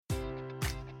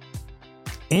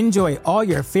Enjoy all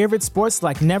your favorite sports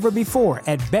like never before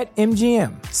at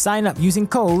BetMGM. Sign up using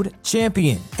code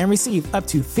CHAMPION and receive up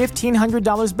to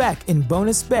 $1,500 back in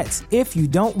bonus bets if you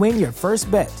don't win your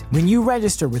first bet. When you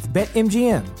register with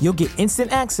BetMGM, you'll get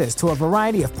instant access to a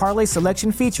variety of parlay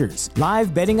selection features,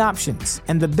 live betting options,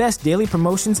 and the best daily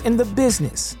promotions in the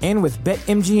business. And with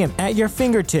BetMGM at your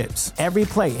fingertips, every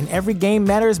play and every game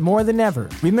matters more than ever.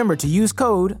 Remember to use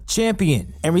code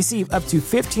CHAMPION and receive up to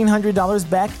 $1,500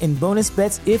 back in bonus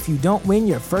bets if you don't win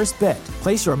your first bet.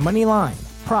 Place your money line,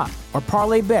 prop, or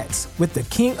parlay bets with the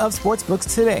king of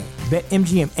sportsbooks today.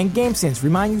 BetMGM and GameSense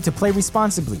remind you to play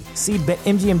responsibly. See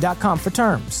BetMGM.com for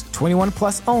terms. 21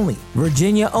 plus only.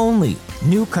 Virginia only.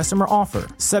 New customer offer.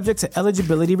 Subject to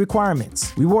eligibility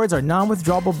requirements. Rewards are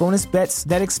non-withdrawable bonus bets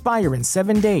that expire in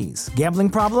 7 days. Gambling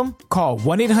problem? Call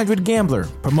 1-800-GAMBLER.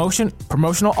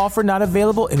 Promotional offer not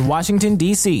available in Washington,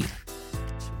 D.C.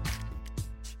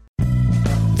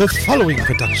 The following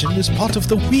production is part of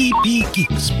the We Be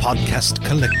Geeks podcast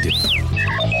collective.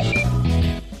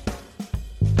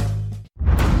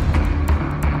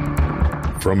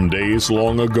 From days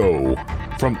long ago,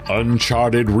 from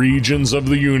uncharted regions of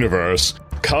the universe,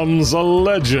 comes a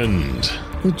legend.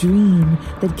 The dream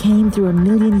that came through a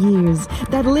million years,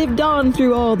 that lived on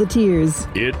through all the tears.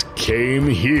 It came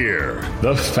here,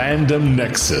 the Fandom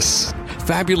Nexus.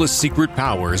 Fabulous secret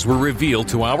powers were revealed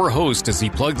to our host as he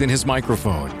plugged in his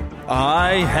microphone.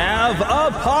 I have a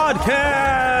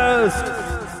podcast!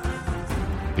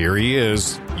 Here he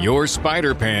is, your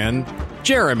Spider-Pan,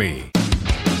 Jeremy.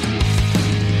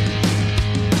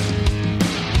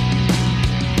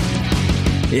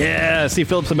 Yeah, see,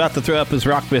 Philip's about to throw up his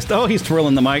rock fist. Oh, he's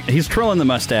twirling the mic. He's twirling the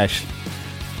mustache.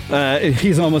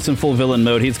 He's almost in full villain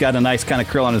mode. He's got a nice kind of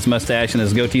curl on his mustache, and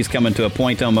his goatee's coming to a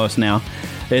point almost now.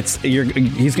 He's going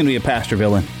to be a pastor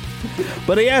villain.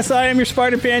 But yes, I am your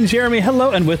Spider-Pan, Jeremy.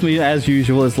 Hello, and with me, as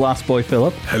usual, is Lost Boy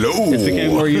Philip. Hello. It's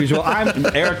becoming more usual. I'm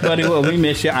Eric, buddy. Well, we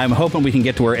miss you. I'm hoping we can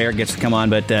get to where Eric gets to come on,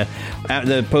 but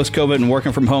the post-COVID and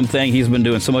working from home thing, he's been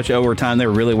doing so much overtime. They're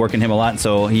really working him a lot,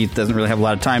 so he doesn't really have a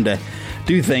lot of time to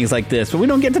do things like this. But we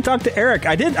don't get to talk to Eric.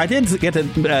 I did get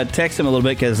to text him a little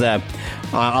bit because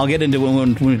I'll get into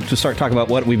when we start talking about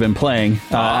what we've been playing.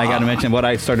 I got to mention what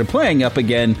I started playing up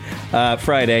again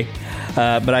Friday.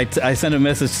 But I sent a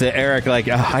message to Eric like,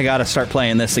 I got to start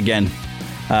playing this again.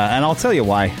 And I'll tell you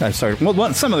why I started.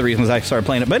 Well, some of the reasons I started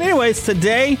playing it. But anyways,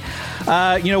 today,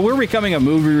 we're becoming a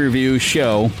movie review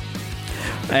show.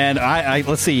 And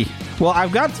let's see.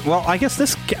 I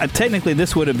guess technically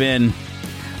this would have been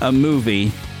a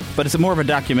movie, but it's more of a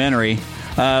documentary.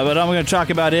 But I'm going to talk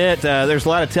about it. There's a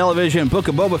lot of television, Book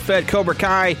of Boba Fett, Cobra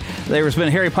Kai. There's been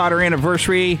a Harry Potter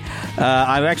anniversary.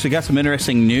 I've actually got some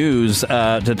interesting news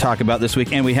to talk about this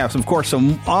week. And we have, of course,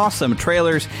 some awesome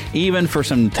trailers, even for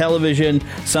some television.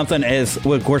 Something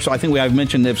of course, I think I've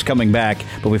mentioned it's coming back,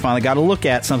 but we finally got to look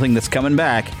at something that's coming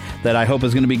back that I hope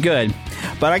is going to be good.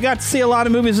 But I got to see a lot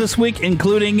of movies this week,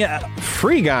 including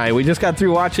Free Guy. We just got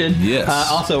through watching. Yes.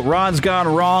 Also, Ron's Gone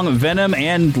Wrong, Venom,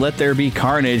 and Let There Be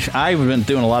Carnage. I've been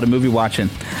doing a lot of movie watching.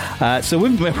 So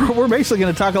we're basically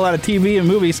going to talk a lot of TV and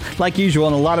movies, like usual,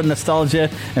 and a lot of nostalgia.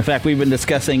 In fact, we've been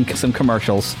discussing some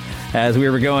commercials as we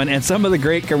were going, and some of the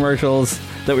great commercials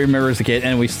that we remember as a kid,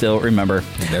 and we still remember.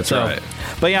 That's right.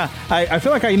 But yeah, I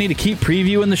feel like I need to keep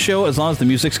previewing the show as long as the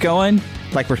music's going,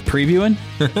 like we're previewing.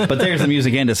 But there's the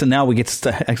music in us, and now we get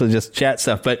to actually just chat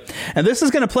stuff. And this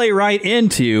is going to play right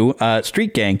into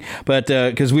Street Gang, but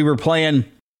because we were playing.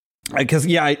 Because,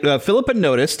 Philip had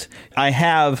noticed I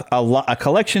have a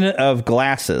collection of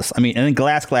glasses. And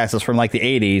glasses from like the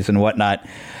 80s and whatnot.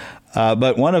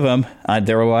 But one of them,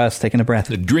 there I was taking a breath.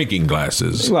 The drinking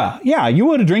glasses. Well, yeah, you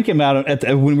would have drink them out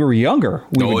when we were younger.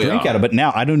 We would drink out of, but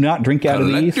now I do not drink out of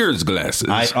these. Collector's glasses.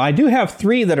 I do have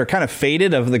 3 that are kind of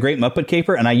faded of the Great Muppet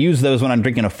Caper, and I use those when I'm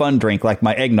drinking a fun drink like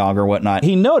my eggnog or whatnot.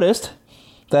 He noticed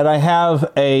that I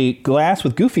have a glass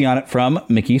with Goofy on it from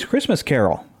Mickey's Christmas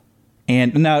Carol.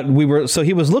 And now he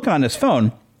was looking on his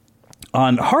phone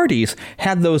on Hardee's,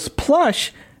 had those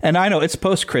plush, and I know it's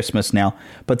post-Christmas now,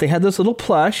 but they had this little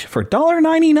plush for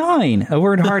 $1.99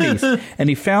 over at Hardee's. And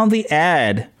he found the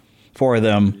ad for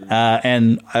them.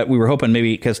 And we were hoping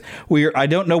maybe, because I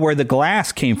don't know where the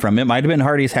glass came from. It might have been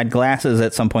Hardee's had glasses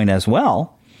at some point as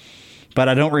well, but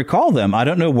I don't recall them. I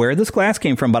don't know where this glass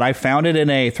came from, but I found it in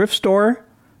a thrift store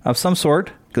of some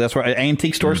sort. Because that's where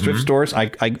antique stores, thrift stores, I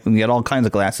get all kinds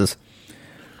of glasses.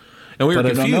 And we were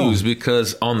confused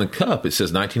because on the cup it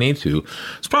says 1982.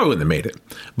 It's probably when they made it,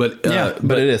 but it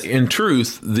is. In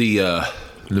truth, the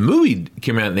movie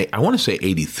came out in I want to say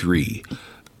 83.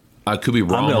 I could be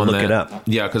wrong. I'm on gonna look that. it up.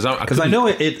 Yeah, because I know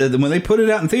it when they put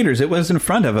it out in theaters, it was in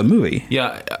front of a movie.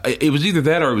 Yeah, it was either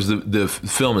that or it was the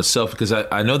film itself, because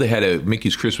I know they had a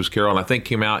Mickey's Christmas Carol, and I think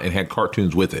came out and had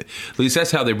cartoons with it. At least that's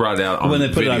how they brought it out on when they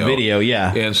put it on video.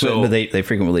 Yeah, and so but they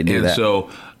frequently do and that. So,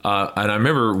 and I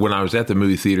remember when I was at the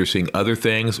movie theater seeing other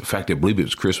things. In fact, I believe it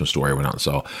was Christmas Story I went out and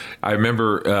saw. I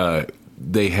remember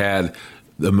they had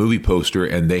the movie poster,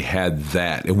 and they had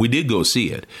that, and we did go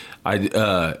see it. And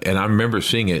I remember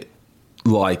seeing it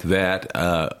like that,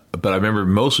 but I remember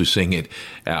mostly seeing it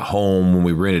at home when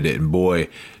we rented it, and boy,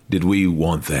 did we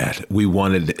want that. We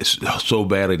wanted it so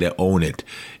badly to own it.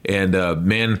 And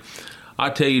man, I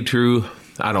tell you true,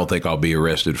 I don't think I'll be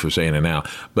arrested for saying it now,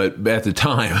 but at the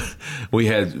time we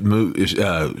had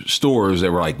stores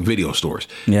that were like video stores.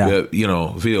 Yeah.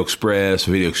 Video Express,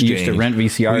 Video Exchange. You used to rent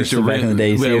VCRs back in the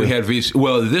days. Yeah, we had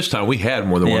Well, this time we had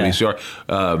more than one VCR.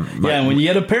 And when you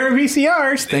had a pair of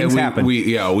VCRs, things happen.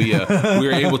 We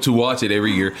were able to watch it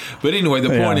every year. But anyway, the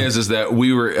point is that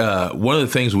we were one of the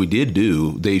things we did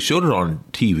do. They showed it on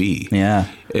TV. Yeah,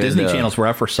 and, Disney channels where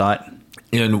I first saw it.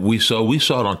 And we saw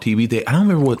it on TV. I don't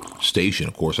remember what station,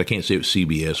 of course. I can't say it was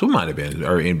CBS. It might have been,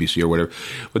 or NBC or whatever.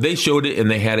 But they showed it, and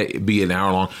they had it be an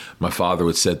hour long. My father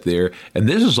would sit there. And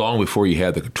this is long before you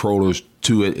had the controllers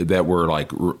to it that were like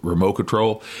remote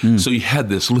control. So you had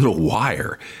this little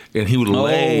wire, and he would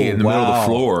lay in the middle of the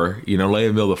floor, lay in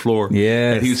the middle of the floor.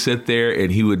 Yes. And he would sit there, and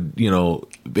he would,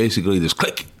 basically just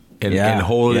click and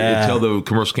hold it until the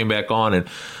commercial came back on. And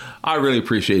I really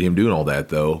appreciate him doing all that,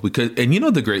 though, because, and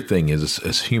the great thing is,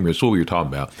 as humorous, what we were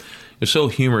talking about, it's so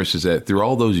humorous is that through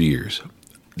all those years,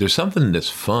 there's something that's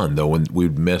fun, though, when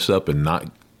we'd mess up and not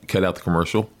cut out the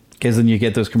commercial. Because then you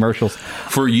get those commercials.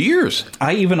 For years.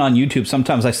 I even on YouTube,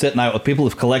 sometimes I sit and people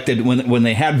have collected, when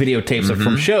they had videotapes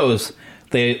from shows,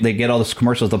 they get all those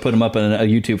commercials, they'll put them up on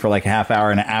YouTube for like a half hour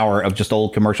and an hour of just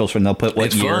old commercials, and they'll put what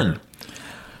it's year. Fun.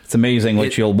 It's amazing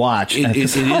what you'll watch. It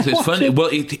is. It's funny. Well,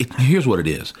 here's what it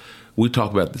is. We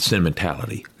talk about the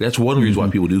sentimentality. That's one of the reasons why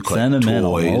people do collect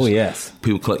toys. Oh, yes.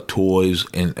 People collect toys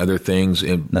and other things.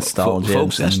 And nostalgia.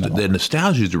 Folks, the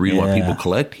nostalgia is the reason why people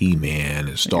collect He-Man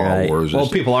and Star Wars. Well,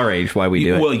 people our age, why we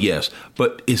do it. Well, yes.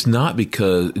 But it's not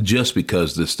just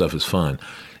because this stuff is fun.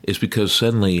 It's because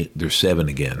suddenly they're 7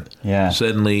 again. Yeah.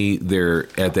 Suddenly they're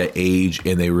at that age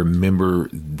and they remember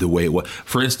the way it was.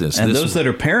 For instance, and those that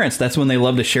are parents, that's when they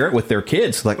love to share it with their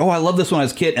kids. Like, I love this when I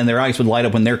was a kid, and their eyes would light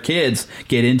up when their kids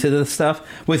get into this stuff.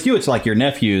 With you, it's like your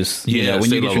nephews. When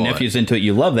you get your nephews into it,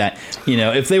 you love that.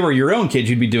 If they were your own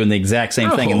kids, you'd be doing the exact same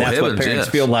thing, and that's what parents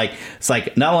feel like. It's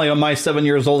like, not only am I 7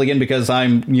 years old again because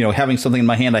I'm having something in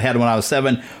my hand I had when I was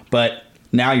 7, but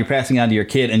now you're passing on to your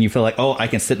kid, and you feel like, I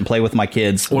can sit and play with my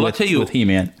kids. Well, I tell you, with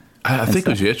He-Man. I think it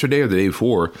was yesterday or the day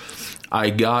before.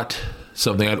 I got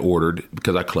something I'd ordered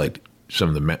because I collect some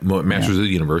of the Masters of the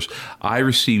Universe. I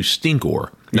received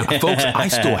Stinkor. Now, folks, I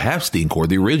still have Stinkor,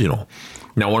 the original.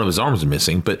 Now, one of his arms is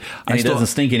missing, but he doesn't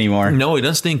stink anymore. No, he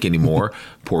doesn't stink anymore.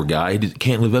 Poor guy. He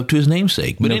can't live up to his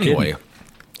namesake. But anyway. Kidding.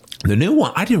 The new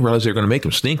one, I didn't realize they were going to make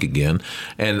him stink again.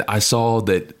 And I saw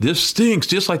that this stinks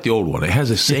just like the old one. It has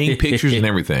the same pictures and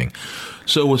everything.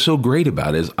 So what's so great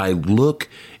about it is I look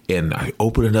and I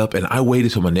open it up, and I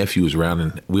waited till my nephew was around,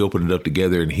 and we opened it up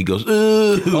together, and he goes,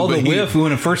 "Ugh." The whiff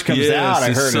when it first comes out,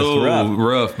 I heard so it's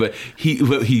rough. But he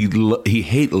loved it. He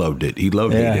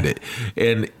hated it.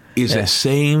 And it's that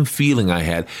same feeling I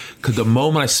had, because the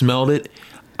moment I smelled it,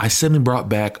 I suddenly brought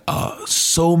back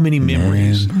so many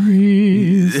memories.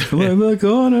 Like the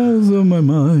corners of my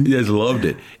mind. Yes, loved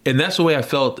it. And that's the way I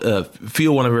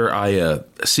feel whenever I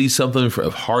see something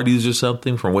of Hardee's or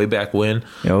something from way back when.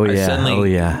 I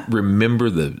suddenly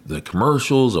remember the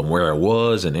commercials and where I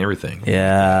was and everything.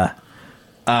 Yeah.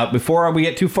 Before we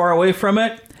get too far away from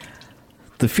it,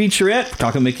 the featurette,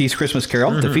 talking Mickey's Christmas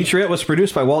Carol, the featurette was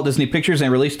produced by Walt Disney Pictures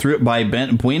and released through it by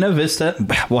Buena Vista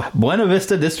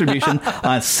Distribution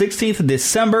on 16th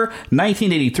December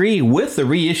 1983 with the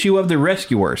reissue of The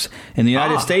Rescuers. In the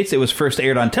United States, it was first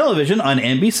aired on television on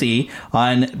NBC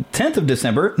on 10th of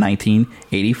December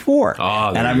 1984.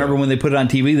 And I remember when they put it on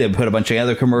TV, they put a bunch of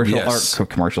other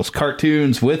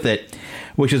cartoons with it,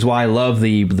 which is why I love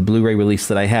the Blu-ray release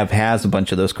that I have has a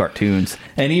bunch of those cartoons,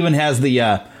 and even has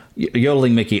the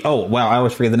Yodeling Mickey. Oh, wow. I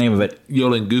always forget the name of it.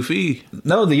 Yodeling Goofy?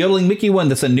 No, the Yodeling Mickey one.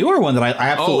 That's a newer one that I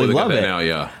absolutely love it. Now,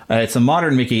 yeah. It's a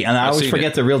modern Mickey, and I always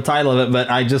forget the real title of it,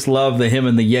 but I just love him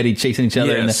and the Yeti chasing each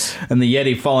other, and the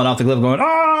Yeti falling off the cliff going,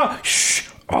 shh,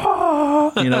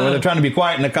 when they're trying to be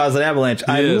quiet and it causes an avalanche.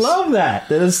 I love that.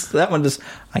 That one just,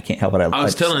 I can't help it. I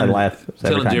laugh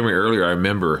telling Jeremy earlier, I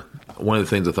remember one of the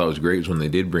things I thought was great was when they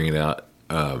did bring it out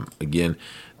again,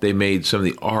 they made some of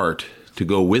the art to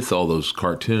go with all those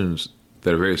cartoons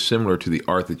that are very similar to the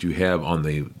art that you have on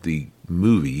the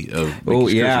movie of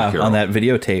Mickey's Christmas Carol. On that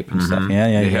videotape and stuff. Yeah,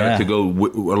 They had to go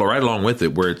right along with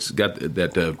it, where it's got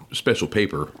that special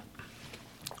paper.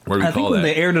 What do we I think call when that?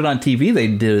 they aired it on TV, they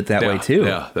did it that way too.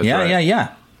 Yeah, that's right.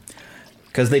 Yeah.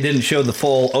 Because they didn't show the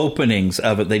full openings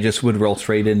of it; they just would roll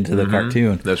straight into the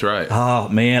cartoon. That's right. Oh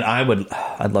man,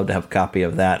 I'd love to have a copy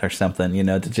of that or something,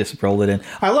 to just roll it in.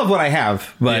 I love what I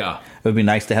have, but it would be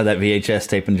nice to have that VHS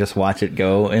tape and just watch it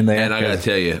go in there. And I got to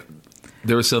tell you,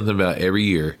 there was something about every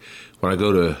year when I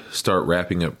go to start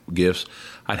wrapping up gifts,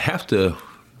 I'd have to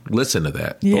listen to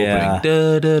that Yeah. opening.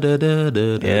 Da, da, da, da,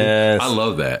 da, da. Yes. I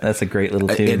love that. That's a great little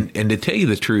tune. And to tell you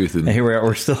the truth, and Here we are.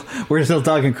 We're still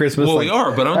talking Christmas. Well, we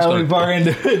are, but I'm just going far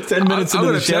into 10 minutes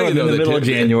into the show in the middle of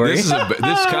January. This is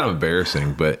kind of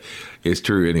embarrassing, but it's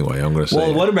true anyway. I'm going to say.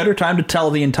 Well, what a better time to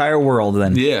tell the entire world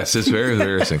than. Yes, it's very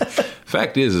embarrassing.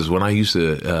 Fact is when I used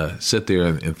to sit there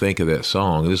and think of that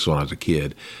song. This is when I was a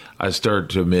kid. I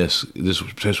started to miss this,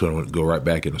 especially when I would go right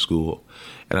back into school.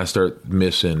 And I start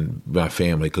missing my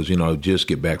family because, I would just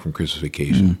get back from Christmas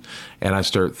vacation. And I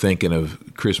start thinking of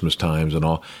Christmas times and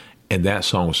all. And that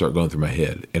song would start going through my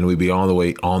head. And we'd be on the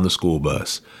way on the school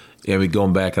bus. And we'd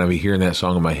going back and I'd be hearing that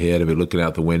song in my head. I'd be looking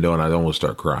out the window and I'd almost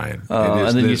start crying.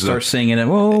 And then you start singing it.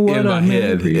 Oh, what in my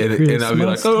head. And I'd be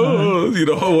like, I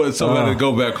want somebody to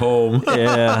go back home.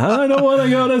 Yeah, I don't want to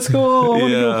go to school. I want to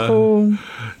go home.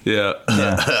 Yeah.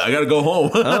 I got to go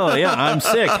home. Oh, yeah, I'm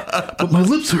sick. But my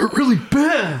lips hurt really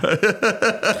bad.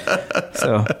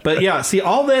 But yeah, see,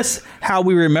 all this, how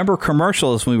we remember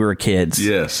commercials when we were kids.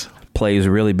 Yes. Plays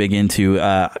really big into,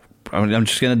 I'm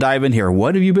just going to dive in here.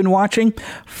 What have you been watching?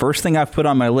 First thing I've put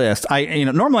on my list.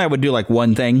 Normally I would do like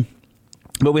one thing,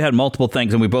 but we had multiple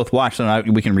things and we both watched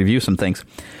and we can review some things.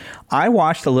 I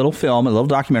watched a little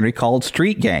documentary called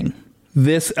Street Gang.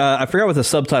 This, I forgot what the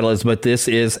subtitle is, but this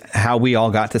is how we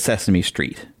all got to Sesame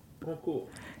Street. Oh, cool.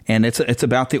 And it's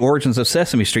about the origins of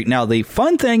Sesame Street. Now, the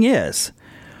fun thing is,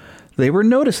 they were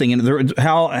noticing, and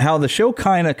how the show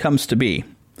kind of comes to be,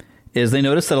 is they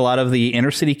noticed that a lot of the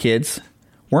inner city kids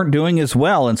weren't doing as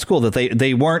well in school, that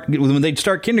they weren't, when they'd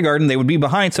start kindergarten, they would be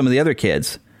behind some of the other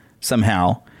kids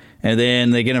somehow. And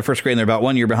then they get in first grade and they're about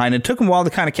 1 year behind. It took them a while to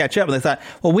kind of catch up. And they thought,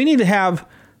 well, we need to have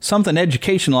something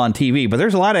educational on TV, but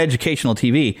there's a lot of educational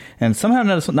TV, and somehow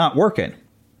it's not working.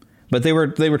 But they were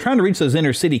trying to reach those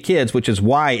inner city kids, which is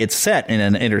why it's set in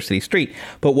an inner city street.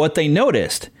 But what they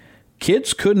noticed,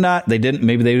 kids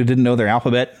maybe they didn't know their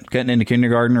alphabet getting into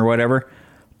kindergarten or whatever,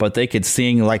 but they could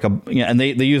sing and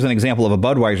they use an example of a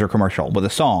Budweiser commercial with a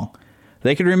song.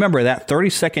 They could remember that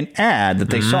 30-second ad that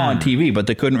they saw on TV, but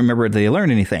they couldn't remember that they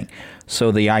learned anything.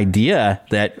 So the idea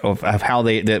of how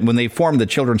that when they formed the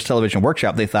Children's Television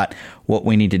Workshop, they thought, what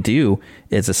we need to do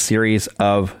is a series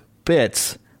of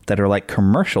bits that are like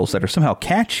commercials that are somehow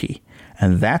catchy.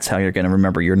 And that's how you're going to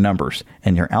remember your numbers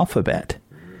and your alphabet.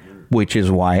 Which is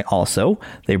why also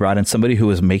they brought in somebody who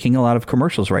was making a lot of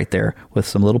commercials right there with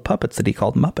some little puppets that he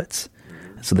called Muppets.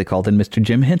 So they called in Mr.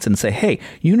 Jim Henson and say, hey,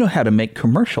 you know how to make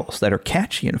commercials that are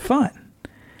catchy and fun.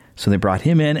 So they brought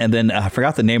him in, and then I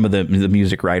forgot the name of the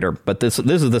music writer, but this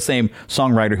is the same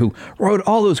songwriter who wrote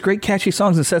all those great catchy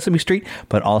songs in Sesame Street,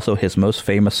 but also his most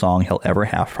famous song he'll ever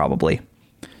have probably.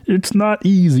 It's not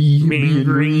easy being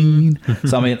green.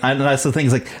 So I mean, that's the thing,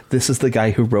 is like, this is the guy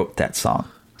who wrote that song.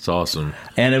 It's awesome.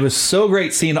 And it was so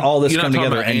great seeing all this come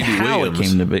together and how it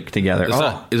came together.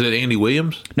 Is it Andy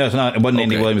Williams? No, it's not. It wasn't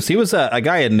Andy Williams. He was a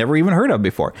guy I had never even heard of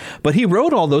before. But he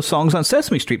wrote all those songs on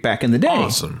Sesame Street back in the day.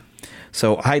 Awesome.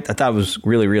 So I thought it was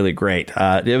really, really great.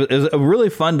 It was a really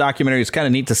fun documentary. It's kind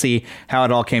of neat to see how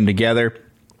it all came together.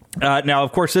 Now,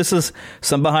 of course, this is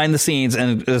some behind the scenes,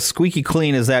 and as squeaky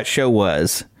clean as that show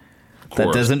was,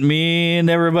 that doesn't mean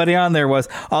everybody on there was.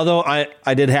 Although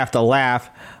I did have to laugh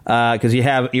because you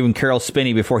have even Carol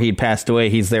Spinney before he'd passed away.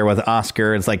 He's there with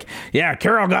Oscar. It's like, yeah,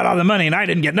 Carol got all the money and I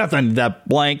didn't get nothing. That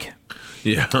blank.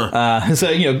 Yeah.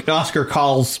 So, Oscar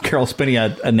calls Carol Spinney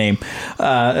a name,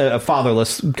 a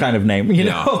fatherless kind of name, you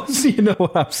know, so you know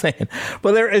what I'm saying.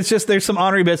 But there's some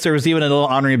honorary bits. There was even a little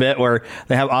honorary bit where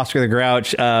they have Oscar the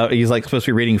Grouch. He's like supposed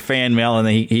to be reading fan mail, and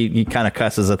then he kind of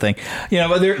cusses a thing,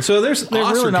 but there's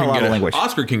really not a lot of language.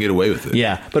 Oscar can get away with it.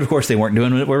 Yeah. But of course they weren't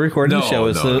doing it. We're recording the show.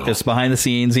 It's behind the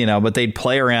scenes, but they'd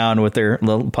play around with their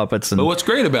little puppets. But what's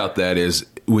great about that is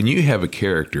when you have a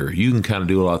character, you can kind of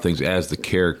do a lot of things as the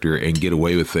character and get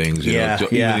away with things. Even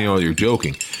you're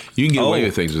joking, you can get away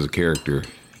with things as a character.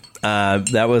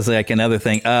 That was like another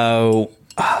thing.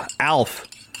 Alf.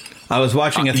 I was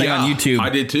watching a thing on YouTube. I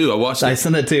did too. I watched it. I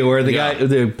sent it to where the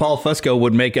guy, Paul Fusco,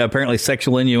 would make apparently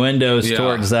sexual innuendos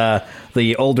towards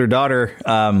the older daughter.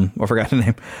 I forgot her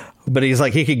name. But he's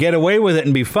like, he could get away with it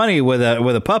and be funny with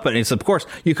a puppet. And it's, of course,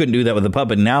 you couldn't do that with a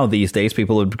puppet. Now these days,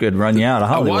 people could run you out of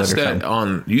Hollywood. I watched that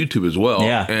on YouTube as well.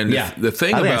 Yeah, and the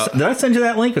thing about did I send you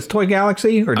that link? It's Toy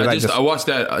Galaxy, or I watched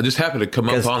that. I just happened to come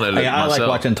up on it. I like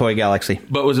watching Toy Galaxy.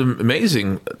 But what was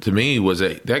amazing to me was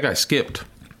that guy skipped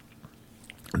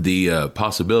the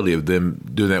possibility of them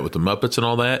doing that with the Muppets and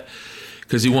all that.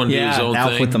 Because he wanted to do his own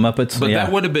Alf thing with the Muppets. But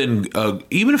that would have been,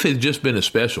 even if it had just been a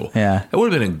special, that would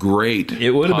have been a great possibility.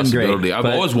 It would have been great. I've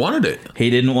always wanted it. He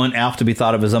didn't want Alf to be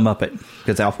thought of as a Muppet,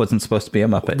 because Alf wasn't supposed to be a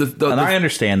Muppet. And I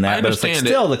understand that, but it's like,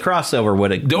 still, the crossover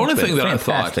would have The only thing that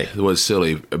fantastic. I thought was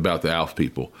silly about the Alf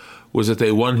people was that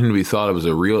they wanted him to be thought of as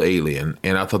a real alien,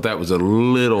 and I thought that was a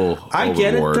little I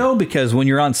get it, though, because when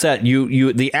you're on set,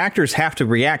 the actors have to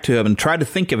react to him and try to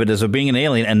think of it as being an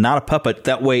alien and not a puppet.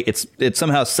 That way, it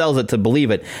somehow sells it to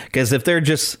believe it. Because if they're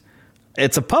just,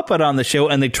 it's a puppet on the show,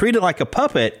 and they treat it like a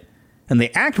puppet, and they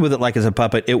act with it like it's a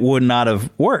puppet, it would not have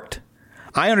worked.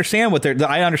 I understand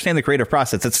I understand the creative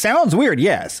process. It sounds weird,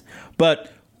 yes,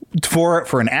 but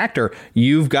for an actor,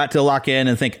 you've got to lock in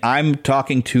and think, I'm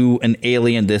talking to an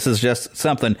alien. This is just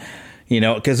something,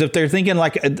 because if they're thinking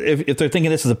if they're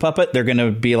thinking this is a puppet, they're going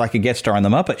to be like a guest star on the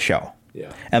Muppet Show.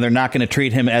 Yeah. And they're not going to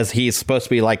treat him as he's supposed to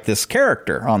be like this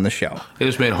character on the show. It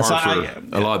just made it hard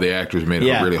a lot of the actors made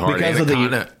it really hard. Because of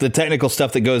the technical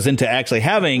stuff that goes into actually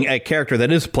having a character that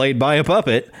is played by a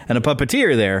puppet and a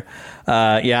puppeteer there.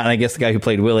 And I guess the guy who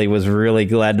played Willie was really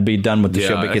glad to be done with the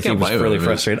show because he was really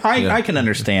frustrated. I can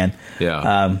understand.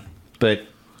 Yeah. But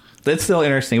that's still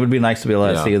interesting. It would be nice to be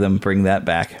able to see them bring that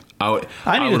back.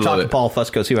 I need to talk to Paul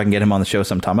Fusco, see if I can get him on the show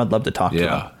sometime. I'd love to talk to him.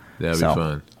 Yeah, that'd be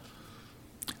fun.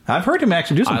 I've heard him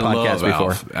actually do some podcasts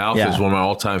before. Alf is one of my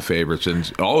all-time favorites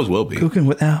and always will be. Cooking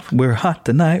with Alf. We're hot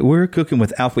tonight. We're cooking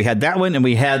with Alf. We had that one, and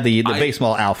we had the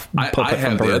baseball Alf puppet I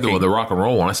have from the other King. one, the rock and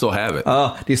roll one. I still have it.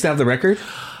 Oh, do you still have the record?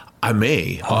 I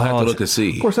may. I'll have to look and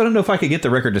see. Of course, I don't know if I could get the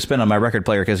record to spin on my record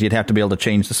player because you'd have to be able to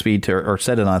change the speed to or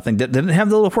set it on a thing. Did it have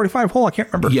the little 45 hole? I can't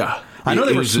remember. Yeah. I know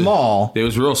they were small. It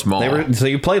was real small. So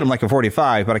you played them like a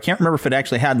 45, but I can't remember if it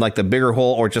actually had like the bigger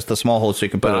hole or just the small hole so you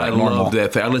could put it like normal. I love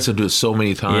that thing. I listened to it so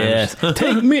many times. Yes.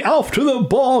 Take me off to the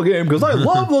ball game because I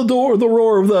love the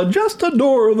roar of the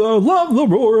love the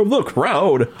roar of the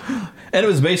crowd. And it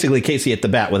was basically Casey at the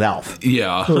bat with Alf.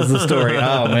 Yeah. That was the story.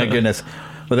 Oh, my goodness.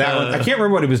 But that one, I can't remember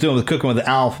what he was doing with cooking with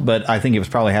Alf, but I think it was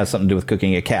probably has something to do with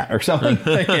cooking a cat or something.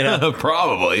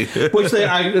 Probably. Which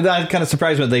I kind of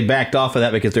surprised when they backed off of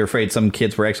that because they're afraid some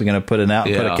kids were actually going to put a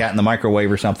cat in the microwave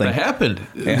or something. That happened.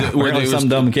 Yeah, where some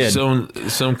dumb kid.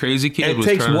 Some crazy kid. It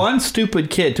takes one stupid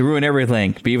kid to ruin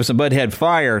everything. Beavis and Butthead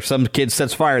fire. Some kid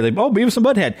sets fire. Beavis and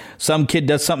Butthead. Some kid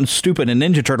does something stupid and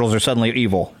Ninja Turtles are suddenly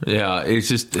evil. Yeah, it's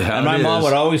just how and my mom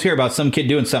would always hear about some kid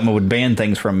doing something that would ban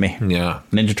things from me. Yeah.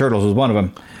 Ninja Turtles was one of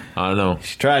them. I don't know.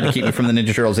 She tried to keep me from the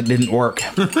Ninja Turtles. It didn't work.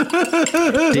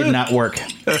 Did not work.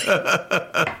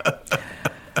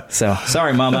 So,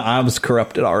 sorry, Mama. I was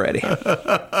corrupted already.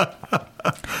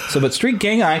 But Street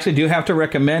Gang, I actually do have to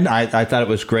recommend. I thought it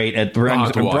was great. It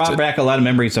brought back a lot of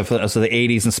memories of the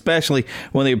 80s, especially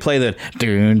when they would play the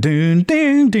dun dun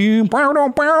dun dun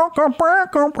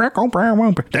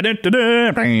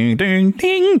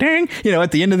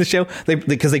at the end of the show,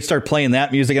 because they start playing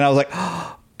that music, and I was like,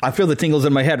 oh, I feel the tingles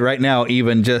in my head right now,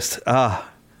 even just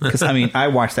because I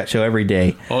watch that show every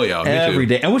day. Oh yeah, every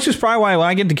day, and which is probably why when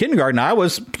I get into kindergarten, I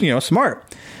was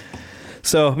smart.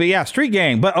 So, but yeah, Street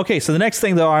Gang. But okay, so the next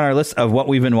thing though on our list of what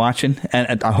we've been watching,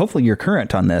 and hopefully you're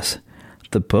current on this,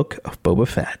 the Book of Boba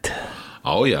Fett.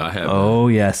 Oh yeah, I have. Oh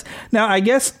yes. Now I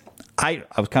guess I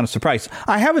was kind of surprised.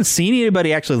 I haven't seen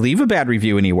anybody actually leave a bad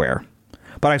review anywhere.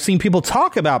 But I've seen people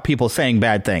talk about people saying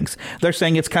bad things. They're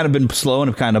saying it's kind of been slow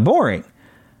and kind of boring.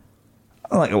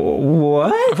 I'm like,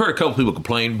 what? I've heard a couple people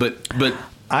complain, but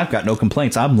I've got no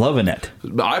complaints. I'm loving it.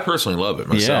 I personally love it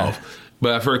myself. Yeah.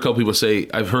 But I've heard a couple people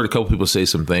say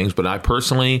some things, but I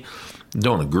personally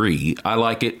don't agree. I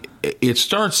like it. It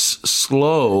starts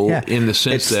slow in the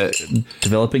sense that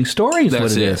developing stories.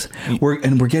 That's what it is.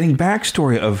 We're getting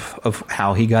backstory of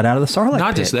how he got out of the Sarlacc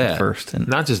Not pit just that. First,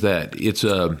 not just that. It's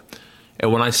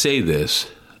and when I say this,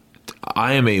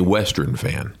 I am a Western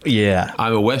fan. Yeah,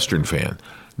 I'm a Western fan.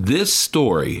 This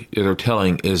story that they're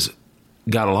telling is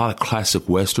got a lot of classic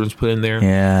Westerns put in there.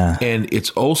 Yeah. And it's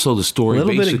also the story a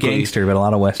little bit of gangster, but a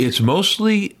lot of Western. It's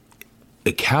mostly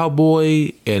a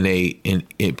cowboy and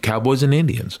cowboys and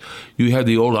Indians. You have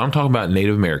the old. I'm talking about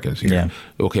Native Americans here. Yeah.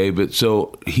 Okay, but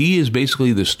so he is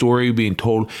basically the story being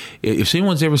told. If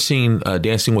anyone's ever seen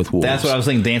Dancing with Wolves, That's what I was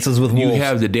thinking. Dances with Wolves. you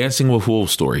have the Dancing with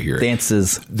Wolves story here.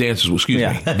 Dances. Excuse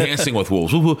me. Dancing with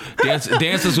Wolves.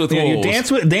 Dances with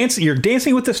Wolves. You're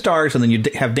dancing with the stars, and then you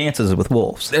have dances with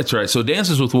wolves. That's right. So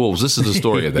Dances with Wolves. This is the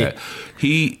story of that.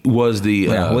 He was the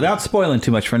without spoiling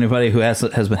too much for anybody who has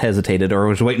been hesitated or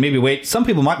was wait. Some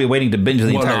people might be waiting to binge the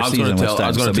entire season with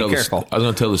stuff. So be careful. I was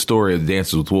going to tell the story of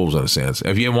Dances with Wolves in a sense.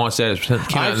 If you haven't watched that, it came out in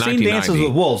 1990. I've seen Dances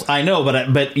with Wolves. I know,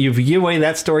 but if you give away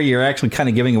that story, you're actually kind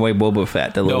of giving away Boba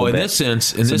Fett a little bit. No, in this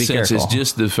sense, it's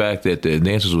just the fact that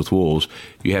Dances with Wolves,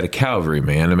 you had a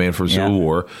cavalryman, a man from Civil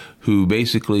War, who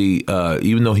basically,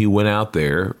 even though he went out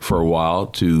there for a while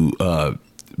to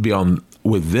be on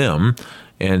with them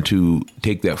and to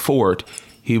take that fort,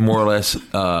 he more or less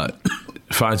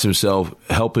finds himself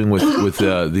helping with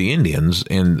the Indians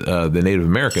and the Native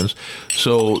Americans.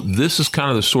 So this is kind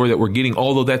of the story that we're getting,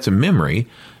 although that's a memory.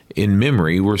 In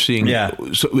memory, we're seeing. Yeah.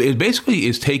 So it basically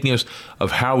is taking us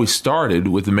of how we started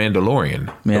with the Mandalorian,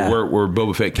 where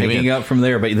Boba Fett came Picking up from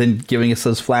there, but then giving us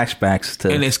those flashbacks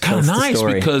to. And it's kind of nice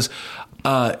because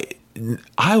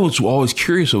I was always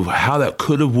curious of how that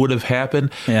would have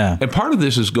happened. Yeah. And part of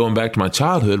this is going back to my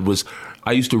childhood was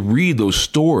I used to read those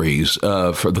stories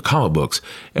for the comic books.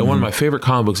 And one of my favorite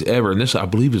comic books ever, and this I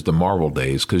believe is the Marvel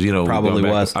days, because probably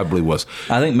was. I believe was.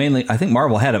 I think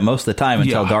Marvel had it most of the time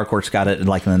until Dark Horse got it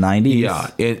like in the 90s. Yeah.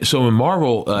 And so when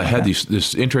Marvel had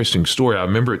this interesting story, I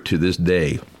remember it to this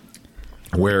day,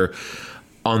 where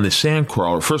on the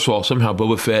Sandcrawler, first of all, somehow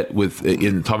Boba Fett,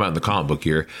 talking about in the comic book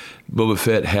here, Boba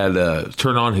Fett had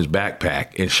turned on his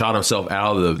backpack and shot himself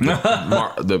out of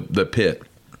the pit.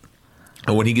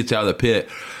 And when he gets out of the pit,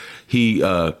 he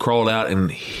crawled out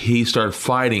and he started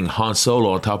fighting Han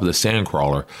Solo on top of the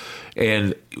Sandcrawler.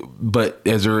 But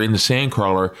as they're in the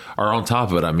Sandcrawler, or on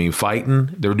top of it,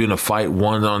 fighting, they were doing a fight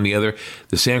one on the other.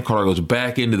 The Sandcrawler goes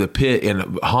back into the pit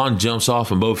and Han jumps off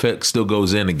and Boba Fett still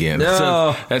goes in again. No.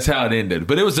 So that's how it ended.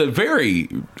 But it was a very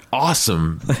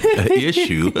awesome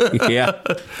issue. Yeah.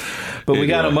 But we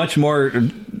got a much more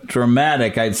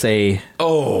dramatic, I'd say,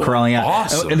 crawling out.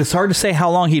 Awesome. And it's hard to say how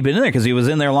long he'd been in there because he was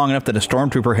in there long enough that a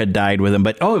stormtrooper had died with him.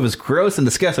 But, it was gross and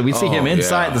disgusting. We see him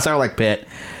inside the Sarlacc pit.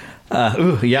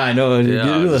 I know.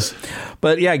 Yeah,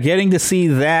 but getting to see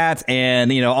that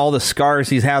and, all the scars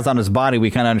he has on his body,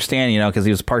 we kind of understand, because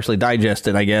he was partially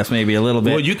digested, I guess, maybe a little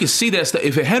bit. Well, you can see that stuff.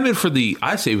 If it hadn't been for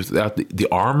without the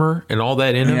armor and all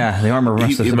that in him. Yeah, the armor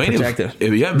must have protected.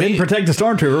 Didn't protect the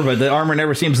stormtrooper, but the armor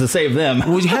never seems to save them.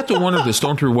 Well, you have to wonder if the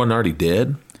stormtrooper wasn't already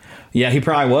dead. Yeah, he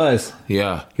probably was.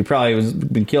 Yeah. He probably was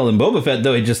been killed. And Boba Fett,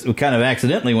 though, he just kind of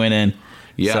accidentally went in.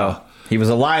 Yeah. So he was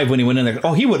alive when he went in there.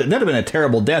 Oh, that'd have been a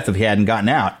terrible death if he hadn't gotten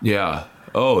out. Yeah.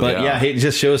 But it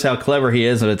just shows how clever he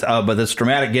is. And but it's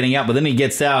dramatic getting out. But then he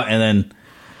gets out and then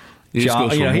he's on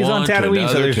Tatooine,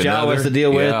 so there's Jawas to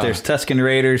deal with. There's Tusken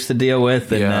Raiders to deal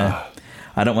with. And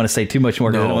I don't want to say too much more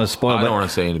because I don't want to spoil. I don't want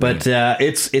to say anything. But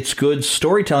it's good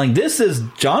storytelling. This is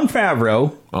Jon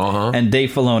Favreau and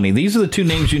Dave Filoni. These are the two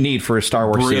names you need for a Star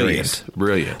Wars series.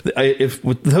 Brilliant. If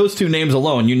with those two names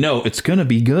alone, it's going to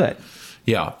be good.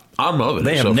 Yeah. I'm loving it.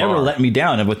 They have never let me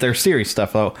down with their series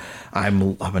stuff, though.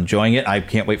 I'm enjoying it. I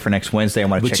can't wait for next Wednesday. I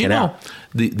want to check it out.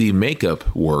 The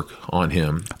makeup work on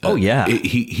him.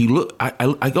 He look.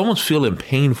 I almost feel in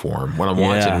pain for him when I'm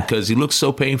watching him because he looks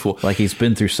so painful. Like he's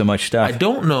been through so much stuff. I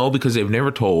don't know because they've never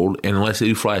told, and unless they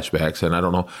do flashbacks, and I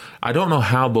don't know. I don't know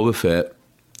how Boba Fett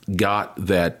got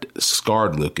that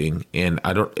scarred looking, and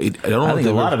I think a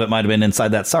lot of it might have been inside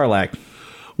that Sarlacc.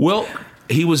 Well.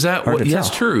 He was that. That's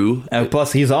true.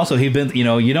 Plus, he's been.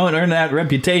 You don't earn that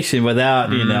reputation without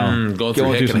going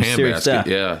through some serious stuff.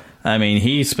 Yeah.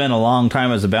 He spent a long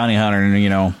time as a bounty hunter,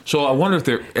 and So I wonder if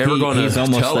they're ever going to. He's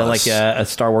almost tell us, like a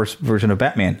Star Wars version of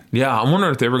Batman. Yeah, I'm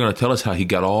wondering if they're ever going to tell us how he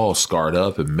got all scarred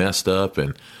up and messed up,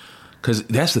 and because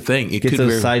that's the thing. It gets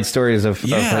those side stories of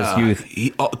his youth.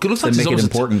 It looks like make it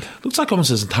important. Looks like almost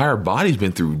his entire body's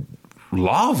been through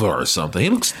lava or something. He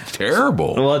looks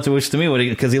terrible. Well, which to me,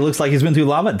 because he looks like he's been through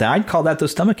lava, I'd call that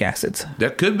those stomach acids.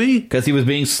 That could be. Because he was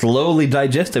being slowly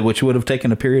digested, which would have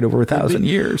taken a period over 1,000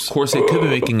 years. Of course, they could be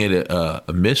making it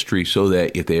a mystery so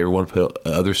that if they ever want to put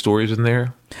other stories in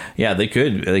there. Yeah, they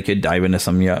could. They could dive into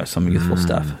some youthful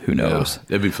stuff. Who knows? Yeah,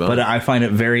 that'd be fun. But I find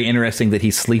it very interesting that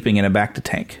he's sleeping in a Bacta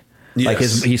tank. Yes.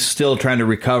 Like he's still trying to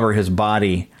recover his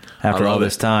body after all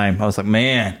this time. I was like,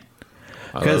 man.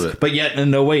 But yet in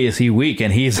no way is he weak,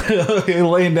 and he's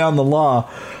laying down the law.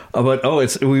 But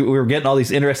we were getting all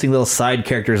these interesting little side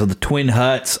characters of the twin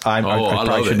huts. I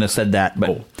probably shouldn't have said that,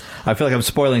 but I feel like I'm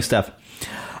spoiling stuff.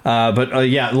 But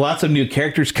lots of new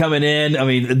characters coming in. I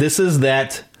mean, this is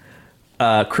that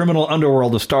criminal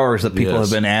underworld of Star Wars that people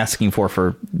have been asking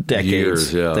for decades.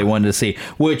 Years, yeah. They wanted to see,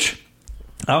 which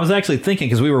I was actually thinking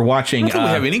because we were watching. I don't think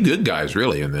we have any good guys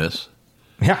really in this.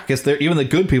 Yeah, because even the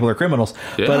good people are criminals.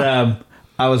 Yeah. But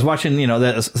I was watching, the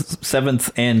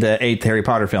 7th and 8th Harry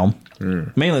Potter film,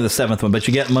 mainly the 7th one, but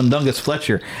you get Mundungus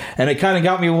Fletcher, and it kind of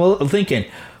got me thinking.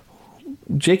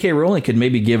 J.K. Rowling could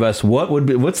maybe give us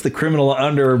what's the criminal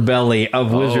underbelly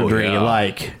of wizardry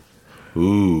like.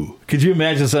 Ooh. Could you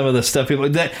imagine some of the stuff people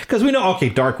that, because we know,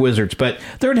 dark wizards, but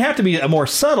there would have to be a more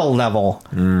subtle level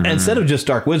instead of just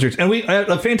dark wizards. And we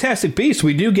a Fantastic Beasts,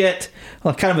 we do get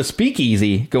kind of a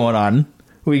speakeasy going on.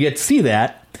 We get to see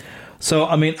that. So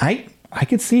I mean, I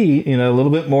could see a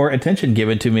little bit more attention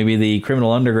given to maybe the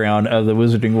criminal underground of the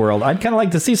wizarding world. I'd kind of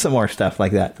like to see some more stuff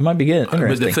like that. It might be good. Interesting.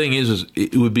 But the thing is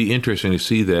it would be interesting to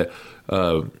see that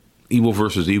evil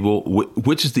versus evil,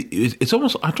 which is it's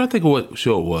almost, I'm trying to think of what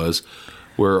show it was,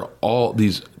 where all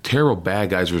these terrible bad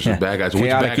guys versus bad guys. Chaotic which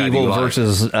bad guy evil do you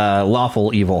versus like?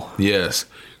 Lawful evil. Yes.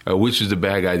 Which is the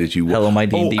bad guy that you want? Hello, my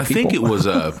D&D I think people. it was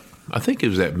I think it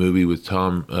was that movie with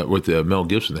Mel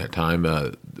Gibson that time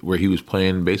where he was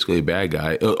playing basically a bad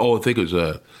guy. I think it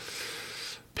was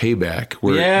Payback,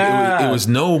 where it was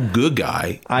no good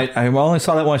guy. I only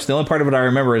saw that once. The only part of it I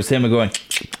remember is him going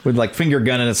with finger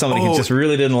gunning at somebody he just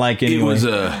really didn't like anyway.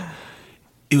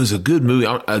 It was a good movie.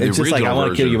 It's just like, I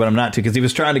want to kill you, but I'm not to, because he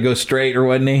was trying to go straight, or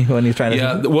wasn't he? When he was trying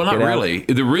to not really.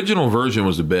 The original version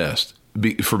was the best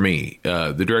for me.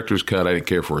 The director's cut I didn't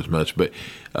care for as much, but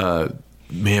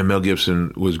man, Mel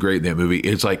Gibson was great in that movie.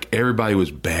 It's like everybody was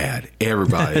bad.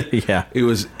 Everybody. Yeah.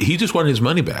 He just wanted his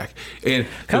money back. And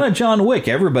kind of John Wick,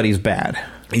 everybody's bad.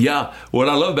 Yeah. What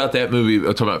I love about that movie,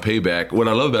 I'm talking about Payback, what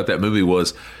I love about that movie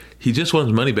was he just wanted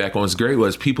his money back. And what's great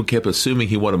was people kept assuming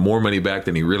he wanted more money back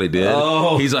than he really did.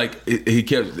 Oh. He's like, he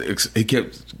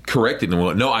kept correcting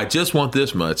them. No, I just want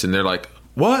this much. And they're like,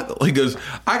 what? He goes,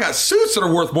 I got suits that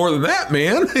are worth more than that,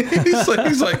 man. he's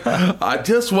like, I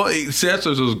just want. That's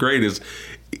what was great is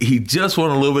he just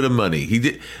wanted a little bit of money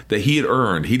that he had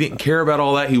earned. He didn't care about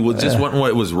all that. He was just wanting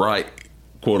what was right,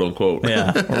 quote unquote.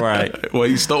 Yeah, right. Well,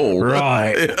 he stole.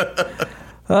 Right.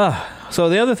 So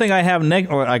the other thing I have,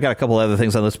 I got a couple other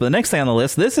things on the list, but the next thing on the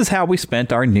list, this is how we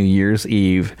spent our New Year's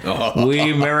Eve.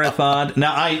 We marathoned.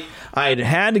 Now, I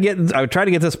tried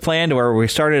to get this planned where we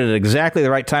started at exactly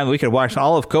the right time. We could watch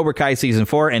all of Cobra Kai season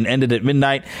 4 and ended at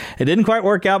midnight. It didn't quite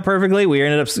work out perfectly. We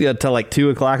ended up till like 2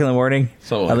 o'clock in the morning.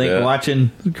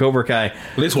 Watching Cobra Kai.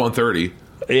 At least 1:30.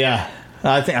 Yeah.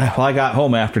 I think I got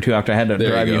home after 2 after I had to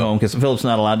drive you home because Philip's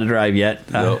not allowed to drive yet.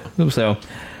 So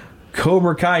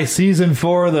Cobra Kai season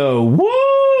 4 though.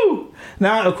 Woo!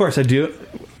 Now, of course, I do.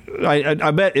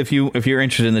 I bet if you're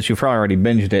interested in this, you've probably already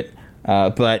binged it.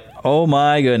 But oh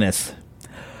my goodness,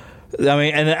 I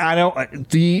mean, and I don't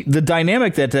the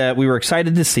dynamic that we were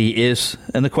excited to see is,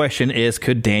 and the question is,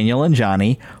 could Daniel and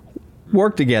Johnny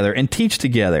work together and teach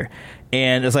together?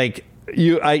 And it's like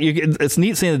it's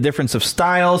neat seeing the difference of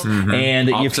styles, and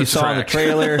if you saw in the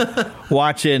trailer,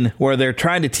 watching where they're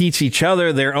trying to teach each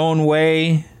other their own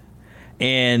way,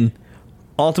 and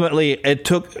ultimately it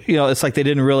took it's like they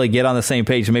didn't really get on the same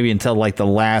page maybe until like the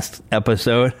last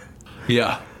episode.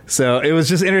 Yeah. So it was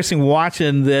just interesting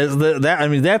watching this. I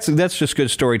mean, that's just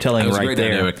good storytelling right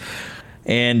there. Dynamic.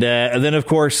 And then, of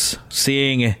course,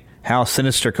 seeing how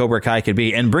sinister Cobra Kai could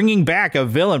be, and bringing back a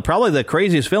villain, probably the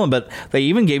craziest villain. But they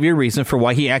even gave you a reason for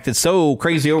why he acted so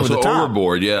crazy over the top,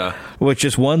 overboard. Yeah, with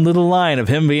just one little line of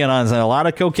him being on a lot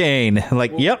of cocaine.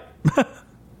 Like, yep.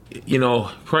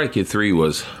 Karate Kid 3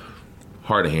 was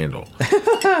hard to handle.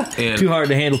 And too hard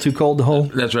to handle, too cold to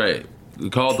hold. That's right.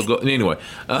 Anyway,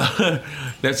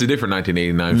 that's a different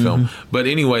 1989 film. But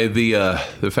anyway,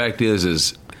 the fact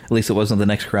is at least it wasn't the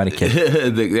next Karate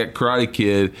Kid. that Karate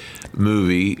Kid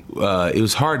movie, it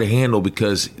was hard to handle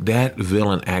because that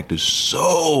villain act is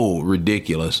so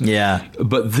ridiculous. Yeah.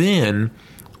 But then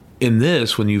in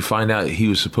this, when you find out he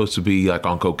was supposed to be like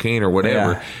on cocaine or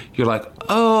whatever, you're like,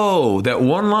 oh, that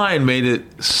one line made it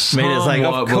like,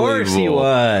 of course he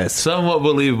was. Somewhat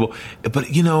believable. But,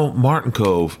 Martin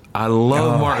Kove. I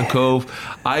love Martin Kove.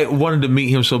 I wanted to meet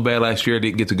him so bad last year. I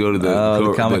didn't get to go to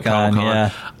the Comic-Con.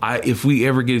 Yeah. If we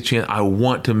ever get a chance, I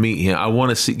want to meet him. I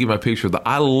want to get my picture with him.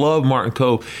 I love Martin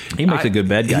Kove. He makes a good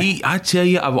bad guy. I tell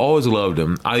you, I've always loved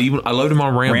him. I loved him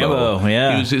on Rambo.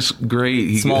 Yeah. He was just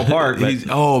great. Small part. Man,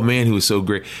 man, he was so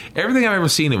great. Everything I've ever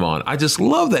seen him on, I just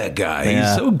love that guy. Yeah.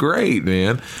 He's so great,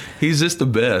 man. He's just the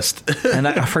best. And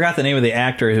I forgot the name of the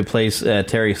actor who plays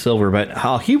Terry Silver, but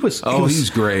how he's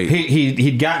great.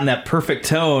 He'd gotten that perfect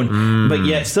tone, but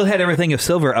yet still had everything of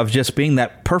Silver of just being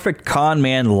that perfect con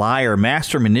man, liar,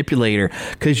 master manipulator,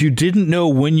 because you didn't know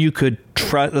when you could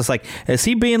trust. It's like, is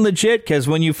he being legit? Because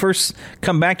when you first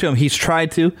come back to him, he's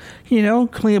tried to,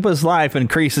 clean up his life, and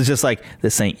Kreese is just like,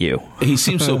 this ain't you. He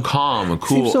seems so calm and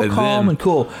cool. And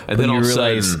cool. And then you all of a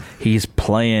realize sudden, he's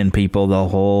playing people the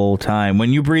whole time.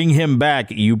 When you bring him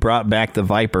back, you brought back the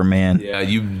Viper, man. yeah,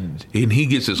 and he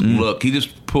gets this look. He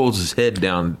just pulls his head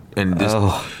down and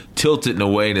just tilts it in a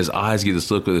way, and his eyes get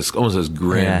this look of this, almost this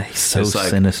grin. Yeah, he's so it's like,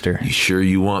 sinister. You sure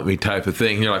you want me type of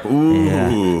thing. And you're like, ooh.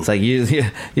 Yeah. It's like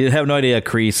you have no idea,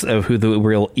 Kreese, of who the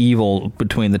real evil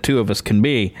between the two of us can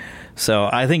be. So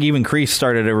I think even Kreese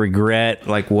started to regret,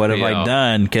 like, what have I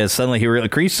done? Because suddenly you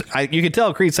could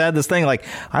tell Kreese had this thing, like,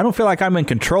 I don't feel like I'm in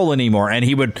control anymore, and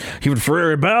he would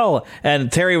rebel.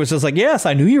 And Terry was just like, yes,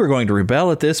 I knew you were going to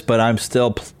rebel at this, but I'm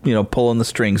still, pulling the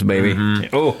strings, baby.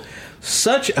 Mm-hmm. Oh,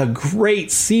 such a great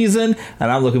season,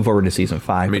 and I'm looking forward to season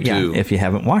 5. Me too. If you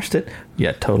haven't watched it,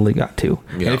 you totally got to.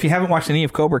 Yeah. And if you haven't watched any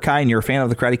of Cobra Kai and you're a fan of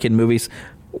the Karate Kid movies,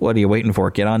 what are you waiting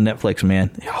for? Get on Netflix, man.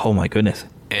 Oh my goodness.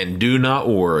 And do not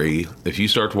worry if you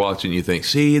start watching, you think,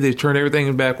 see, they turned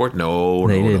everything backward. No.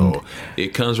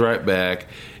 It comes right back.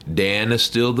 Dan is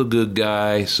still the good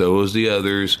guy. So is the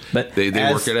others. But they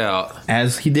work it out.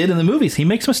 As he did in the movies. He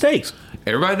makes mistakes.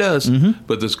 Everybody does. Mm-hmm.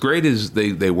 But what's great is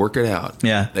they work it out.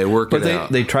 Yeah. They work it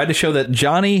out. They tried to show that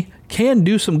Johnny can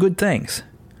do some good things.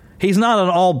 He's not at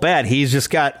all bad. He's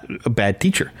just got a bad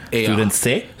teacher. Yeah. Students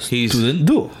say, student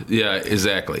do. Yeah,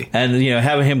 exactly. And,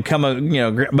 having him come,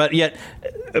 but yet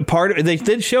they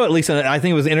did show, at least, and I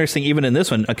think it was interesting even in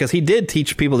this one, because he did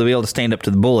teach people to be able to stand up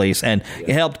to the bullies, and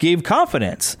it helped give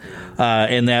confidence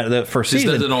in the first season.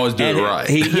 He doesn't always do it right.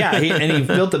 He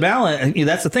built the balance.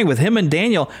 That's the thing with him and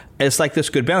Daniel. It's like this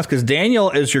good balance, because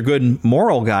Daniel is your good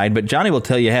moral guide, but Johnny will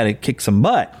tell you how to kick some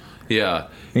butt. Yeah.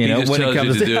 He just when tells it comes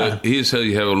you to to do it. He just tells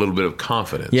you to have a little bit of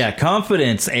confidence. Yeah,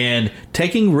 confidence and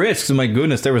taking risks. My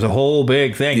goodness, there was a whole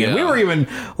big thing. Yeah. And we were even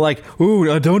like,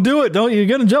 ooh, don't do it. You're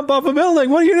going to jump off a building.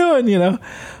 What are you doing?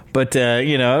 But,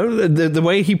 the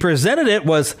way he presented it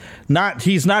was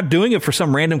he's not doing it for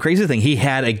some random crazy thing. He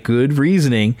had a good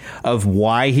reasoning of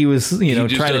why he was, trying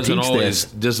to teach this.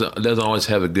 Doesn't always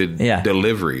have a good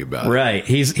delivery about it. Right.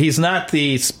 He's not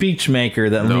the speech maker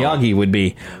that Miyagi would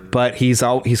be, but he's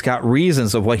got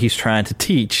reasons of what he's trying to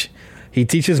teach. He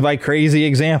teaches by crazy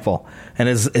example, and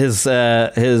his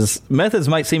methods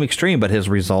might seem extreme, but his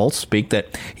results speak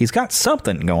that he's got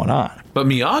something going on. But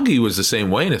Miyagi was the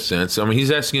same way in a sense. I mean,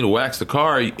 he's asking you to wax the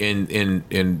car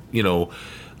and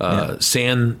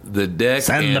sand the deck,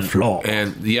 the floor,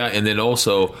 and then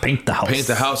also paint the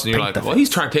house. And you're like, well, he's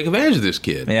trying to take advantage of this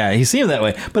kid. Yeah, he seemed that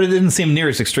way, but it didn't seem near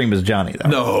as extreme as Johnny, though.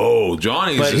 No,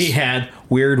 Johnny. But he had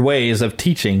weird ways of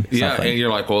teaching. Yeah, something. and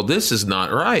you're like, well, this is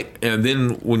not right. And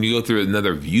then when you go through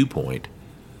another viewpoint,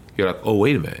 you're like, oh,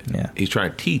 wait a minute. Yeah. He's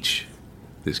trying to teach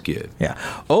this kid. Yeah.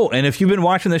 Oh, and if you've been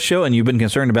watching this show and you've been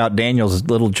concerned about Daniel's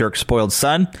little jerk spoiled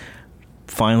son,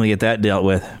 finally get that dealt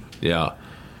with. Yeah.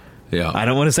 Yeah. I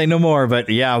don't want to say no more, but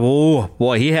yeah, whoa,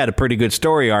 boy, he had a pretty good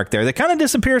story arc there. That kind of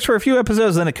disappears for a few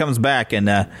episodes, then it comes back, and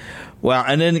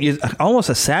and then almost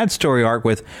a sad story arc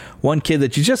with one kid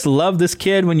that you just love this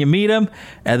kid when you meet him,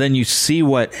 and then you see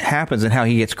what happens and how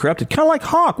he gets corrupted. Kind of like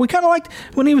Hawk. We kind of liked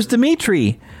when he was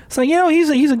Dimitri. It's like,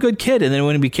 he's a good kid, and then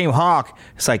when he became Hawk,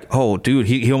 it's like, oh, dude,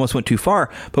 he almost went too far.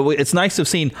 But it's nice to have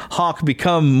seen Hawk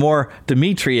become more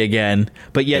Dimitri again,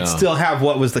 but yet still have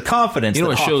what was the confidence.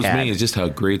 What Hawk shows had. me is just how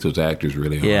great those actors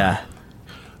really are. Yeah.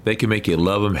 They can make you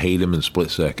love them, hate them in a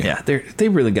split second. Yeah, they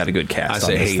really got a good cast. I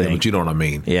say hate them, but you know what I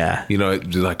mean. Yeah.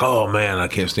 It's like, oh, man, I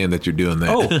can't stand that you're doing that.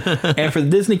 Oh, and for the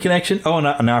Disney connection,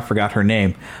 now I forgot her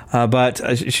name,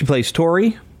 but she plays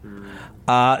Tori.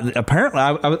 Apparently,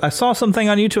 I saw something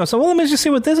on YouTube. I said, well, let me just see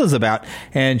what this is about.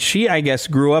 And she, I guess,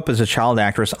 grew up as a child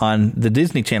actress on the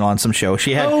Disney Channel on some show.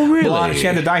 She had she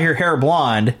had to dye her hair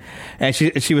blonde. And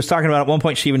she was talking about at one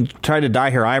point she even tried to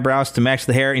dye her eyebrows to match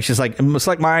the hair. And she's like, it's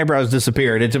like my eyebrows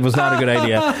disappeared. It was not a good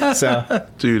idea. So,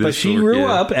 dude, but she grew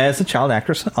up as a child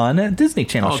actress on a Disney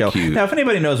Channel show. Cute. Now, if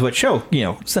anybody knows what show,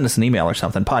 send us an email or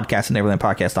something.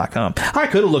 podcast@neverlandpodcast.com. I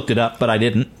could have looked it up, but I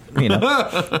didn't.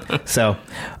 So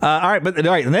all right, but the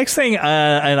next thing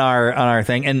on our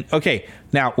thing, and okay,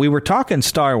 now we were talking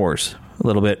Star Wars a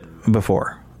little bit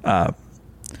before.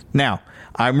 Now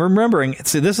I'm remembering.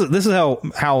 See, this is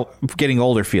how getting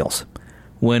older feels.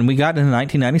 When we got into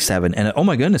 1997, and oh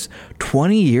my goodness,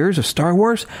 20 years of Star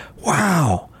Wars.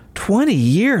 Wow, 20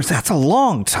 years. That's a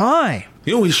long time.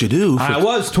 You know what we should do? I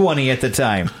was 20 at the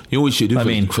time. You know what we should do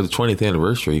for the 20th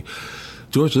anniversary?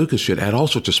 George Lucas should add all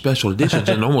sorts of special editions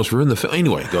and almost ruin the film.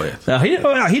 Anyway, go ahead.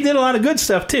 He did a lot of good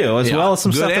stuff, too, as well as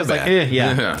some stuff that's like,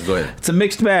 go ahead. It's a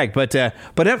mixed bag, but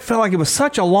it felt like it was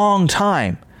such a long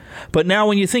time. But now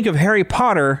when you think of Harry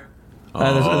Potter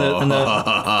and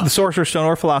the Sorcerer's Stone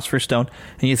or Philosopher's Stone,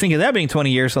 and you think of that being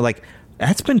 20 years, so like,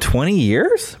 that's been 20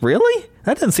 years? Really?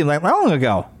 That doesn't seem like long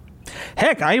ago.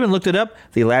 Heck, I even looked it up.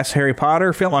 The last Harry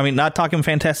Potter film, I mean, not talking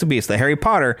Fantastic Beasts, the Harry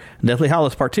Potter Deathly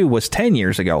Hallows Part 2 was 10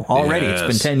 years ago. Already, It's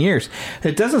been 10 years.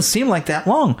 It doesn't seem like that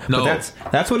long. No. But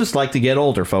that's what it's like to get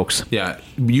older, folks. Yeah,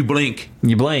 you blink.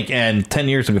 And 10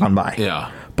 years have gone by.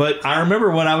 Yeah. But I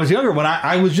remember when I was younger, when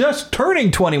I was just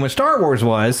turning 20 when Star Wars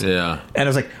was. Yeah. And I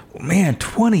was like, man,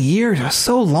 20 years, that's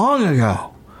so long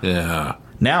ago. Yeah.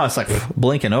 Now it's like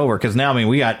blinking over, because now, I mean,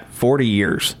 we got 40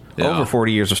 years, over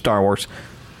 40 years of Star Wars.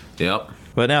 Yep.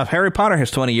 But now Harry Potter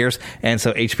has 20 years, and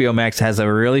so HBO Max has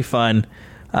a really fun,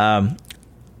 I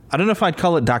don't know if I'd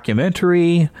call it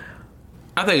documentary.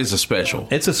 I think it's a special.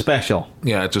 It's a special.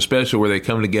 Yeah, it's a special where they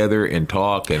come together and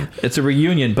talk. And it's a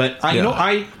reunion, but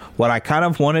what I kind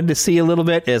of wanted to see a little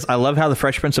bit is, I love how the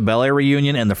Fresh Prince of Bel-Air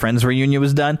reunion and the Friends reunion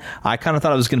was done. I kind of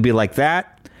thought it was going to be like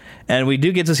that. And we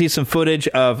do get to see some footage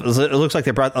of, it looks like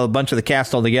they brought a bunch of the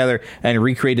cast all together and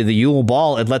recreated the Yule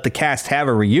Ball and let the cast have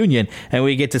a reunion. And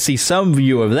we get to see some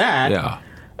view of that. Yeah.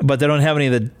 But they don't have any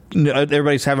of the,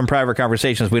 everybody's having private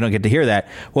conversations. We don't get to hear that.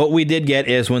 What we did get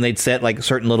is when they'd set like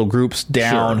certain little groups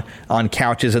down on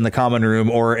couches in the common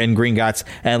room or in Gringotts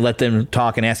and let them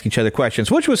talk and ask each other questions,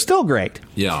 which was still great.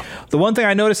 Yeah. The one thing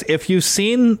I noticed, if you've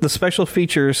seen the special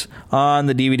features on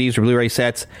the DVDs or Blu-ray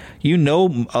sets, you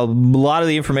know a lot of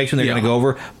the information they're going to go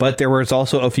over, but there was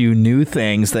also a few new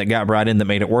things that got brought in that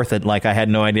made it worth it. Like, I had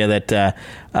no idea that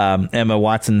Emma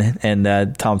Watson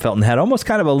and Tom Felton had almost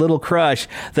kind of a little crush,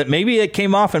 that maybe it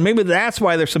came off, and maybe that's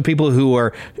why there's some people who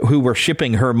were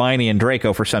shipping Hermione and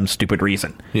Draco for some stupid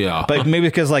reason. Yeah. But maybe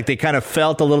because like they kind of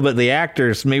felt a little bit, the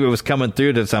actors, maybe it was coming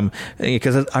through to some,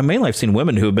 because I mainly have seen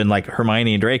women who have been like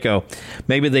Hermione and Draco.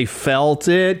 Maybe they felt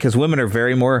it, because women are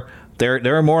very more,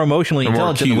 they're more emotionally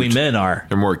intelligent than we men are.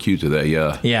 They're more acute to that,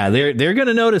 yeah. Yeah, they're going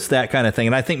to notice that kind of thing,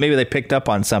 and I think maybe they picked up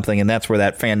on something, and that's where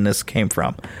that fanness came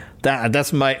from.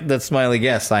 That's my only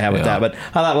guess I have with that. But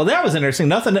I thought, well, that was interesting.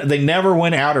 Nothing, they never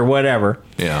went out or whatever.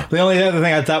 Yeah. The only other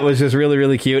thing I thought was just really,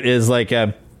 really cute is like,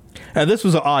 and this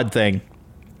was an odd thing,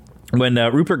 when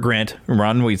Rupert Grint,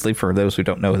 Ron Weasley, for those who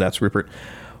don't know, that's Rupert,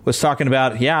 was talking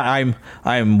about,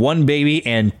 I'm one baby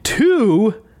and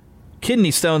 2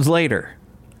 kidney stones later.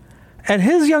 At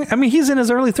his he's in his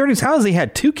early 30s. How has he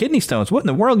had 2 kidney stones? What in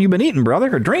the world you been eating,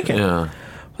 brother, or drinking? Yeah.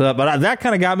 But that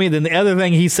kind of got me. Then the other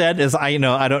thing he said is, I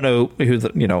don't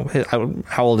know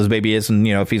how old his baby is, and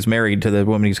if he's married to the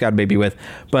woman he's got a baby with.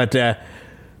 But it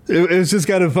was just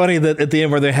kind of funny that at the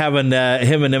end where they're having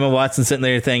him and Emma Watson sitting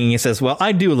there thing, and he says, "Well,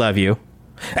 I do love you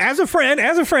as a friend."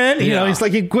 He's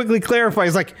like, he quickly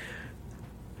clarifies, like,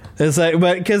 it's like,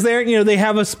 but because they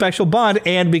have a special bond,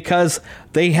 and because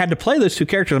they had to play those 2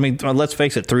 characters. I mean, let's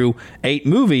face it, through 8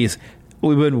 movies,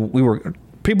 we were.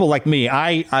 People like me,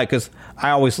 because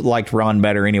I always liked Ron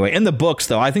better anyway. In the books,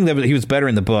 though, I think that he was better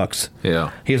in the books.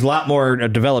 Yeah. He was a lot more a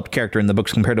developed character in the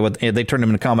books compared to what they turned him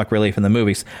into comic relief in the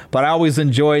movies. But I always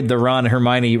enjoyed the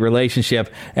Ron-Hermione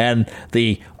relationship and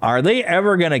the, are they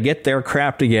ever going to get their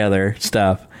crap together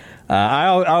stuff.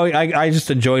 I just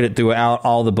enjoyed it throughout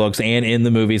all the books and in the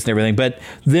movies and everything. But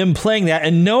them playing that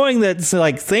and knowing that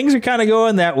like things are kind of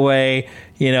going that way,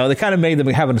 they kind of made them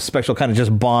having a special kind of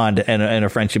just bond and a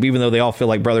friendship, even though they all feel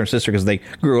like brother and sister because they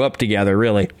grew up together,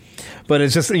 really. But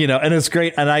it's just, and it's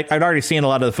great. And I'd already seen a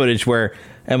lot of the footage where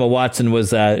Emma Watson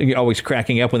was always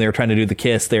cracking up when they were trying to do the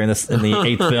kiss there in the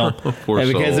 8th film.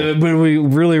 Because it would be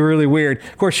really, really weird.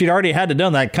 Of course, she'd already had to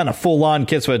done that kind of full-on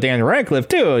kiss with Daniel Radcliffe,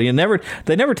 too.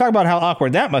 They never talk about how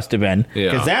awkward that must have been.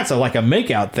 Because that's like a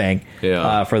make-out thing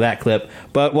for that clip.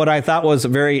 But what I thought was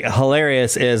very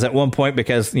hilarious is at one point,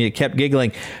 because you kept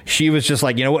giggling, she was just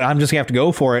like, I'm just going to have to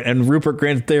go for it. And Rupert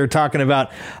Grint, they were talking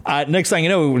about, next thing you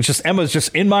know, it was just Emma's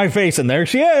just in my face, and there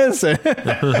she is. And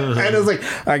it was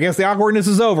like, I guess the awkwardness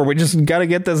is over. We just got to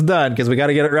get this done because we got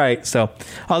to get it right. So,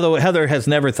 although Heather has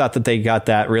never thought that they got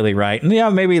that really right,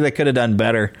 and maybe they could have done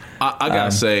better. I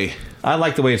gotta say, I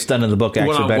like the way it's done in the book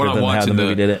actually better than how the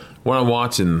movie did it. When I'm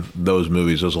watching those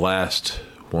movies, those last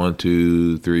 1,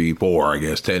 2, 3, 4, I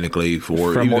guess, technically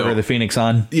 4. From Order of the Phoenix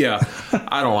on. Yeah,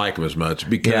 I don't like him as much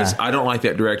because I don't like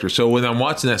that director. So when I'm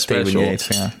watching that special, David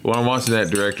Yates, when I'm watching that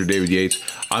director, David Yates,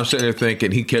 I'm sitting there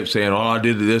thinking, he kept saying, I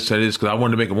did this, because I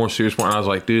wanted to make a more serious point. And I was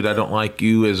like, dude, I don't like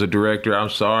you as a director. I'm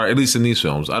sorry. At least in these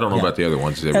films. I don't know about the other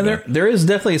ones. And there is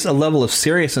definitely a level of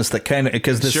seriousness that kind of,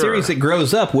 because the series, it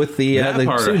grows up with the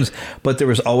students, but there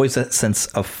was always that sense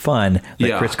of fun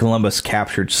that Chris Columbus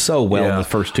captured so well in the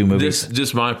first two movies. This is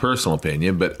just my personal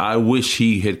opinion, but I wish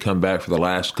he had come back for the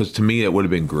last, because to me it would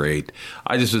have been great.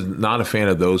 I just was not a fan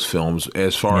of those films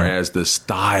as far as the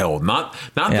style. Not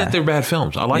that they're bad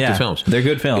films. I like the films. They're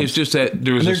good films. It's just that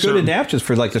there's they're good adaptations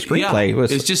for like the screenplay.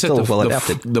 Yeah, it's just that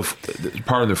the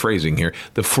part of the phrasing here,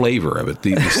 the flavor of it,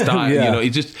 the style. You know,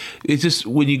 it's just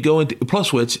when you go into,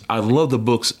 plus which I love the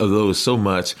books of those so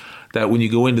much that when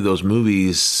you go into those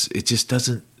movies, it just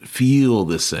doesn't feel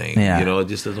the same. Yeah. You know, it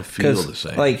just doesn't feel the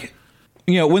same. Like,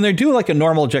 you know, when they do like a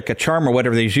normal a charm or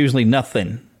whatever, there's usually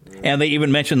nothing. And they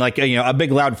even mention like, you know, a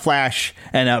big loud flash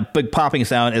and a big popping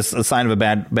sound is a sign of a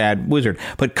bad wizard.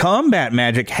 But combat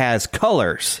magic has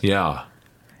colors. Yeah.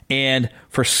 And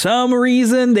for some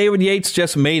reason, David Yates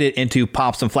just made it into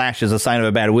pops and flashes, a sign of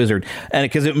a bad wizard.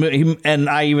 And and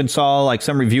I even saw like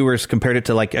some reviewers compared it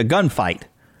to like a gunfight.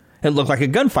 It looked like a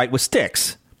gunfight with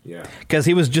sticks. Yeah. Because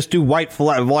he was just do white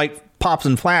pops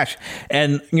and flash.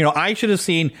 And, you know, I should have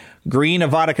seen green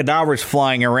Avada Kedavras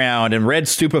flying around and red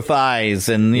Stupefies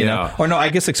and, you know. Or no, I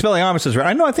guess Expelliarmus is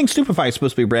red. I think Stupefy is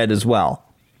supposed to be red as well.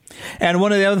 And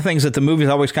one of the other things that the movies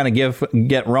always kind of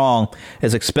get wrong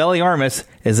is Expelliarmus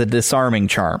is a disarming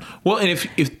charm. Well, and if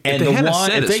the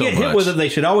wand, if they get hit with it, they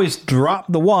should always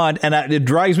drop the wand. And it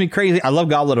drives me crazy. I love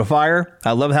Goblet of Fire.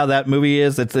 I love how that movie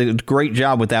is. It's a great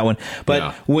job with that one.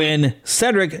 But when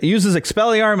Cedric uses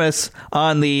Expelliarmus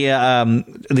on the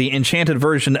enchanted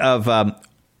version of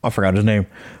I forgot his name.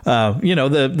 You know,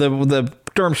 the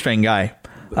Durmstrang guy.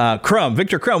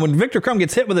 Victor Crumb. When Victor Crumb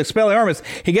gets hit with Expelliarmus,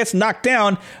 he gets knocked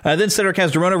down. Then Cedric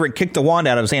has to run over and kick the wand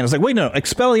out of his hand. It's like, wait, no,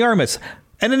 Expelliarmus.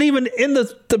 And then even in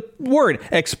the word,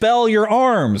 expel your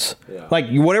arms. Yeah. Like,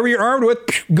 whatever you're armed with,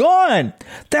 gone.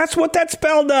 That's what that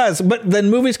spell does. But then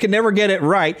movies can never get it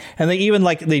right. And they even,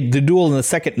 like the duel in the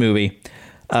second movie,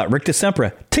 Rictus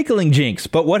Sempra, tickling Jinx.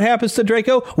 But what happens to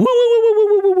Draco? Woo, woo, woo, woo,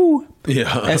 woo, woo, woo.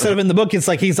 Yeah. Instead of in the book, it's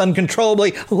like he's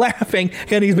uncontrollably laughing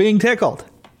and he's being tickled.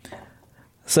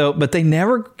 So, but they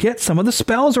never get some of the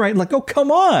spells right. Like, oh,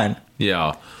 come on.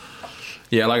 Yeah.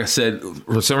 Yeah, like I said,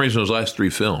 for some reason, those last three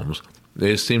films,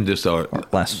 they seem just...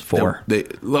 last four.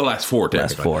 Last four,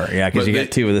 technically. Last four, yeah, because you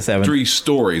get two of the seven. Three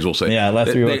stories, we'll say. Yeah,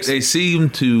 last three books. They seem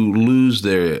to lose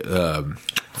their...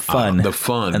 fun. The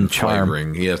fun and charm.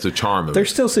 Flavoring. Yes, the charm of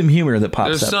There's still some humor that pops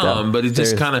There's up. There's some, though. but it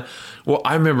just kind of... Well,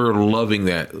 I remember loving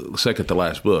that second to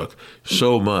last book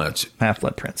so much.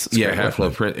 Half-Blood Prince. Yeah,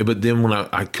 Half-Blood Prince. But then when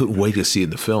I couldn't wait to see it in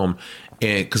the film,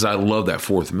 and because I love that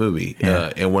fourth movie.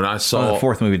 Yeah. And when I saw... the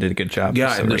fourth movie did a good job.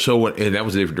 Yeah, and that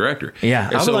was a different director. Yeah,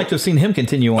 and I would like to have seen him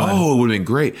continue on. Oh, it would have been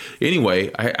great.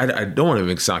 Anyway, I don't want to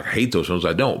make it sound like I hate those films.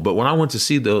 I don't. But when I went to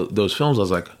see those films, I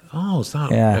was like, oh, it's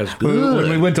not as good. When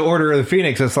we went to Order of the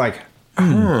Phoenix, it's like...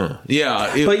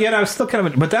 Yeah, but yet I was still kind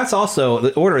of. But that's also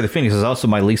the Order of the Phoenix is also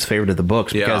my least favorite of the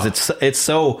books because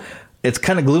it's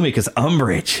kind of gloomy because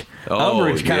Umbridge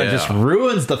kind of just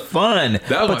ruins the fun.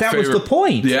 That was the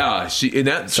point. Yeah,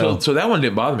 so that one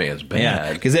didn't bother me as bad.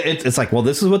 Yeah, because it's like, well,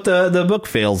 this is what the book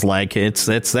feels like. It's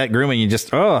that grooming. You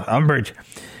just Umbridge.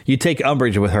 You take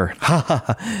Umbridge with her.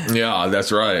 Yeah,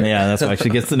 that's right. Yeah, that's why she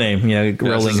gets the name. You know,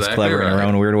 Rowling's exactly clever in her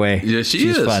own weird way. Yeah,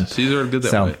 she's fun. She's really good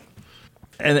that way.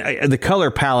 And the color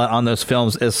palette on those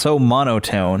films is so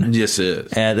monotone. Yes, it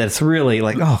is. And that's really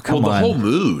like, oh, come on. The whole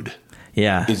mood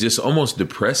is just almost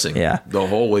depressing the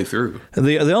whole way through.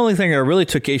 The only thing I really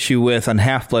took issue with on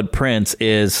Half-Blood Prince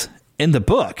is in the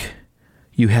book,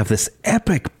 you have this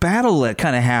epic battle that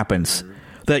kind of happens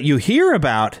that you hear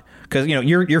about because, you know,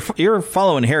 you're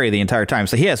following Harry the entire time.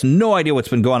 So he has no idea what's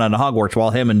been going on in Hogwarts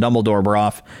while him and Dumbledore were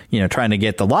off, you know, trying to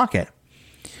get the locket.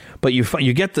 But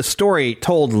you get the story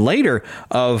told later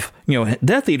of, you know,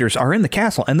 Death Eaters are in the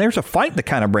castle, and there's a fight that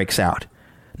kind of breaks out.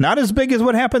 Not as big as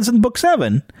what happens in Book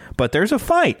 7, but there's a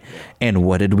fight. And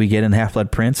what did we get in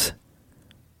Half-Blood Prince?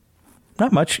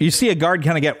 Not much. You see a guard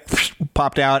kind of get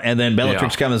popped out, and then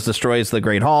Bellatrix comes, destroys the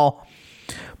Great Hall.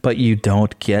 But you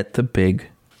don't get the big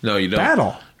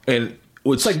battle. And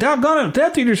it's like, doggone it,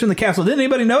 Death Eaters in the castle. Didn't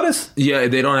anybody notice? Yeah,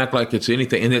 they don't act like it's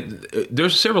anything. And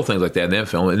there's several things like that in that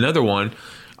film. Another one...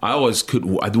 I just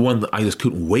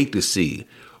couldn't wait to see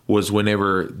was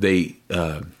whenever they,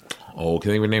 I can't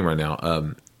think of her name right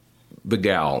now. the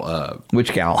gal.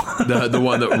 Which gal? the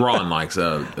one that Ron likes.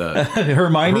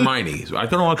 Hermione? Hermione. I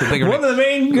don't know what to think of. One of the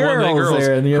main girls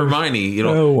there. Hermione, you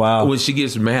know. Oh, wow. When she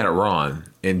gets mad at Ron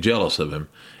and jealous of him,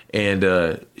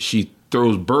 and she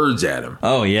throws birds at him.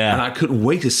 Oh, yeah. And I couldn't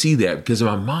wait to see that because in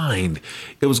my mind,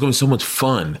 it was going to be so much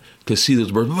fun to see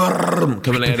those birds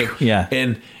coming at him. Yeah.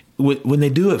 And when they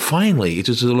do it finally, it's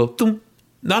just a little thump.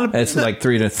 It's like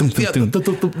 3 to thump, thump,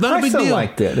 thump. Not a big deal.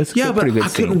 Liked it. It's yeah, but I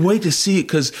couldn't wait to see it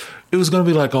because it was going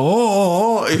to be like,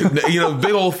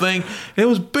 big old thing. And it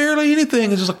was barely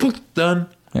anything. It's just like, done.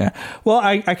 Yeah. Well,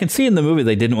 I can see in the movie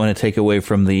they didn't want to take away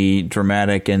from the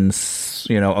dramatic and,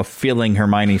 of feeling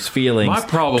Hermione's feelings. My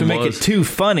problem to make it too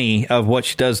funny of what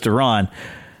she does to Ron.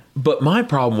 But my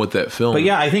problem with that film... But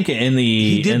yeah, I think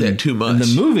he did that too much. In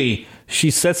the movie,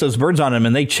 she sets those birds on him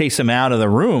and they chase him out of the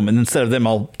room, and instead of them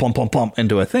all plump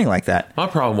into a thing like that. My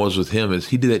problem was with him is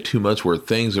he did that too much where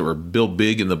things that were built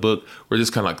big in the book were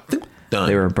just kind of like... Done.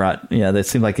 They were brought, they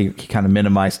seemed like he kind of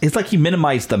minimized. It's like he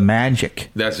minimized the magic.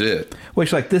 That's it.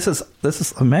 Which, like, this is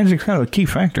magic's kind of a key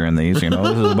factor in these. This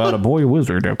is about a boy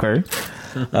wizard, okay?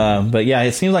 But yeah,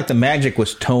 it seems like the magic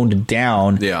was toned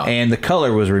down, and the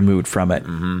color was removed from it.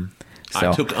 Mm-hmm. So,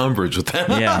 I took umbrage with that.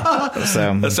 Yeah,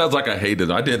 so that sounds like I hated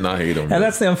it. I did not hate him. And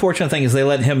that's the unfortunate thing is they're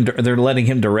letting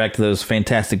him direct those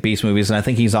Fantastic Beasts movies, and I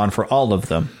think he's on for all of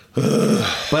them.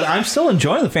 But I'm still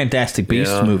enjoying the Fantastic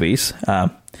Beasts movies.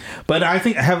 But I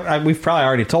think we've probably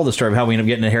already told the story of how we ended up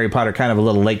getting to Harry Potter kind of a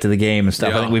little late to the game and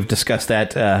stuff. I think we've discussed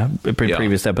that in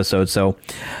previous episodes. So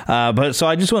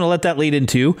I just want to let that lead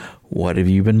into what have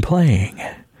you been playing?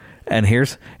 And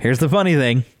here's the funny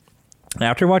thing.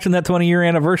 After watching that 20-year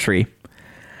anniversary,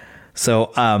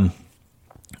 so on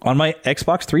my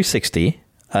Xbox 360,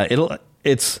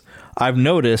 I've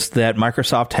noticed that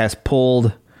Microsoft has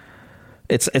pulled.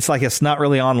 It's like it's not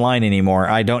really online anymore.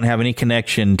 I don't have any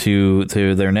connection to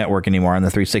their network anymore on the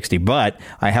 360, but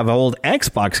I have old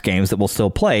Xbox games that will still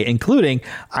play, including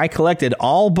I collected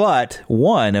all but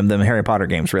one of them Harry Potter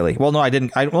games, really. Well, no, I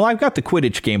didn't. I've got the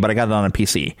Quidditch game, but I got it on a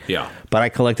PC. Yeah. But I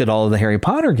collected all of the Harry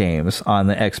Potter games on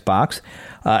the Xbox.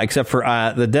 Except for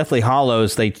the Deathly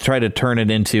Hallows, they tried to turn it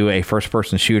into a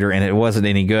first-person shooter, and it wasn't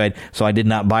any good, so I did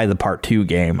not buy the Part 2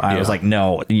 game. I was like,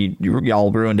 no,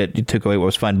 y'all ruined it. You took away what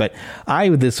was fun. But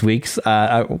this week's,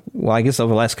 I guess over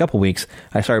the last couple weeks,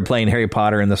 I started playing Harry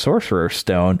Potter and the Sorcerer's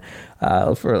Stone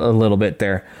for a little bit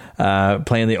there,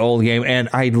 playing the old game, and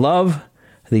I love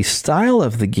the style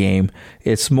of the game.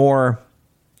 It's more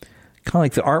kind of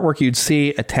like the artwork you'd see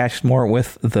attached more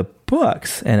with the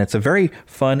books, and it's a very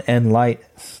fun and light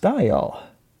style.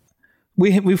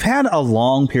 We've had a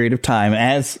long period of time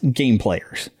as game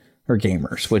players or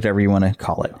gamers, whichever you want to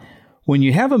call it. When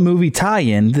you have a movie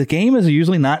tie-in, the game is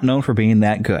usually not known for being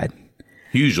that good.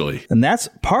 Usually, and that's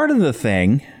part of the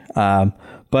thing.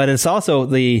 But it's also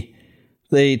the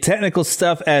technical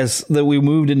stuff as that we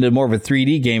moved into more of a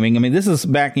 3D gaming. I mean, this is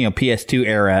back, PS2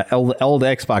 era, old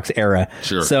Xbox era.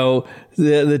 Sure. So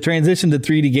the transition to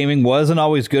 3D gaming wasn't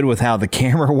always good with how the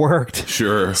camera worked.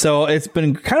 Sure. So it's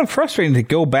been kind of frustrating to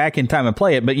go back in time and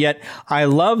play it, but yet I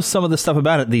love some of the stuff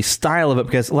about it, the style of it,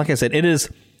 because like I said,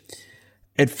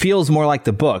 it feels more like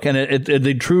the book, and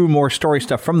they drew more story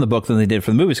stuff from the book than they did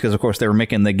from the movies, because of course they were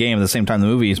making the game at the same time the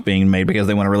movie is being made because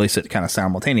they want to release it kind of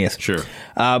simultaneous. Sure.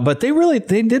 But they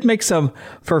did make some,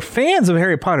 for fans of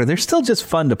Harry Potter, they're still just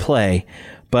fun to play.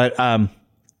 But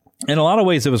in a lot of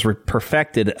ways it was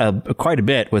perfected quite a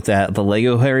bit with the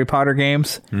Lego Harry Potter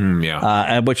games.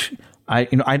 Which I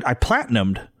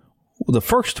platinumed the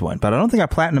first one, but I don't think I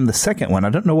platinumed the second one. I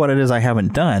don't know what it is I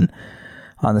haven't done.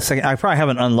 On the second, I probably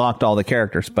haven't unlocked all the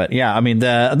characters, but yeah, I mean,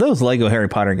 those Lego Harry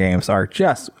Potter games are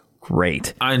just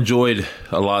great. I enjoyed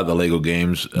a lot of the Lego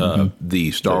games,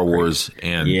 the Star Wars,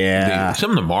 and some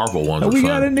of the Marvel ones. We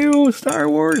got a new Star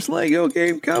Wars Lego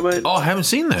game coming. Oh, I haven't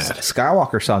seen that.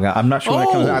 Skywalker Saga. I'm not sure when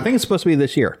it comes out. I think it's supposed to be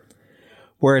this year.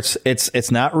 Where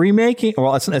it's not remaking,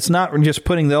 well, it's not just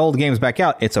putting the old games back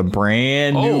out. It's a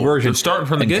brand new version, starting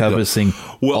from the get-go, encompassing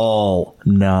all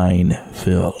 9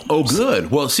 films. Oh,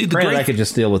 good. Well, see, I could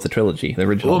just deal with the trilogy, the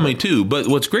original. Well, me too. But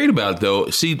what's great about it,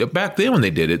 though, see, back then when they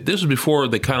did it, this was before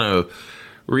they kind of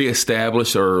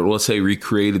reestablished, or let's say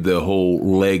recreated the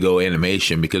whole Lego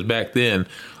animation, because back then,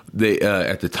 they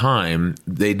at the time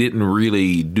they didn't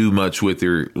really do much with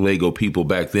their Lego people.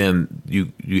 Back then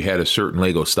you had a certain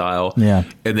Lego style,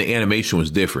 and the animation was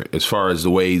different as far as the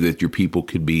way that your people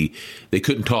could be. They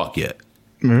couldn't talk yet.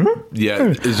 Mm-hmm. Yeah,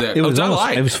 exactly.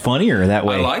 It was funnier that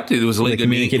way. I liked it. It was like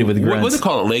communicated with grunts. What do they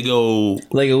call it?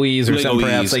 Legoese or something,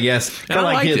 perhaps, I guess. Kind of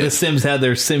like the Sims had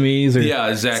their Simmies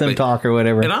or Sim Talk or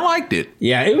whatever. And I liked it.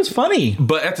 Yeah, it was funny.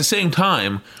 But at the same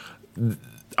time,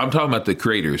 I'm talking about the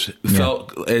creators.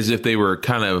 Felt as if they were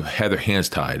kind of had their hands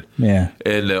tied,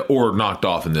 and or knocked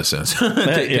off in this sense,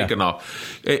 taken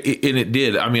off. And it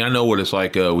did. I mean, I know what it's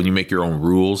like when you make your own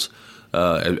rules.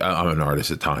 I'm an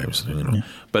artist at times,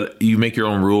 but you make your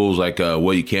own rules, like,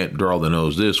 well, you can't draw the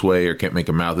nose this way, or can't make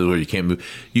a mouth this way, you can't move.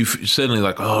 You suddenly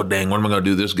like, oh, dang, what am I going to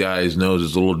do? This guy's nose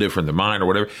is a little different than mine, or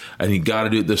whatever, and you got to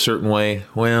do it this certain way.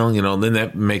 Well, then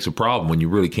that makes a problem when you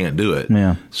really can't do it.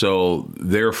 Yeah. So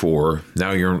therefore,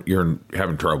 now you're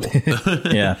having trouble.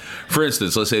 Yeah. For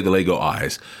instance, let's say the Lego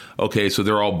eyes. Okay, so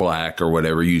they're all black or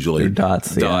whatever, usually. They're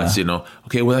dots,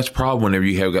 Okay, well, that's a problem whenever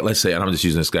you have, let's say, and I'm just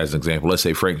using this guy as an example. Let's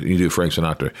say you do Frank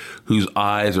Sinatra, whose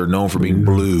eyes are known for being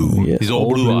blue. Yes, These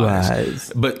old blue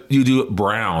eyes. But you do it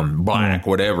brown, black,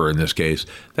 whatever in this case.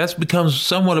 That becomes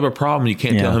somewhat of a problem. You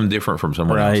can't tell him different from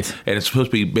someone else. And it's supposed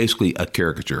to be basically a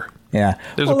caricature. Yeah.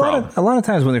 There's a problem. A lot of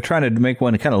times when they're trying to make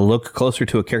one kind of look closer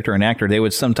to a character or an actor, they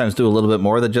would sometimes do a little bit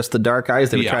more than just the dark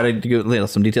eyes. They would try to do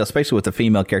some detail, especially with the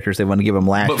female characters. They want to give them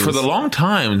lashes. But for the long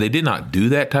time, they did not do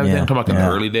that type of thing. I'm talking about in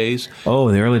the early days.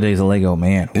 Oh, the early days of Lego,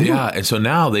 man. Ooh. Yeah, and so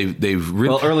now they've really...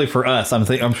 Well, early for us.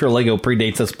 I'm sure Lego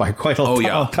predates us by quite a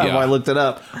long time. I looked it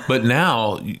up. But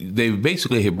now they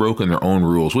basically have broken their own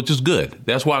rules, which is good.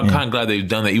 That's why I'm kind of glad they've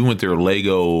done that, even with their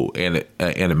Lego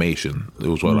animation. It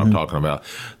was what I'm talking about.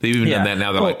 They've even done that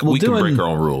now. They're like, we can break our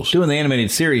own rules. Doing the animated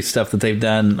series stuff that they've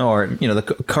done, or the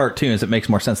cartoons, it makes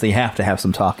more sense. They have to have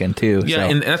some talking too. Yeah,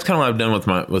 and that's kind of what I've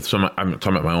done with some. I'm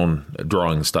talking about my own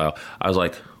drawing style. I was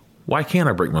like, why can't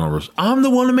I break my own rules? I'm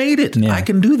the one who made it. I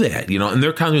can do that, and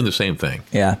they're kind of doing the same thing.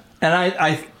 Yeah, and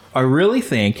I really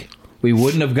think we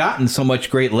wouldn't have gotten so much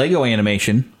great Lego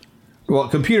animation. Well,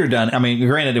 computer done. I mean,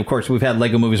 granted, of course, we've had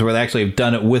Lego movies where they actually have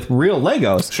done it with real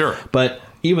Legos. Sure, but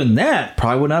even that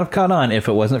probably would not have caught on if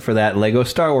it wasn't for that Lego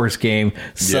Star Wars game.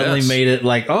 Suddenly made it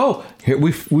like, oh, here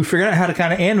we figured out how to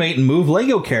kind of animate and move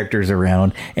Lego characters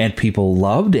around, and people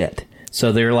loved it.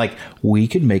 So they're like, we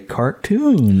could make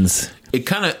cartoons. It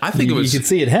kind of, I think it was. You could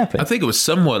see it happen. I think it was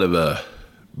somewhat of a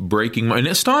breaking, and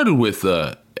it started with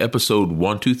episode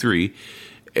 1, 2, 3.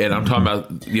 And I'm talking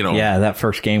about, Yeah, that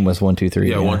first game was 1, 2, 3.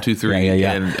 Yeah, 1, 2, 3.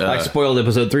 Yeah. And, I spoiled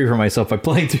episode 3 for myself by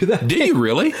playing through that. Did you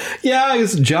really? Yeah,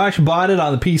 Josh bought it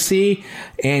on the PC,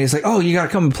 and he's like, oh, you got to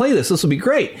come and play this. This will be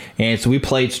great. And so we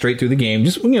played straight through the game,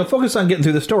 just, focus on getting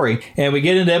through the story. And we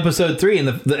get into episode 3, and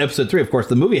the episode 3, of course,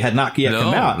 the movie had not yet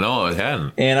come out. No, it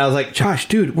hadn't. And I was like, Josh,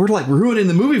 dude, we're like ruining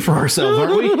the movie for ourselves,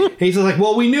 aren't we? He's like,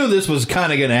 well, we knew this was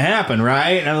kind of going to happen,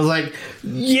 right? And I was like,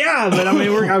 yeah, but I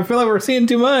mean, I feel like we're seeing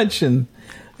too much. And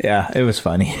yeah, it was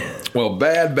funny. Well,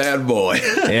 bad boy.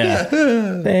 Yeah.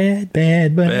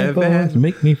 Bad boys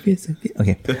make me feel so good.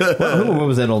 Okay. What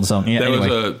was that old song? Yeah, that anyway.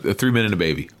 was a 3 Minute a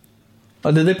Baby.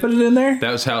 Oh, did they put it in there?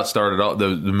 That was how it started. The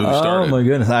movie started. Oh, my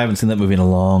goodness. I haven't seen that movie in a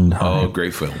long time. Oh,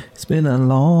 great film. It's been a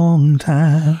long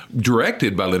time.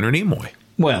 Directed by Leonard Nimoy.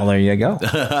 Well, there you go.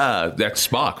 That's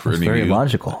Spock for That's very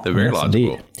logical. They're very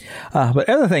logical. Indeed. But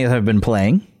other things I've been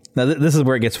playing. Now, this is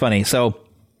where it gets funny. So,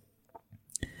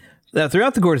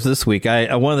 throughout the course of this week,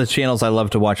 one of the channels I love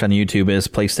to watch on YouTube is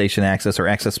PlayStation Access or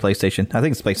Access PlayStation. I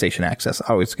think it's PlayStation Access. I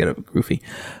always get it goofy.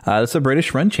 It's a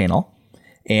British-run channel,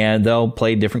 and they'll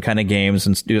play different kind of games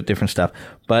and do different stuff.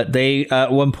 But they,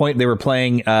 at one point, they were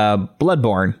playing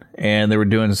Bloodborne, and they were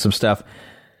doing some stuff.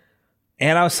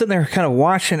 And I was sitting there kind of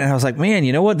watching, and I was like, man,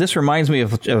 you know what? This reminds me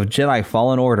of Jedi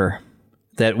Fallen Order.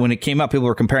 That when it came out, people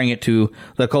were comparing it to,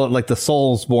 they call it like the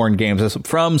Soulsborne games.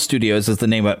 From Studios is the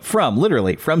name of it.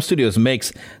 From Studios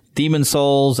makes Demon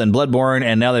Souls and Bloodborne,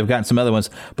 and now they've gotten some other ones.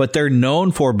 But they're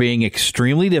known for being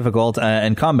extremely difficult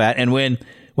in combat. And when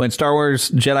Star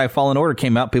Wars Jedi Fallen Order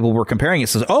came out, people were comparing it.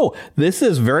 Says, oh, this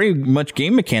is very much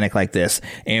game mechanic like this.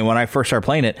 And when I first started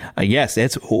playing it, yes,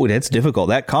 it's difficult.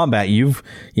 That combat, you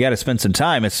got to spend some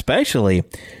time, especially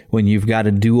when you've got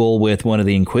a duel with one of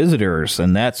the Inquisitors.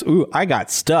 And I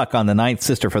got stuck on the Ninth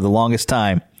Sister for the longest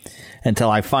time until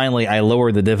I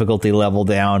lowered the difficulty level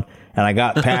down and I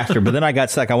got past her. But then I got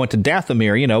stuck. I went to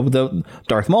Dathomir, the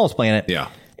Darth Maul's playing it. Yeah.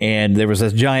 And there was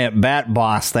this giant bat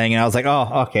boss thing, and I was like,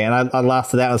 oh, okay. And I lost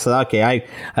to that, and I said, okay,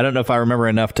 I don't know if I remember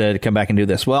enough to come back and do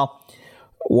this. Well,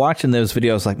 watching those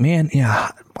videos, like, man, yeah,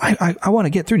 I want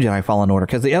to get through Jedi Fallen Order,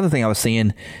 because the other thing I was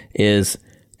seeing is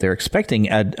they're expecting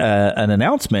an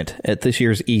announcement at this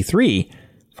year's E3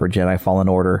 for Jedi Fallen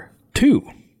Order 2.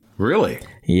 Really?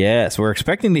 Yes, we're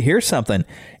expecting to hear something.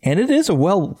 And it is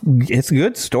it's a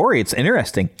good story. It's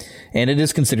interesting. And it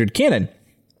is considered canon.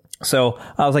 So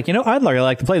I was like, I'd really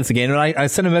like to play this again. And I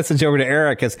sent a message over to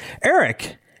Eric, because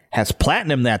Eric has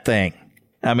platinumed that thing.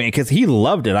 I mean, because he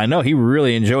loved it. I know he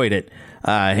really enjoyed it.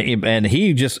 And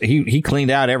he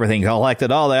cleaned out everything,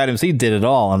 collected all the items. He did it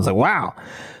all. I was like, wow.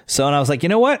 So, and I was like, you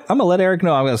know what? I'm going to let Eric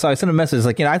know. So I sent a message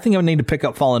like, I think I need to pick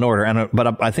up Fallen Order.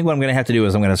 But I think what I'm going to have to do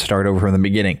is I'm going to start over from the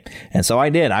beginning. And so I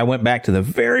did. I went back to the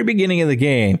very beginning of the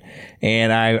game,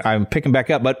 and I'm picking back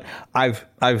up. But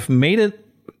I've made it,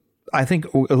 I think,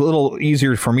 a little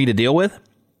easier for me to deal with.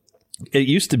 It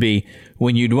used to be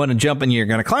when you'd want to jump and you're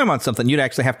going to climb on something, you'd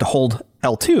actually have to hold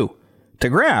L2 to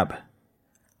grab.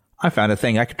 I found a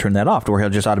thing I could turn that off to where he'll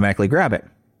just automatically grab it.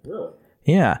 Really?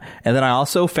 Yeah. And then I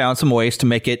also found some ways to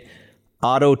make it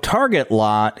auto target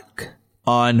lock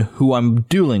on who I'm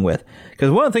dueling with.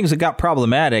 Because one of the things that got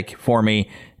problematic for me,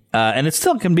 and it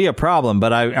still can be a problem,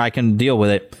 but I can deal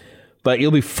with it. But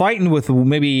you'll be fighting with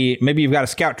maybe you've got a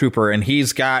scout trooper and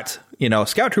he's got,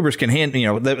 scout troopers can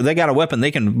they got a weapon.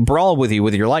 They can brawl with you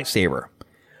with your lightsaber.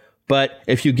 But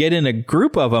if you get in a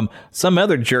group of them, some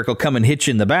other jerk will come and hit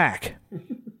you in the back.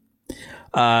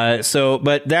 But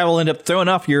that will end up throwing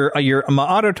off your my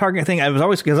auto target thing. I was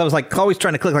always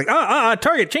trying to click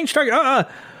target, change target.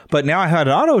 But now I had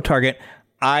an auto target.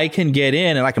 I can get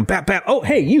in and I can bat. Oh,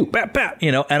 hey, you bat,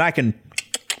 and I can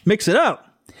mix it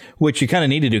up, which you kind of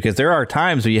need to do because there are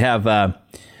times where you have, I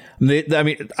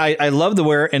love the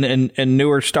where in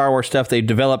newer Star Wars stuff they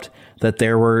developed that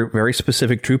there were very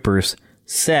specific troopers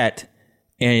set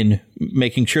in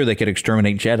making sure they could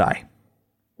exterminate Jedi.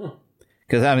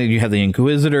 Because, you have the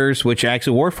Inquisitors, which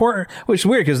actually which is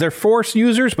weird because they're Force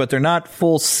users, but they're not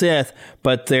full Sith,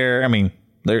 but they're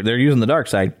using the dark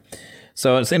side.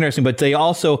 So it's interesting. But they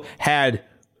also had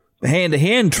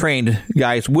hand-to-hand trained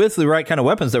guys with the right kind of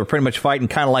weapons that were pretty much fighting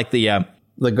kind of like the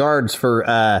guards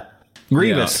for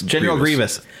Grievous, General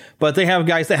Grievous. But they have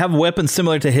guys that have weapons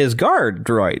similar to his guard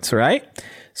droids, right?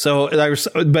 So,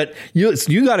 but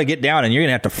you got to get down and you're going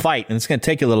to have to fight, and it's going to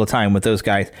take you a little time with those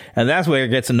guys. And that's where it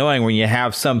gets annoying when you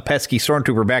have some pesky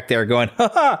stormtrooper back there going, ha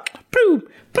ha, poo,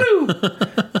 poo,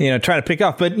 trying to pick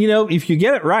off. But, if you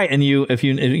get it right and if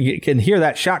you can hear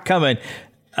that shot coming,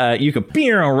 you can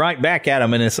beat right back at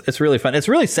them, and it's really fun. It's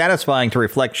really satisfying to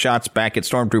reflect shots back at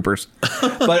stormtroopers.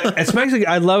 But especially,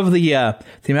 I love the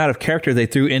amount of character they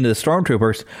threw into the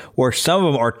stormtroopers, where some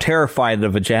of them are terrified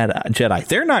of a Jedi.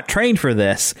 They're not trained for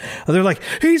this. They're like,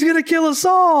 he's gonna kill us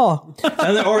all,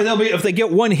 or they'll be if they get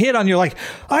one hit on you, like,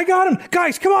 I got him,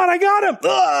 guys, come on, I got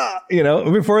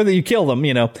him, before you kill them,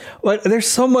 But there's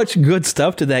so much good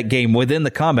stuff to that game within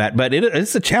the combat, but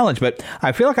it's a challenge. But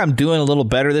I feel like I'm doing a little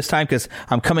better this time because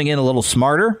I'm coming in a little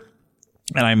smarter,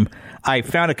 and I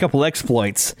found a couple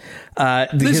exploits.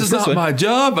 This is not my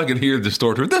job. I can hear the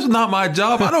stormtrooper. This is not my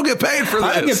job. I don't get paid for this.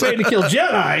 I don't get paid to kill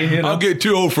Jedi. I'll get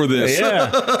too old for this.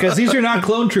 Yeah, because these are not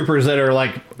clone troopers that are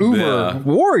like uber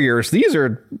warriors. These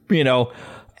are,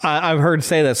 I've heard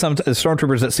say that some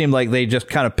stormtroopers that seemed like they just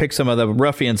kind of picked some of the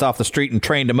ruffians off the street and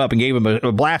trained them up and gave them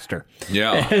a blaster.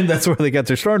 Yeah, and that's where they got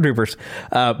their stormtroopers.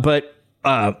 But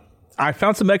I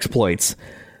found some exploits.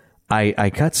 I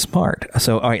got smart.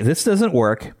 So, all right, this doesn't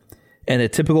work in a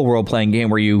typical role-playing game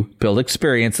where you build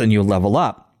experience and you level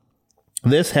up.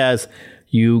 This has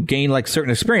you gain like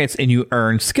certain experience and you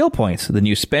earn skill points. Then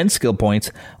you spend skill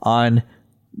points on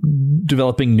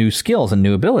developing new skills and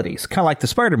new abilities. Kind of like the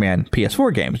Spider-Man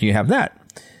PS4 games. You have that.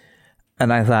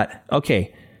 And I thought,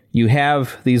 okay, you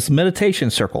have these meditation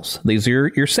circles. These are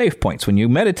your save points. When you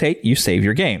meditate, you save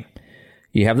your game.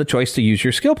 You have the choice to use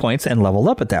your skill points and level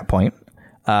up at that point.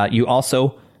 You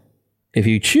also, if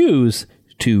you choose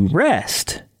to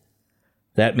rest,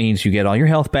 that means you get all your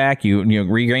health back. You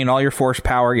regain all your force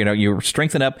power. You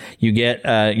strengthen up. You get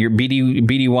your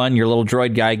BD1, your little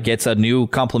droid guy, gets a new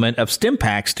complement of stim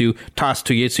packs to toss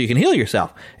to you so you can heal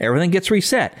yourself. Everything gets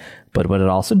reset. But what it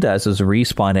also does is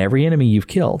respawn every enemy you've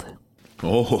killed.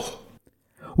 Oh.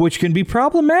 Which can be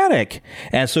problematic.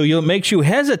 And so it makes you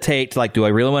hesitate, like, do I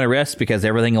really want to rest because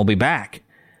everything will be back?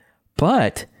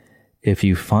 But if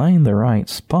you find the right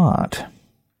spot,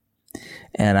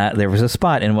 and there was a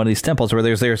spot in one of these temples where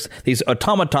there's these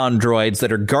automaton droids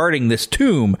that are guarding this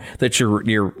tomb that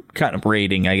you're kind of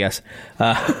raiding, I guess,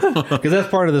 because that's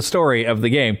part of the story of the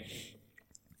game.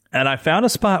 And I found a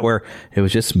spot where it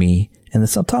was just me and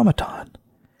this automaton,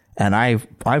 and I've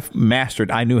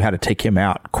mastered. I knew how to take him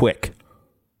out quick.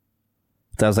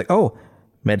 So I was like, oh,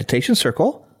 meditation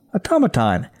circle,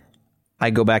 automaton. I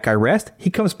go back, I rest,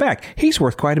 he comes back. He's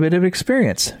worth quite a bit of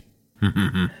experience.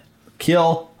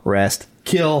 Kill, rest,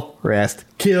 kill, rest,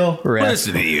 kill, rest.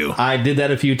 Listen to you. I did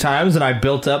that a few times, and I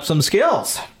built up some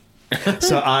skills.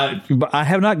 So I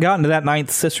have not gotten to that ninth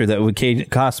sister that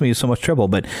would cost me so much trouble.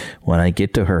 But when I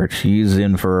get to her, she's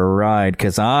in for a ride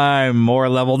because I'm more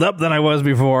leveled up than I was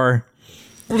before.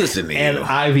 Listen to And you.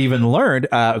 I've even learned,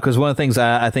 because one of the things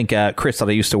I think Chris that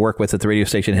I used to work with at the radio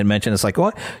station had mentioned, it's like,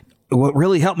 what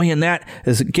really helped me in that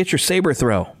is get your saber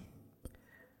throw.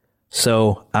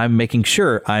 So I'm making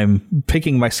sure I'm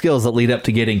picking my skills that lead up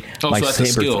to getting my so that's saber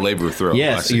a skill, throw. labor throw.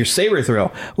 Yes, your saber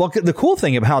throw. Well, the cool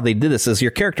thing about how they did this is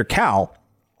your character Cal,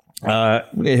 he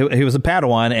was a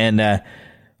Padawan, and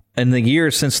in the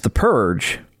years since the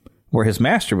Purge, where his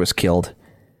master was killed,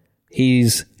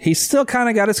 he's still kind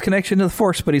of got his connection to the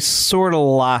Force, but he's sort of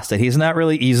lost it. He's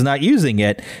not using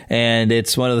it, and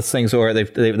it's one of those things where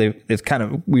it's kind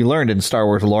of, we learned in Star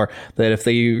Wars lore that if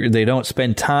they don't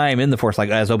spend time in the Force, like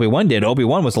as Obi-Wan did,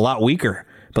 Obi-Wan was a lot weaker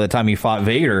by the time he fought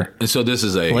Vader. And so this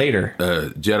is a later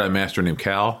Jedi master named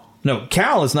Cal. No,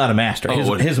 Cal is not a master.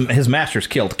 His master's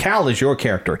killed. Cal is your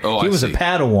character. He was a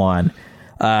Padawan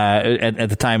at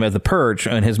the time of the Purge,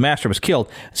 and his master was killed.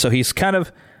 So he's kind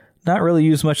of not really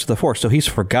used much of the Force, so he's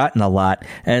forgotten a lot.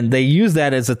 And they use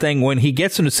that as a thing when he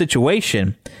gets in a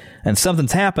situation and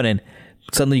something's happening.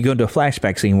 Suddenly you go into a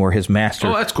flashback scene where his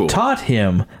master taught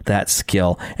him that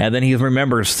skill, and then he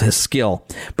remembers his skill.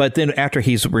 But then after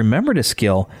he's remembered his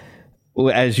skill,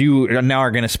 as you now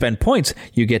are going to spend points,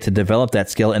 you get to develop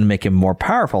that skill and make him more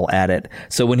powerful at it.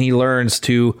 So when he learns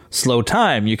to slow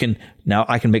time,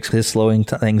 I can make his slowing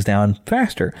things down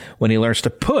faster. When he learns to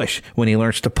push, when he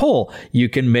learns to pull, you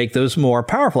can make those more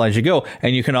powerful as you go.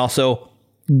 And you can also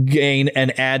gain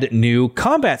and add new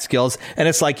combat skills. And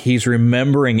it's like he's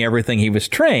remembering everything he was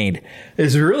trained.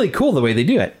 It's really cool the way they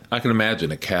do it. I can imagine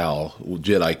a Cal,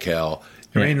 Jedi Cal.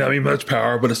 There ain't not much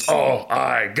power, but it's all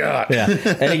I got. Yeah,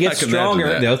 and it gets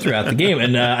stronger throughout the game.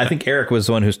 And I think Eric was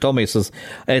the one who's told me, he says,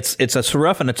 it's a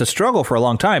rough and it's a struggle for a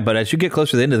long time. But as you get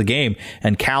closer to the end of the game,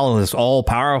 and Cal is all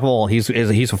powerful, he's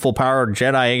a full powered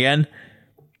Jedi again.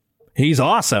 He's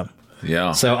awesome.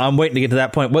 Yeah. So I'm waiting to get to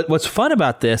that point. What's fun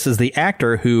about this is the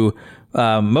actor who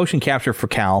motion captured for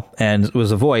Cal and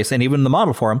was a voice, and even the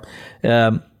model for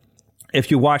him. If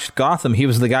you watched Gotham, he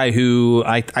was the guy who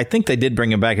I think they did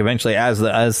bring him back eventually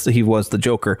as he was the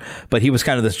Joker, but he was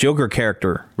kind of this Joker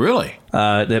character. Really?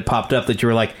 That popped up that you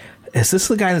were like, is this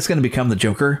the guy that's going to become the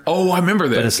Joker? Oh, I remember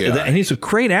that. And he's a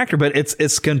great actor, but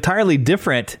it's entirely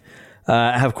different.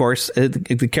 Of course,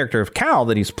 the character of Cal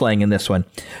that he's playing in this one.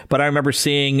 But I remember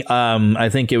seeing, I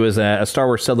think it was a Star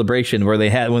Wars Celebration where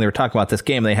when they were talking about this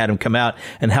game, they had him come out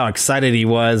and how excited he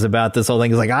was about this whole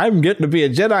thing. He's like, I'm getting to be a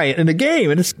Jedi in a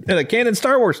game, and it's in a canon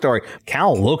Star Wars story.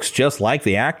 Cal looks just like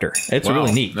the actor. It's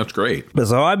really neat. That's great.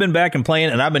 So I've been back and playing,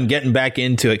 and I've been getting back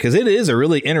into it because it is a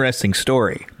really interesting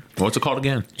story. What's it called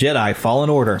again? Jedi Fallen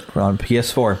Order on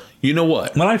PS4. You know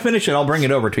what? When I finish it, I'll bring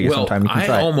it over to you sometime. You can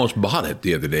try I almost bought it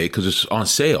the other day because it's on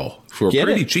sale for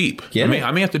pretty cheap. I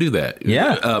may have to do that.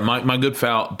 Yeah. My good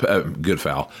pal.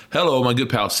 Hello, my good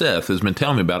pal Seth has been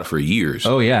telling me about it for years.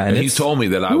 Oh, yeah. And he told me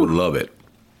that I would love it.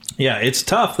 Yeah, it's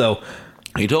tough, though.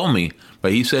 He told me.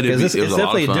 But he said it was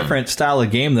definitely a different style of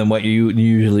game than what you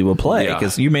usually will play,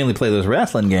 because you mainly play those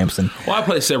wrestling games. Well, I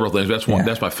play several things. That's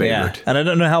my favorite. Yeah. And I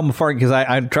don't know how far, because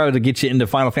I tried to get you into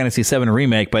Final Fantasy VII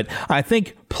Remake, but I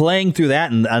think playing through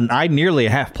that, and I nearly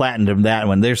half platinumed that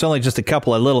one. There's only just a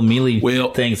couple of little melee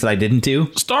things that I didn't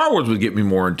do. Star Wars would get me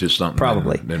more into something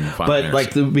probably than Final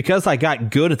Fantasy. Because I got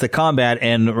good at the combat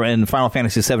and in Final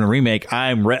Fantasy VII Remake,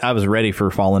 I was ready for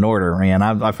Fallen Order, man.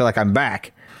 I feel like I'm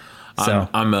back. So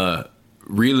I'm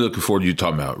really looking forward to you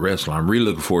talking about wrestling. I'm really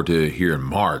looking forward to here in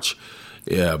March.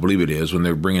 Yeah, I believe it is, when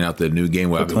they're bringing out the new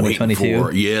game I've been waiting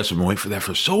for. Yes, I've been waiting for that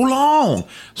for so long.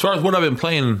 As far as what I've been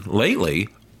playing lately,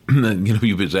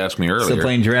 you just asked me earlier. Still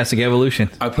playing Jurassic Evolution.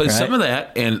 I played some of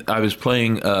that, and I was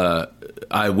playing.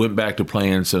 I went back to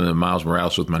playing some of Miles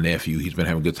Morales with my nephew. He's been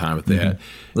having a good time with that.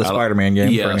 The Spider-Man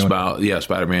game. Yeah,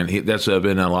 Spider-Man. That's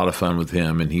been a lot of fun with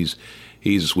him, and he's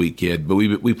a sweet kid. But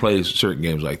we play certain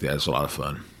games like that. It's a lot of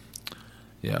fun.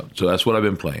 Yeah, so that's what I've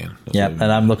been playing. And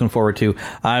I'm looking forward to.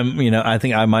 I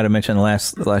think I might have mentioned the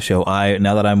last show.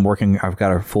 Now that I'm working, I've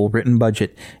got a full written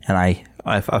budget, and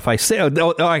if I say, I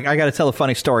got to tell a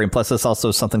funny story, and plus that's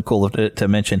also something cool to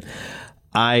mention.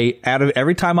 Out of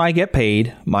every time I get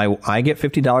paid, I get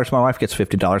 $50. My wife gets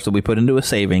 $50 that we put into a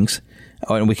savings,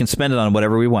 and we can spend it on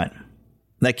whatever we want.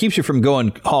 That keeps you from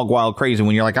going hog wild crazy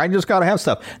when you're like, I just got to have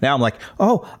stuff. Now I'm like,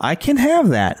 I can have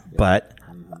that, but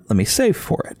let me save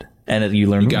for it. And you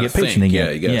learn to get patient again.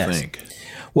 Yeah, you got to think.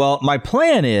 Well, my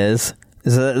plan is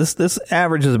this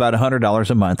average is about $100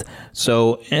 a month.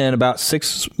 So in about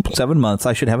 6-7 months,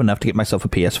 I should have enough to get myself a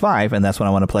PS5, and that's when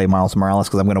I want to play Miles Morales,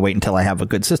 because I'm going to wait until I have a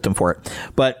good system for it.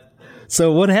 But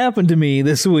so what happened to me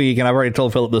this week, and I've already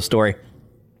told Philip this story.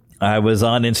 I was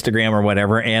on Instagram or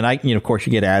whatever, and of course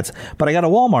you get ads, but I got a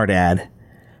Walmart ad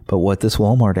But what this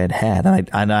Walmart ad had,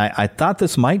 and I thought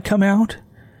this might come out.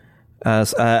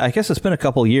 I guess it's been a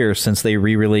couple years since they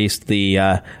re-released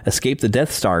the Escape the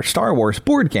Death Star Star Wars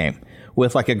board game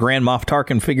with like a Grand Moff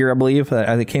Tarkin figure, I believe,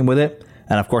 that came with it.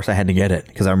 And of course, I had to get it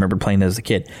because I remember playing it as a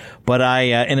kid. But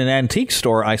in an antique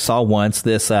store, I saw once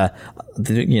this,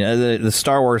 the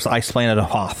Star Wars Ice Planet of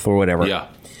Hoth or whatever. Yeah.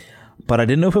 But I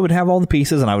didn't know if it would have all the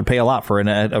pieces, and I would pay a lot for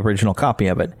an original copy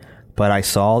of it. But I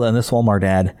saw in this Walmart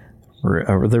ad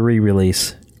the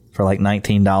re-release for like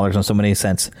 $19 and so many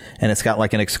cents, and it's got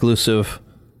like an exclusive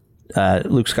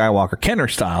Luke Skywalker, Kenner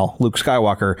style Luke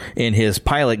Skywalker in his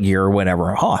pilot gear or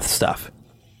whatever, Hoth stuff.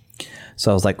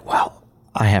 So I was like, well,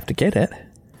 I have to get it.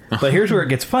 But here's where it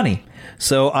gets funny.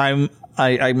 So I'm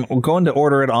going to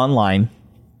order it online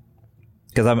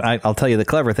because I'll tell you the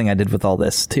clever thing I did with all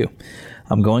this too.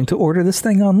 I'm going to order this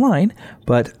thing online,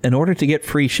 but in order to get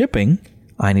free shipping,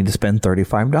 I need to spend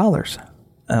 $35.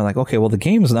 And I'm like, okay, well, the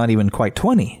game's not even quite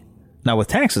 20. Now, with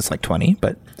tax, it's like 20,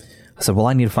 but I said, well,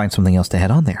 I need to find something else to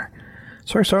add on there.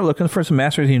 So I started looking for some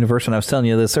Masters of the Universe, and I was telling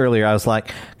you this earlier. I was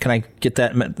like, can I get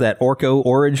that Orko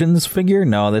Origins figure?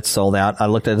 No, that's sold out. I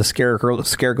looked at a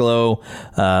Scareglow,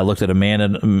 looked at a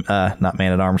not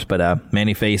Man at Arms, but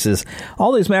Manny Faces.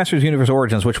 All these Masters of the Universe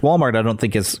Origins, which Walmart I don't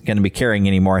think is going to be carrying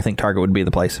anymore. I think Target would be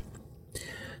the place.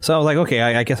 So I was like, okay,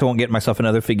 I guess I won't get myself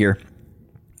another figure.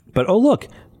 But oh, look,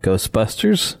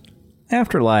 Ghostbusters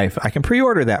Afterlife. I can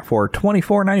pre-order that for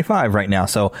 $24.95 right now.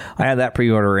 So I had that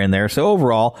pre-order in there. So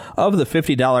overall, of the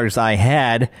 $50 I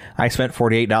had, I spent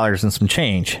 $48 and some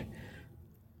change.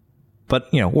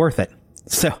 But, worth it.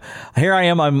 So here I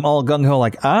am. I'm all gung-ho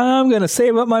like, I'm going to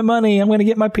save up my money. I'm going to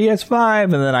get my PS5.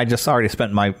 And then I just already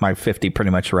spent my $50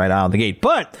 pretty much right out of the gate.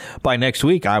 But by next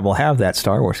week, I will have that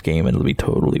Star Wars game and it'll be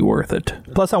totally worth it.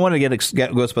 Plus, I wanted to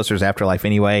get Ghostbusters Afterlife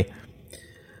anyway.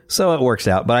 So it works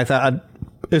out. But I thought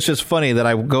it's just funny that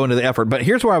I go into the effort. But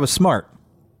here's where I was smart.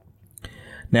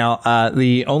 Now,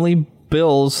 the only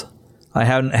bills I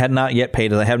had not yet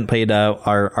paid is I haven't paid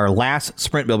our last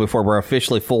Sprint bill before we're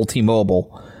officially full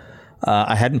T-Mobile.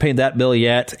 I hadn't paid that bill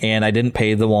yet, and I didn't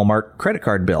pay the Walmart credit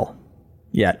card bill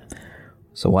yet.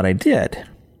 So what I did,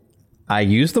 I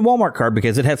used the Walmart card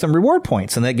because it had some reward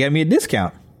points, and that gave me a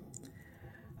discount.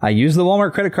 I used the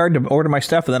Walmart credit card to order my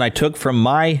stuff, and then I took from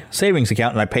my savings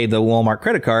account, and I paid the Walmart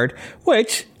credit card,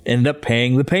 which ended up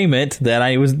paying the payment that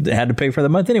I had to pay for the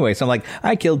month anyway. So I'm like,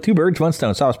 I killed two birds, one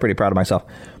stone, so I was pretty proud of myself.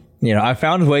 I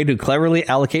found a way to cleverly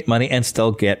allocate money and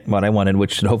still get what I wanted,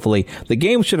 which should hopefully, the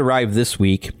game should arrive this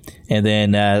week. And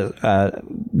then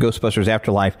Ghostbusters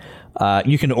Afterlife,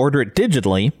 you can order it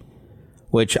digitally,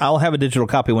 which I'll have a digital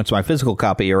copy once my physical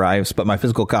copy arrives, but my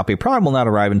physical copy probably will not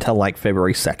arrive until like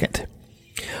February 2nd.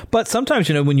 But sometimes,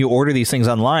 when you order these things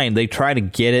online, they try to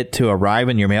get it to arrive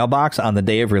in your mailbox on the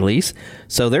day of release.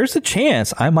 So there's a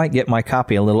chance I might get my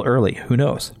copy a little early. Who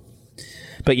knows?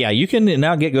 But yeah, you can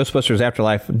now get Ghostbusters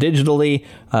Afterlife digitally,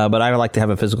 but I like to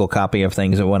have a physical copy of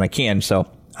things when I can, so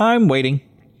I'm waiting.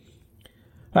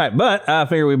 All right, but I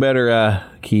figure we better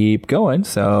keep going,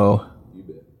 so...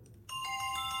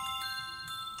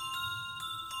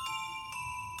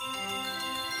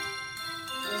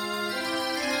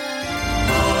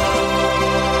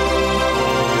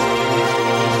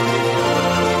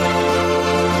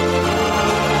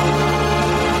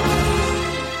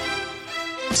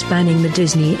 Spanning the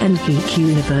Disney and geek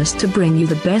universe to bring you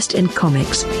the best in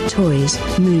comics, toys,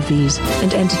 movies,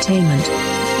 and entertainment.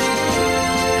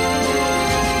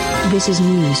 This is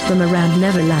news from around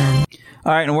Neverland.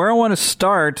 All right, and where I want to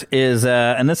start is,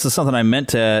 and this is something I meant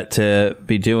to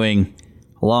be doing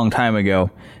a long time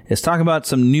ago, is talk about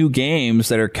some new games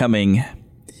that are coming.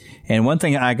 And one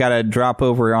thing I got to drop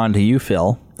over onto you,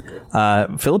 Phil.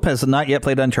 Philip has not yet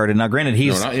played Uncharted. Now, granted,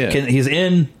 he's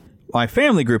in my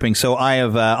family grouping, so I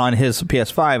have on his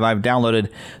PS5 I've downloaded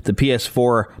the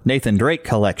PS4 Nathan Drake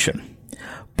collection.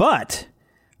 But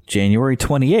January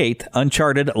 28th,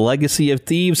 Uncharted Legacy of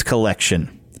Thieves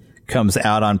collection comes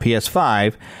out on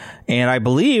PS5, and I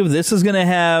believe this is going to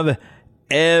have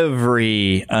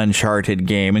every Uncharted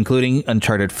game, including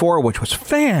Uncharted 4, which was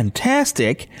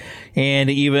fantastic, and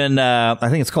even I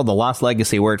think it's called The Lost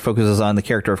Legacy, where it focuses on the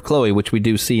character of Chloe, which we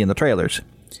do see in the trailers.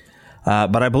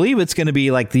 But I believe it's going to be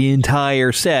like the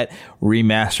entire set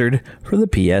remastered for the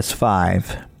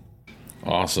PS5.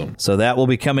 Awesome. So that will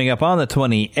be coming up on the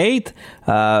 28th.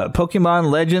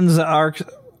 Pokemon Legends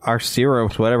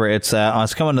Arceus, whatever. It's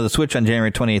coming to the Switch on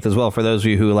January 28th as well, for those of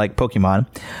you who like Pokemon.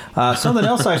 Something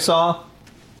else I saw,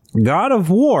 God of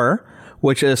War,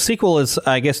 which a sequel is,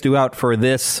 I guess, due out for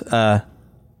this. It's kind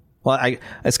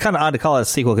of odd to call it a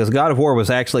sequel because God of War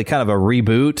was actually kind of a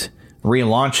reboot,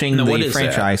 relaunching the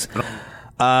franchise.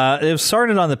 It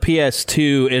started on the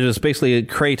PS2. It was basically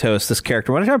Kratos, this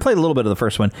character. I played a little bit of the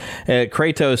first one.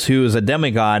 Kratos, who is a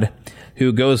demigod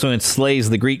who goes and slays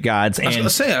the Greek gods. And, I was going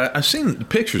to say, I've seen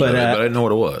pictures of it, but I didn't know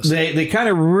what it was. They kind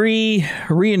of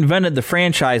reinvented the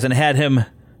franchise and had him...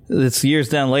 It's years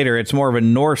down later. It's more of a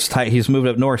Norse type. He's moved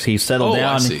up north. He's settled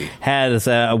down, has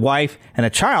a wife and a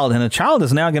child, and the child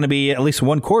is now going to be at least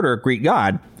 1/4 a Greek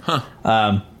god. Huh.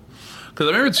 Because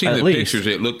I remember seeing the pictures.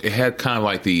 It had kind of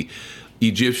like the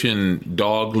Egyptian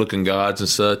dog-looking gods and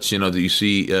such. You know that you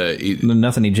see.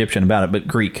 Nothing Egyptian about it, but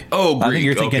Greek. Oh, Greek. I think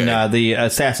you're thinking the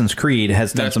Assassin's Creed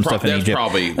has done some stuff in Egypt. That's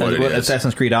probably what it is.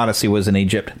 Assassin's Creed Odyssey was in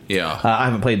Egypt. Yeah, I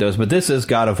haven't played those, but this is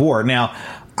God of War now.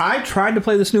 I tried to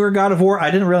play this newer God of War. I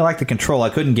didn't really like the control. I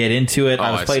couldn't get into it.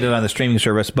 I played it on the streaming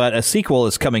service, but a sequel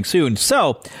is coming soon.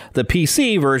 So the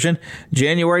PC version,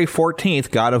 January 14th,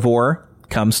 God of War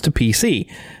comes to PC.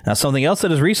 Now, something else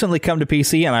that has recently come to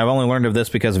PC, and I've only learned of this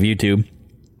because of YouTube,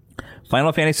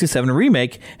 Final Fantasy VII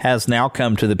Remake has now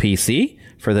come to the PC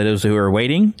for those who are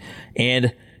waiting,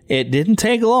 and it didn't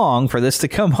take long for this to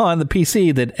come on the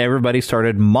PC that everybody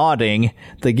started modding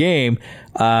the game.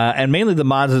 And mainly the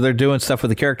mods that they're doing stuff with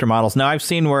the character models. Now, I've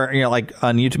seen where, like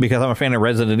on YouTube, because I'm a fan of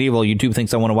Resident Evil, YouTube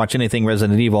thinks I want to watch anything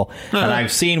Resident Evil. And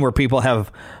I've seen where people have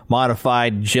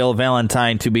modified Jill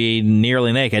Valentine to be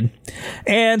nearly naked.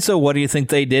 And so what do you think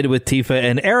they did with Tifa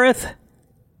and Aerith?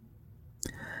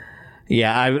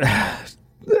 Yeah,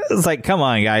 it's like, come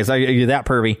on, guys. Are you that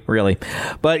pervy? Really?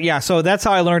 But yeah, so that's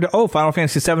how I learned, Final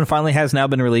Fantasy VII finally has now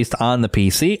been released on the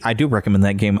PC. I do recommend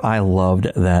that game. I loved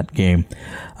that game.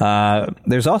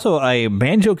 There's also a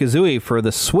Banjo-Kazooie for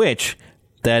the Switch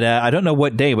that I don't know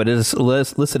what day, but it is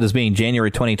listed as being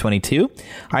January 2022.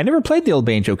 I never played the old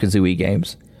Banjo-Kazooie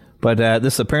games, but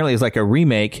this apparently is like a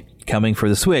remake coming for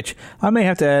the Switch. I may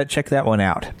have to check that one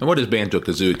out. And what is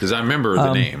Banjo-Kazooie? Because I remember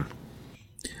the name.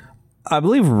 I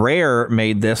believe Rare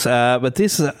made this, but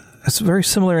this is it's very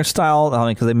similar in style.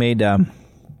 Because they made,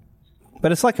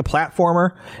 but it's like a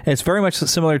platformer. It's very much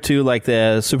similar to like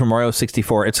the Super Mario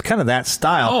 64. It's kind of that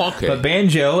style. Oh, okay. But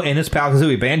Banjo and his pal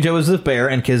Kazooie. Banjo is this bear,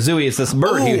 and Kazooie is this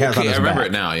bird he has on his back. I remember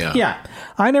it now. Yeah. Yeah.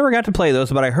 I never got to play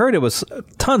those, but I heard it was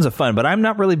tons of fun. But I'm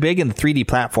not really big into 3D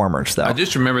platformers, though. I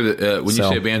just remember that when you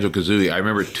say Banjo-Kazooie, I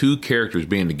remember two characters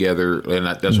being together, and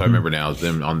that's what I remember now is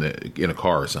them in a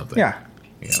car or something. Yeah.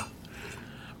 Yeah.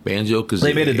 Banjo-Kazooie.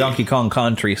 They made a Donkey Kong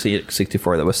Country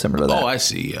 64 that was similar to that. Oh, I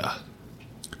see, yeah.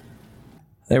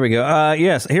 There we go.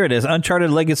 Yes, here it is. Uncharted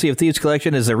Legacy of Thieves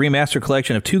Collection is a remastered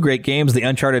collection of two great games. The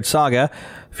Uncharted Saga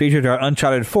featured our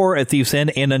Uncharted 4 at Thief's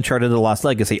End and Uncharted The Lost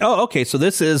Legacy. Oh, okay, so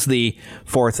this is the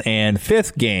fourth and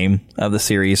fifth game of the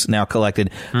series now collected.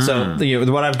 So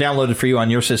what I've downloaded for you on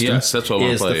your system that's what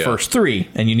is the first three,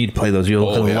 and you need to play those. You'll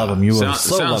love them. You will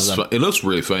love them. It looks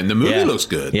really fun. The movie looks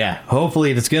good. Yeah,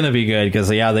 hopefully it's going to be good because,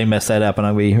 they messed that up, and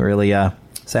I'll be really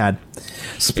sad.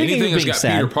 Speaking Anything of being that's got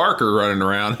sad, Peter Parker running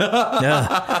around.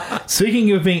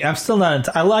 Speaking of being, I'm still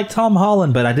not. I like Tom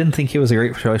Holland, but I didn't think he was a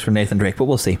great choice for Nathan Drake. But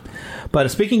we'll see. But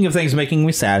speaking of things making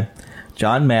me sad,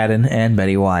 John Madden and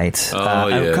Betty White.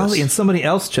 Yes. And somebody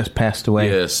else just passed away.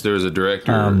 Yes, there's a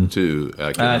director too.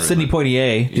 Sidney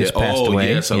Poitier just passed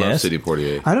away. Yes, I love Sidney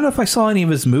Poitier. I don't know if I saw any of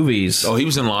his movies. Oh, he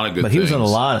was in a lot of good things. But he was in a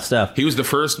lot of stuff. He was the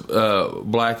first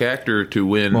black actor to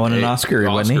win an Oscar,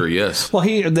 wasn't he? Yes. Well,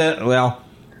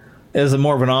 it was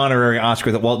more of an honorary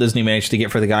Oscar that Walt Disney managed to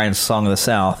get for the guy in Song of the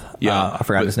South. Yeah, I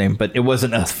forgot his name, but it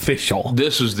wasn't official.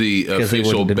 This was the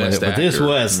official best actor. But this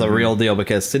was the real deal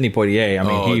because Sidney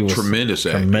Poitier, he was tremendous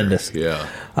actor. Tremendous. Yeah.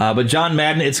 But John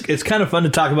Madden, it's kind of fun to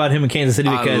talk about him in Kansas City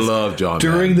because I love John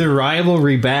during Madden. the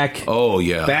rivalry back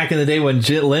in the day when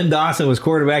Lynn Dawson was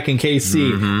quarterback in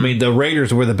KC, the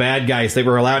Raiders were the bad guys. They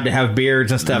were allowed to have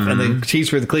beards and stuff, and the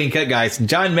Chiefs were the clean cut guys. And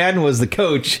John Madden was the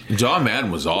coach. John Madden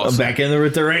was awesome. Back in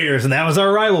with the Raiders, and that was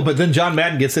our rival. But then John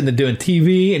Madden gets into doing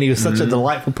TV, and he was such a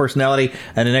delightful personality.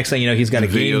 And the next thing you know, he's got a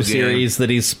game series that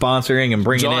he's sponsoring and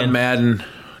bringing in. John Madden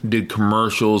did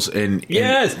commercials and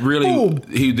really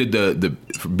he did the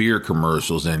beer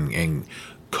commercials and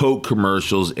Coke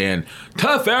commercials and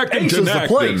Tough Acting Ace is the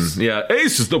place. Yeah,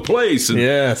 Ace is the place. And,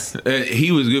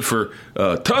 he was good for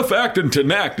Tough Acting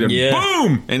Tinactin.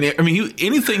 Boom! And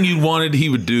anything you wanted, he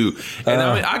would do. And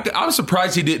I was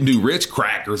surprised he didn't do Ritz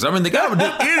crackers. The guy would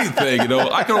do anything.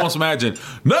 I can almost imagine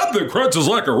nothing crunches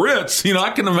like a Ritz. I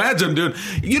can imagine doing.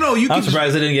 I'm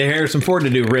surprised they didn't get Harrison Ford to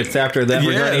do Ritz after that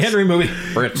Johnny Henry movie.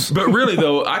 Ritz. But really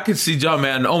though, I could see John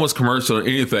Madden almost commercial or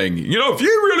anything. If you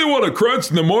really want to crunch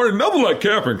in the morning, nothing like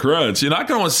Cap'n Crunch. I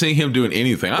can almost see him doing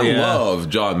anything. I love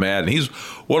John Madden. He's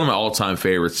one of my all-time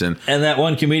favorites. And that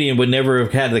one comedian would never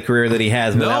have had the career that he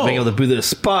has without being able to do the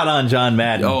spot on John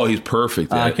Madden. Oh, he's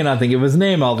perfect. I cannot think of his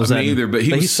name all of a sudden. Me either, but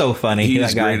he's so funny.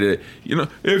 He's great at it.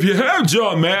 If you have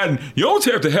John Madden, you always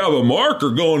have to have a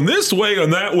marker going this way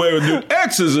and that way and do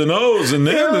X's and O's and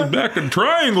then back and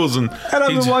triangles. And I've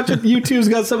been watching, YouTube's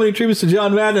got so many tributes to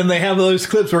John Madden, and they have those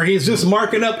clips where he's just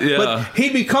marking up. Yeah. But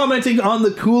he'd be commenting on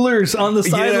the coolers on the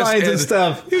sidelines and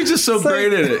stuff. He's just so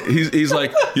great at it. He's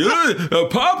like, a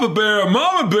Papa Bear, a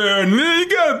Mama Bear, and then you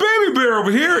got a baby bear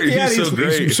over here. He's so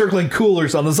great. He's circling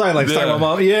coolers on the sidelines.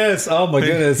 Yeah. Yes. Oh, my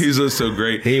goodness. He's just so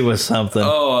great. He was something.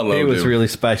 Oh, I loved him. He was really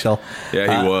special.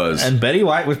 Yeah, he was. And Betty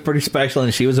White was pretty special,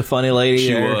 and she was a funny lady.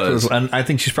 She was. And I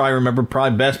think she's probably remembered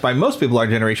best by most people our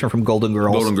generation from Golden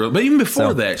Girls. But even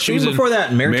before that, she was before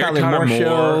that, Mary Tyler Moore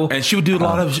show. And she would do a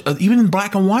lot of, even in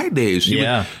black and white days.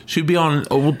 She'd be on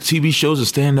old TV shows and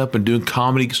stand up and doing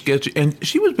comedy sketches. And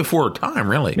she was before her time,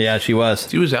 really. Yeah, she was.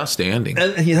 She was outstanding.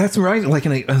 That's right. Like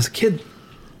as a kid,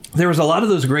 there was a lot of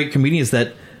those great comedians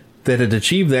that had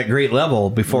achieved that great level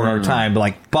before our time,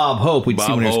 like Bob Hope, we'd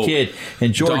see when he was a kid,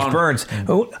 and George Burns.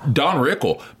 Don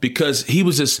Rickle, because he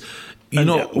was this...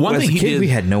 one thing he did, we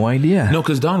had no idea. No,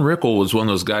 because Don Rickle was one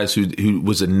of those guys who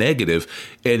was a negative,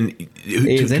 and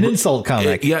he's an insult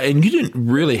comic. Yeah, and you didn't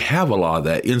really have a lot of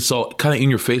that insult, kind of in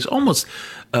your face, almost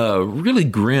really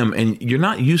grim, and you're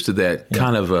not used to that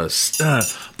kind of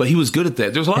but he was good at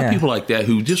that. There's a lot of people like that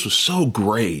who just was so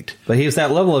great. But he was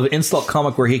that level of insult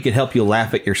comic where he could help you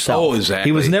laugh at yourself. Oh, exactly.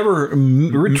 He was never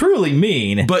truly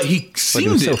mean, but he seemed but he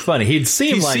was so funny. He'd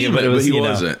seem like it, but it was he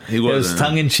wasn't. He wasn't. It was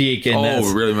tongue in cheek, and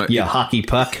really much. Yeah, hockey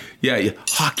puck. Yeah,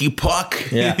 hockey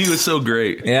puck. Yeah, he was so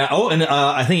great. Yeah. Oh, and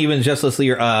I think even Justice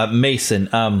League Mason.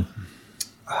 I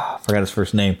forgot his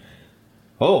first name.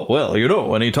 Oh, well,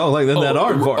 when he talked like that, that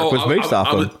aardvark was based off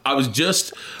of. I was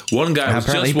just one guy. I was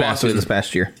apparently just watching this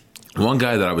past year. One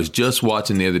guy that I was just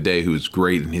watching the other day who was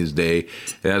great in his day,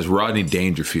 and that's Rodney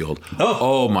Dangerfield.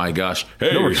 Oh my gosh!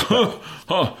 Hey,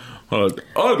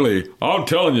 ugly! I'm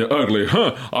telling you, ugly!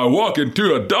 I walk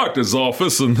into a doctor's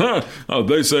office and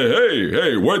they say,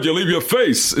 "Hey, where'd you leave your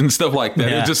face?" and stuff like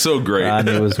that. It's just so great.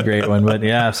 It was a great one, but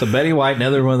yeah. So Betty White,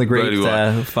 another one of the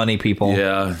great funny people.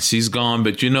 Yeah, she's gone,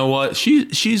 but you know what?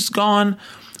 She's gone.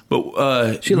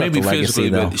 But she maybe left physically,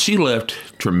 legacy, but she left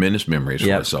tremendous memories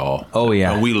for us all. Oh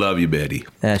yeah, we love you, Betty.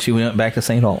 Yeah, she went back to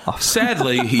St. Olaf.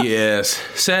 Sadly, yes.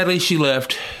 Sadly, she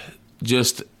left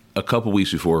just a couple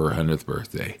weeks before her 100th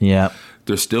birthday. Yeah.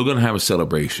 They're still going to have a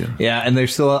celebration. Yeah, and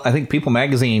there's still, I think, People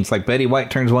Magazine's like Betty White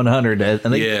turns 100,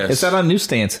 and it's out on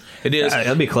newsstands. It is.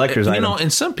 It'll be a collector's item.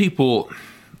 And some people,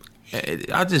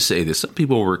 I'll just say this, some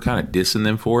people were kind of dissing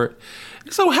them for it.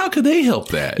 So how could they help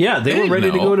that? Yeah, they were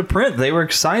ready to go to print. They were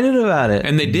excited about it.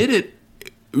 And they did it.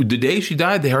 The day she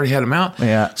died, they already had them out.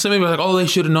 Yeah. Some people were like, they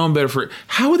should have known better for it.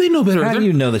 How would they know better? How do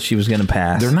you know that she was going to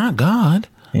pass? They're not God.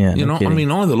 Yeah, only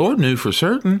the Lord knew for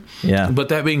certain. Yeah. But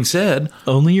that being said,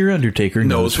 only your Undertaker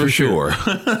knows for sure.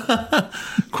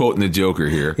 Quoting the Joker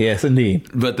here. Yes, indeed.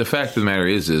 But the fact of the matter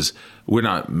is we're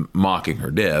not mocking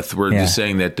her death. We're just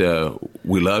saying that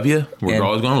we love you. We're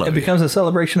always going to love you. It becomes a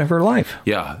celebration of her life.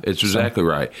 Yeah, it's exactly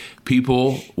right.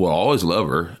 People will always love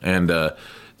her, and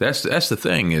that's the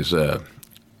thing is,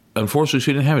 unfortunately,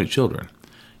 she didn't have any children.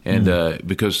 And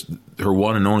because her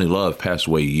one and only love passed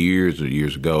away years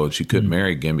ago, and she couldn't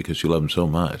marry again because she loved him so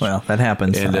much. Well, that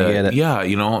happens. And, I get it. Yeah,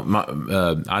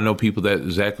 I know people that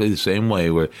exactly the same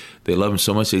way, where they love him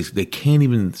so much they can't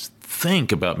even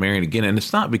think about marrying again. And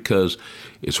it's not because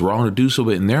it's wrong to do so,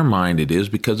 but in their mind it is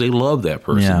because they love that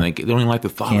person. Yeah. They don't even like the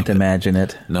thought Can't of it. imagine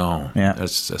it. No. Yeah.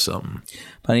 That's something.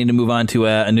 I need to move on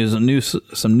to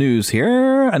some news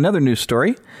here. Another news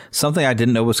story. Something I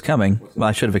didn't know was coming. Well,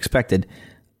 I should have expected.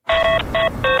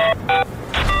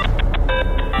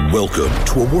 Welcome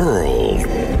to a world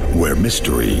where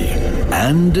mystery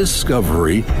and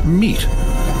discovery meet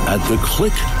at the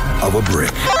click of a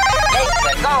brick.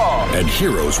 And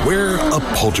heroes wear a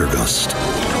poltergust.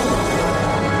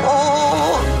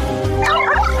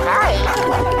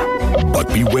 But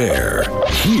beware,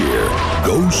 here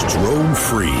ghosts roam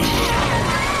free.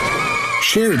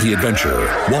 Share the adventure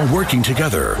while working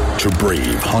together to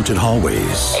brave haunted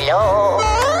hallways.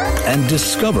 And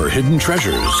discover hidden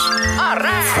treasures,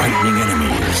 frightening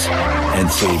enemies, and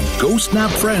save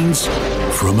ghost-napped friends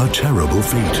from a terrible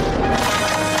fate.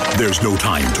 There's no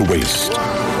time to waste.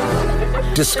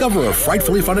 Discover a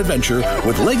frightfully fun adventure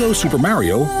with Lego Super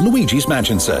Mario Luigi's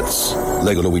Mansion sets.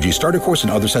 Lego Luigi Starter Course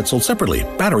and other sets sold separately.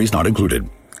 Batteries not included.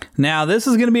 Now, this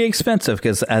is going to be expensive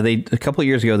because a couple of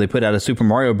years ago, they put out a Super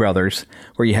Mario Brothers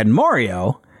where you had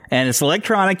Mario, and it's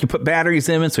electronic. You put batteries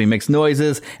in it, so he makes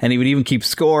noises, and he would even keep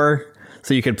score.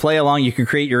 So you could play along. You could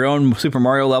create your own Super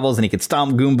Mario levels, and you could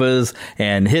stomp Goombas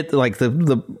and hit like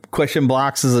the question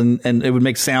blocks, and it would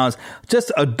make sounds.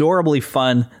 Just adorably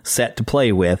fun set to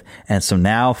play with. And so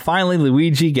now, finally,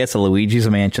 Luigi gets a Luigi's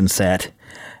Mansion set.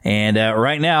 And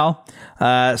right now,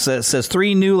 it says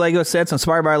 3 new Lego sets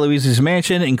inspired by Luigi's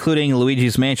Mansion, including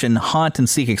Luigi's Mansion Haunt and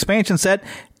Seek expansion set,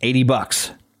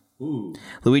 $80. Ooh.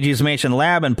 Luigi's Mansion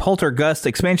Lab and Poltergust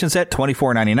expansion set,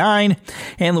 $24.99,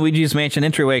 and Luigi's Mansion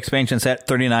Entryway expansion set,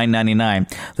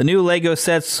 $39.99. The new Lego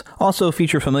sets also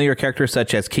feature familiar characters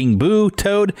such as King Boo,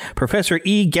 Toad, Professor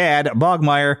E. Gadd,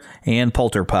 Bogmire, and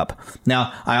Polterpup.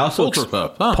 Now, I also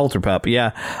Polterpup,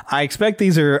 yeah. I expect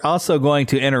these are also going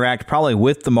to interact probably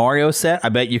with the Mario set. I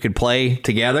bet you could play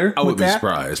together. I wouldn't be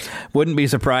surprised. Wouldn't be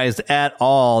surprised at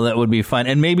all. That would be fun,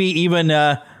 and maybe even.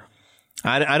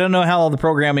 I don't know how all the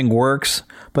programming works,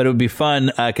 but it would be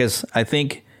fun because I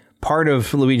think part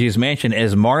of Luigi's Mansion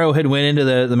is Mario had went into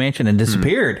the mansion and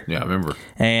disappeared. Yeah, I remember.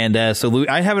 And so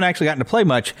I haven't actually gotten to play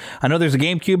much. I know there's a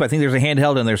GameCube. I think there's a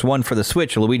handheld, and there's one for the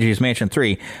Switch, Luigi's Mansion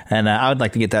 3. And I would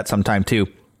like to get that sometime, too.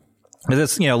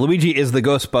 Because Luigi is the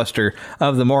Ghostbuster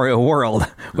of the Mario world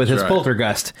with his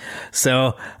Poltergust.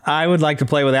 So I would like to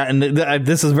play with that. And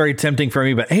this is very tempting for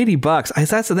me, but $80,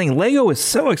 that's the thing. Lego is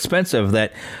so expensive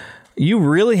that you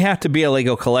really have to be a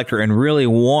Lego collector and really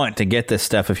want to get this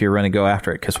stuff if you're going to go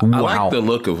after it. Because wow. I like the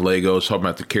look of Legos, talking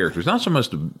about the characters, not so much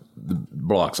the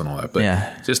blocks and all that, but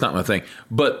it's just not my thing.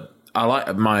 But I like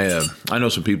I know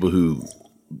some people who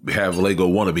have Lego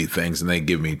wannabe things, and they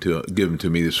give them to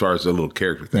me as far as the little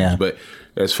character things. Yeah. But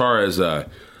as far as the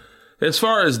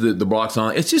blocks and all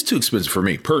that, it's just too expensive for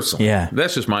me personally. Yeah,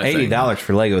 that's just my thing. $80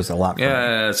 for Lego is a lot. For me.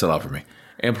 That's a lot for me.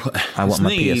 And I want my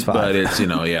PS5, but it's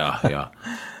yeah.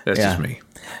 That's just me.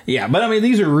 Yeah, but I mean,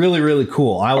 these are really, really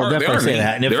cool. I will definitely say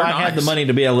that. And if I had the money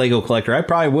to be a Lego collector, I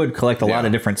probably would collect a lot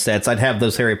of different sets. I'd have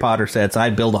those Harry Potter sets.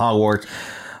 I'd build Hogwarts.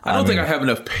 I don't think I have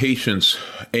enough patience.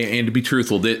 And to be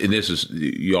truthful, and this is,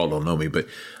 you all don't know me, but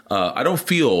I don't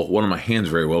feel one of my hands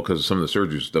very well because of some of the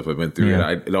surgery stuff I've been through. Yeah.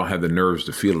 I don't have the nerves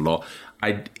to feel it all.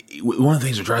 One of the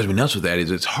things that drives me nuts with that is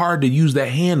it's hard to use that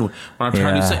hand when I'm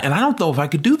trying to do something. And I don't know if I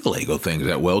could do the Lego things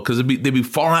that well because they'd be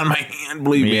falling out of my hand,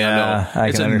 believe me. I know.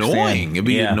 It's annoying. It'd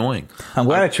be annoying. I'm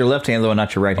glad it's your left hand, though, and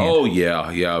not your right hand. Oh,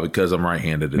 yeah, because I'm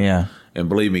right-handed. And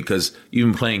believe me, because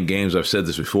even playing games, I've said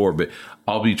this before, but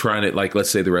I'll be trying to, like, let's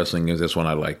say the wrestling games, that's one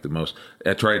I like the most.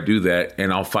 I try to do that,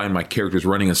 and I'll find my characters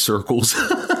running in circles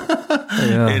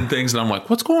and things, and I'm like,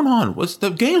 what's going on? The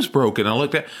game's broken? I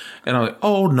looked at and I'm like,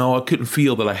 oh, no, I couldn't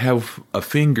feel that I have a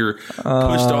finger pushed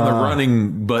on the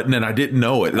running button, and I didn't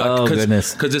know it.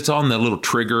 Goodness. Because it's on the little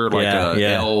trigger, like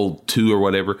L2 or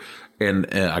whatever, and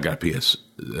I got a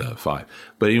PS5.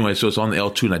 But anyway, so it's on the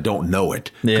L2, and I don't know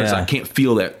it because I can't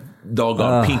feel that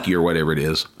doggone pinky or whatever it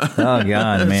is. Oh, God,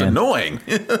 man. It's annoying.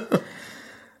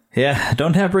 Yeah,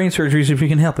 don't have brain surgeries if you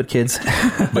can help it, kids.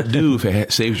 But do if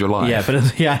it saves your life. Yeah,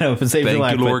 I know if it saves your life.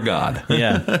 Thank you, Lord God.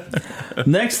 Yeah.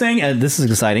 Next thing, this is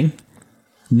exciting.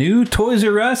 New Toys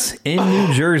R Us in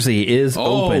New Jersey is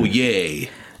open. Oh, yay.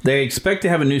 They expect to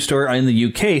have a new store in the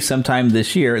UK sometime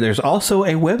this year. There's also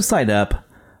a website up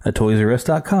at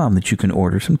ToysRUs.com that you can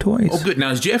order some toys. Oh, good.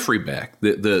 Now, is Jeffrey back?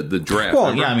 The draft?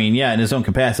 Well, remember? Yeah, in his own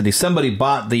capacity. Somebody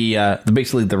bought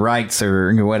basically the rights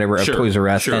or whatever of Toys R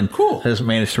Us and has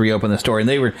managed to reopen the store. And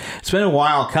it's been a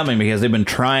while coming because they've been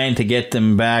trying to get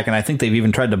them back, and I think they've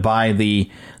even tried to buy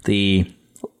the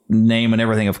name and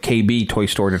everything of KB Toy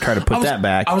Store to try to put that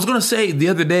back. I was going to say the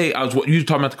other day, you were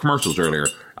talking about the commercials earlier.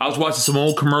 I was watching some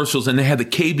old commercials, and they had the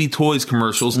KB Toys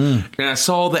commercials, and I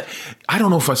saw that. I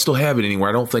don't know if I still have it anywhere.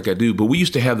 I don't think I do, but we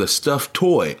used to have the stuffed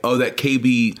toy of that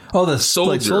KB. Oh, the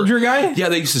soldier guy? Yeah,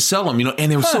 they used to sell them,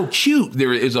 and they were so cute.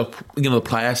 There is the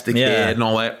plastic head and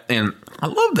all that, and I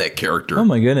love that character. Oh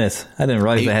my goodness! I didn't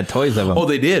realize they had toys of them. Oh,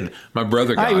 they did. My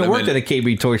brother got them. I even worked at a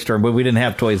KB toy store, but we didn't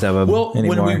have toys of them. Well,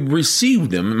 anymore. When we received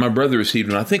them, my brother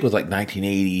received them. I think it was like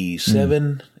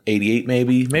 1987. 88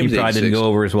 maybe he probably 86. Didn't go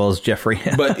over as well as Jeffrey.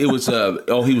 But it was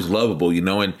he was lovable,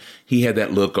 and he had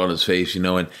that look on his face,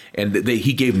 and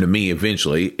he gave them to me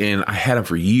eventually, and I had them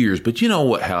for years. But you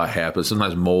know how it happens.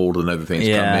 Sometimes mold and other things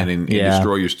come in and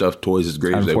destroy your stuffed toys as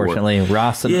great as they were. Unfortunately,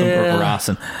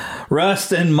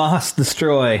 rust and moss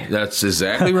destroy. That's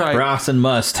exactly right. Ross and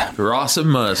must. Ross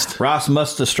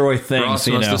must destroy things. Ross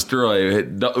must destroy.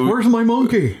 Where's my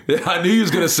monkey? I knew he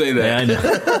was going to say that. Yeah,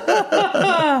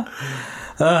 I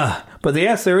know. But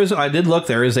yes, there is. I did look.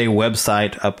 There is a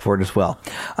website up for it as well.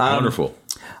 Wonderful.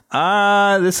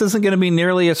 This isn't going to be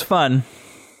nearly as fun,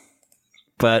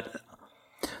 but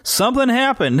something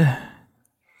happened.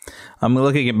 I'm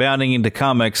looking at bounding into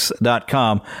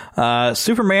comics.com.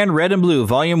 Superman Red and Blue,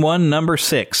 Volume 1, Number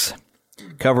 6.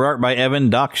 Cover art by Evan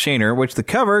Doc Shaner, which the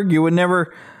cover, you would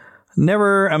never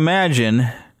imagine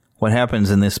what happens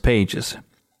in this pages.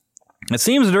 It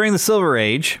seems during the Silver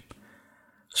Age,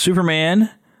 Superman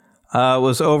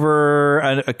was over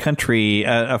a country,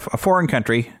 a foreign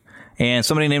country, and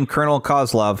somebody named Colonel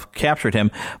Kozlov captured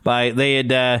him. They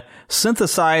had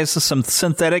synthesized some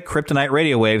synthetic kryptonite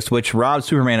radio waves, which robbed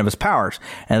Superman of his powers,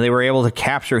 and they were able to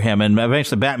capture him, and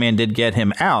eventually Batman did get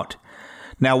him out.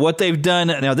 Now, what they've done,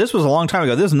 this was a long time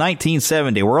ago. This is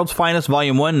 1970. World's Finest,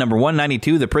 Volume 1, number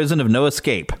 192, The Prison of No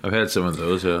Escape. I've had some of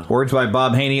those, yeah. Words by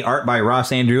Bob Haney, art by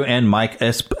Ross Andrew and Mike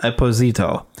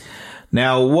Esposito.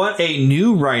 Now, what a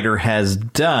new writer has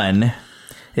done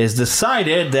is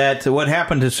decided that what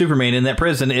happened to Superman in that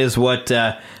prison is what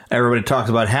everybody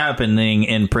talks about happening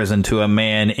in prison to a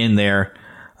man in there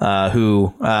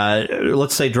who,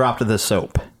 let's say, dropped the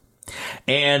soap.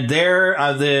 And there,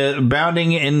 the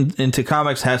Bounding into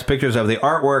Comics has pictures of the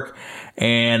artwork,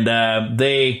 and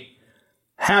they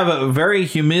have a very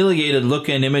humiliated look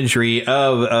and imagery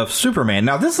of Superman.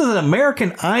 Now, this is an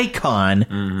American icon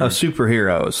of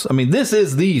superheroes. I mean, this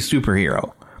is the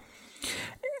superhero.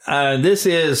 This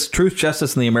is Truth,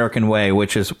 Justice, and the American Way,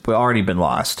 which has already been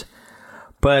lost.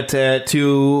 But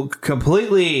to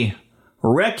completely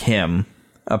wreck him,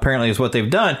 apparently, is what they've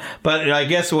done. But I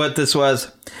guess what this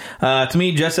was, to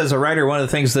me, just as a writer, one of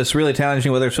the things that's really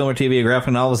challenging, whether it's film or TV or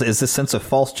graphic novels, is this sense of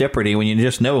false jeopardy when you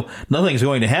just know nothing's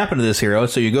going to happen to this hero.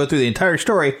 So you go through the entire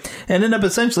story and end up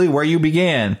essentially where you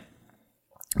began.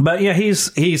 But yeah,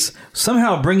 he's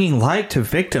somehow bringing light to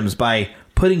victims by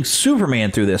putting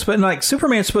Superman through this. But like,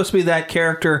 Superman's supposed to be that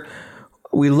character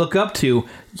we look up to,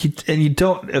 and you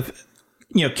don't.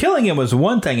 Killing him was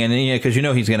one thing, and because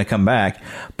he's going to come back,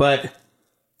 but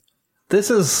this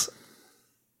is,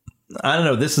 I don't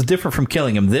know, this is different from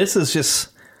killing him. This is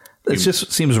just, it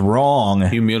just seems wrong.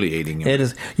 Humiliating him. It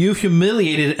is. You've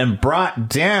humiliated and brought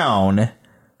down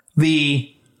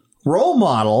the role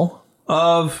model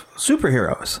of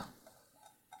superheroes.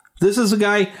 This is a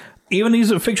guy, even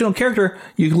he's a fictional character,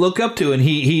 you look up to, and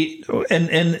he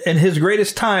in his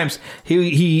greatest times,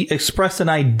 he expressed an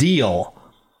ideal.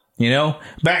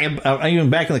 Back in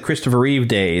the Christopher Reeve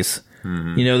days,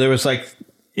 there was like,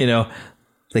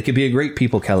 they could be a great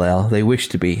people, Kal-El. They wish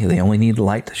to be. They only need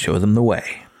light to show them the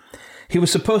way. He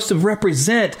was supposed to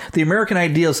represent the American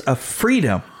ideals of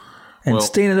freedom and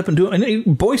standing up and doing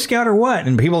Boy Scout or what.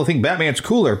 And people think Batman's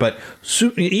cooler, but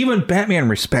even Batman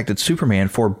respected Superman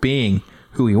for being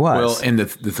who he was. Well, and the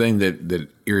thing that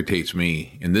irritates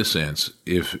me in this sense,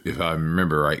 if I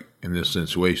remember right, in this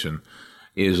situation,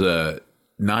 is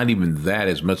not even that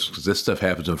as much, because this stuff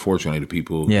happens, unfortunately, to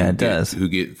people who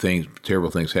get terrible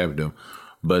things happen to them.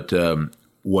 But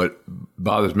what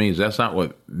bothers me is that's not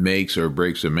what makes or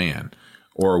breaks a man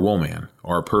or a woman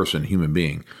or a person, human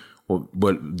being.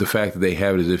 But the fact that they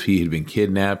have it as if he had been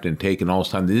kidnapped and taken all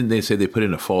this time. Didn't they say they put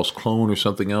in a false clone or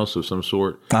something else of some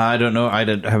sort? I don't know. I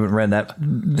haven't read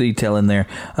that detail in there.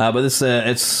 But this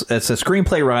it's a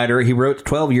screenplay writer. He wrote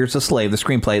 12 Years a Slave, the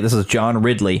screenplay. This is John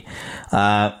Ridley.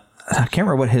 I can't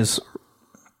remember what his,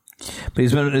 but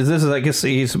I guess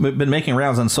he's been making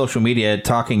rounds on social media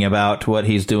talking about what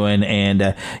he's doing,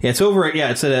 and it's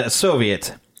a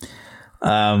Soviet.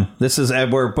 This is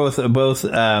where both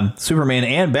Superman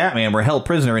and Batman were held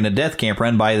prisoner in a death camp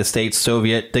run by the state's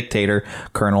Soviet dictator,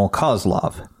 Colonel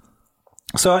Kozlov.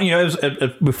 So,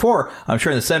 before, I'm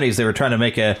sure in the 70s, they were trying to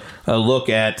make a look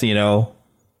at,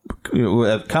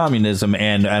 communism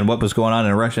and what was going on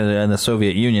in Russia and the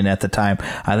Soviet Union at the time.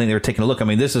 I think they were taking a look. I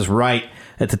mean, this is right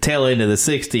at the tail end of the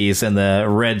 60s and the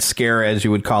Red Scare, as you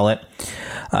would call it.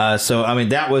 So, I mean,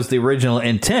 that was the original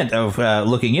intent of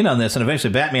looking in on this. And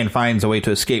eventually Batman finds a way to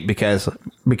escape because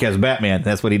Batman,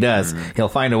 that's what he does. He'll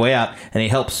find a way out, and he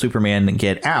helps Superman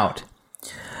get out.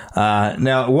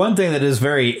 Now, one thing that is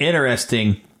very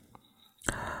interesting.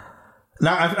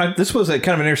 Now, this was a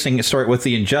kind of an interesting story with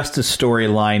the Injustice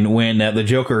storyline when the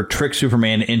Joker tricked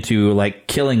Superman into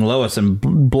killing Lois and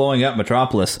blowing up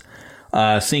Metropolis,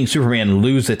 seeing Superman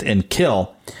lose it and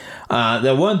kill.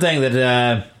 The one thing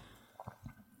that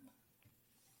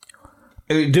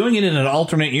doing it in an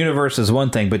alternate universe is one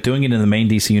thing, but doing it in the main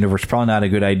DC universe is probably not a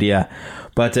good idea.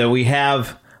 But we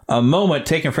have a moment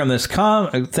taken from this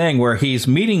thing where he's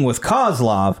meeting with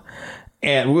Kozlov.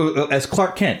 And as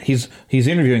Clark Kent, he's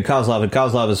interviewing Kozlov, and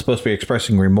Kozlov is supposed to be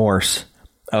expressing remorse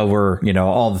over,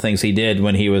 all the things he did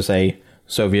when he was a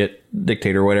Soviet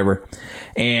dictator or whatever.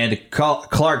 And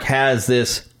Clark has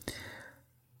this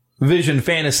vision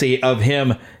fantasy of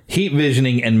him heat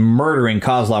visioning and murdering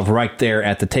Kozlov right there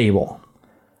at the table.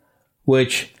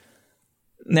 Which,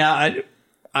 now,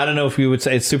 I don't know if you would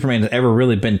say Superman has ever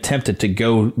really been tempted to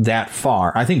go that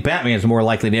far. I think Batman is more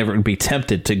likely to ever be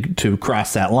tempted to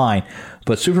cross that line.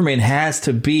 But Superman has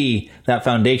to be that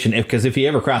foundation, because if he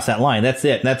ever crossed that line, that's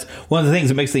it. That's one of the things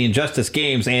that makes the Injustice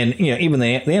games, and even the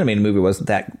animated movie wasn't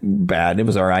that bad. It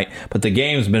was all right. But the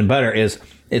game's been better.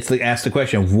 Ask the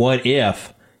question, what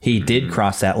if he did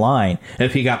cross that line,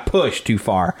 if he got pushed too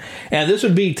far? And this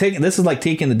is like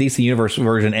taking the DC Universe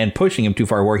version and pushing him too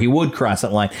far, where he would cross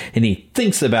that line, and he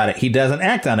thinks about it. He doesn't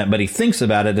act on it, but he thinks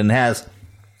about it, and has,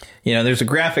 there's a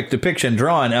graphic depiction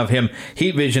drawn of him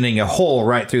heat visioning a hole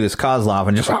right through this Kozlov,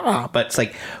 and just, but it's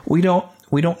like, we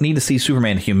don't need to see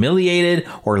Superman humiliated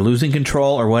or losing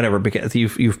control or whatever, because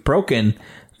you've broken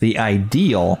the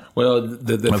ideal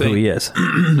of who he is.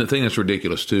 The thing that's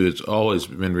ridiculous, too, it's always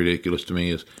been ridiculous to me,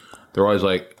 is they're always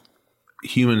like,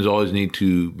 humans always need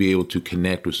to be able to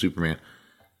connect with Superman.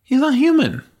 He's not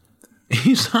human.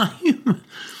 He's not human.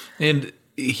 And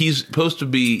he's supposed to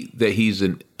be that he's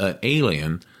an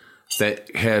alien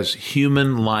that has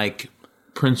human-like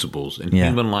principles and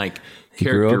human-like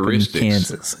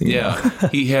characteristics. He grew up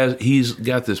in Kansas. He's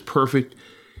got this perfect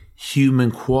human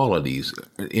qualities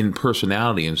in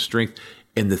personality and strength.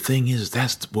 And the thing is,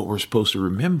 that's what we're supposed to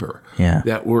remember. Yeah.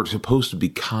 That we're supposed to be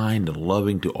kind and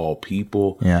loving to all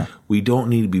people. Yeah. We don't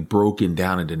need to be broken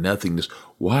down into nothingness.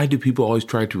 Why do people always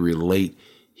try to relate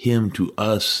him to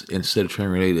us instead of trying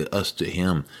to relate us to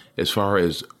him? As far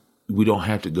as we don't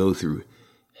have to go through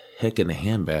heck in a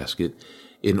handbasket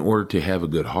in order to have a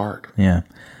good heart. Yeah.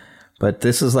 But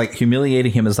this is like,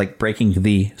 humiliating him is like breaking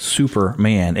the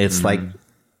Superman. It's like,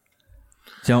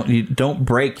 don't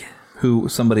break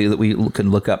somebody that we can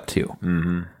look up to.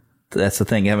 Mm-hmm. That's the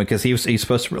thing. Because he's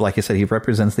supposed to, like I said, he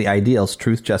represents the ideals,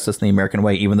 truth, justice, and the American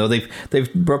way, even though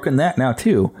they've broken that now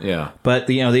too. Yeah. But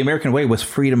the American way was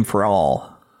freedom for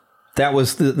all. That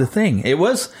was the thing. It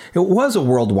was a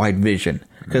worldwide vision,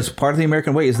 because part of the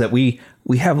American way is that we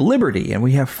have liberty and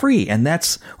we have free, and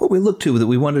that's what we look to, that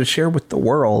we wanted to share with the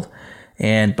world.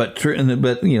 But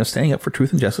standing up for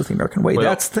truth and justice, the American way.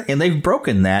 Well, and they've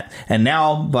broken that. And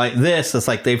now by this, it's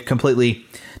like they've completely.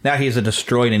 Now he's a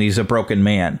destroyed and he's a broken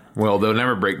man. Well, they'll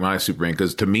never break my Superman,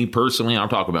 because to me personally, I'm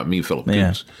talking about me, Philip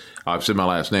Coombs. I've said my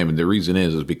last name, and the reason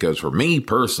is because for me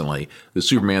personally, the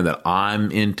Superman that I'm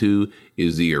into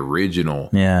is the original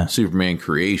Superman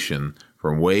creation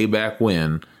from way back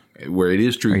when, where it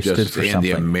is truth, justice, and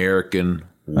the American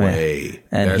way.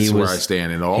 And that's where I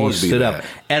stand, and always be that.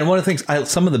 And one of the things,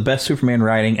 some of the best Superman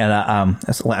writing, and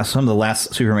some of the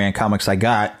last Superman comics I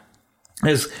got,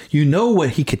 is what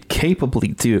he could capably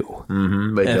do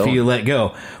if you let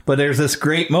go. But there's this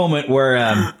great moment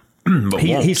where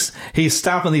he's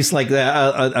stopping these, like,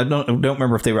 I don't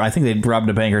remember if I think they'd robbed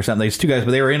a bank or something. These two guys,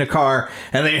 but they were in a car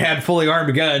and they had fully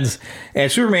armed guns,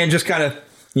 and Superman just kind of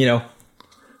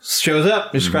shows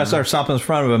up, just starts stopping in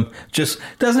front of him, just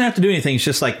doesn't have to do anything. It's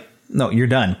just like, no, you're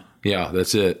done. Yeah,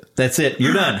 that's it.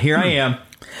 You're done. Here I am.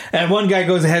 And one guy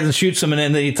goes ahead and shoots him,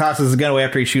 and then he tosses his gun away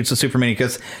after he shoots the Superman,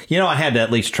 because, I had to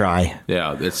at least try.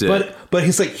 Yeah, that's it. But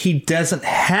he's like, he doesn't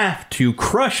have to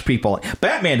crush people.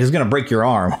 Batman is going to break your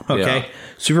arm, okay? Yeah.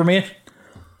 Superman,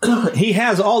 he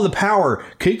has all the power.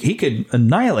 He could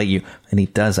annihilate you, and he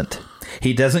doesn't.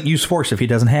 He doesn't use force if he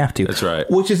doesn't have to. That's right.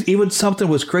 Which is even something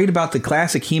was great about the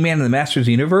classic He-Man and the Masters of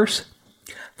the Universe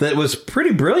that was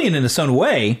pretty brilliant in its own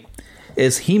way,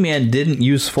 is He-Man didn't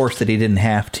use force that he didn't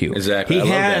have to. Exactly. I love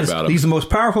that about him. He's the most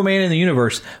powerful man in the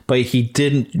universe, but he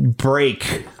didn't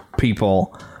break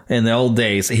people in the old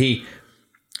days. He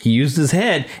used his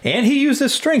head and he used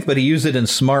his strength, but he used it in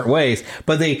smart ways.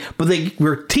 But they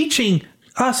were teaching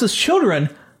us as children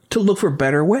to look for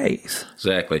better ways.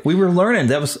 Exactly. We were learning.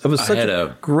 It was such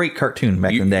a great cartoon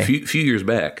back in the day. A few years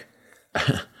back,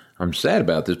 I'm sad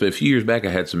about this, but a few years back,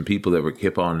 I had some people that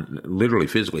kept on literally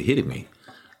physically hitting me.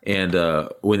 And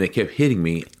when they kept hitting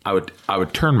me, I would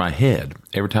turn my head.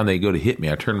 Every time they go to hit me,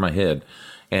 I turned my head,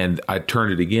 and I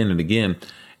turned it again and again.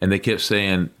 And they kept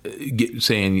saying, are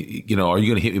you going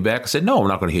to hit me back? I said, no, I'm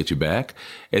not going to hit you back.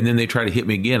 And then they tried to hit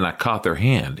me again, and I caught their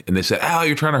hand. And they said, ow,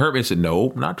 you're trying to hurt me. I said,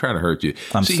 no, I'm not trying to hurt you.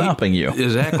 I'm stopping you.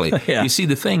 Exactly. Yeah. You see,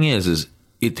 the thing is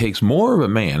it takes more of a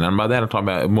man, and by that I'm talking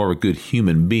about more of a good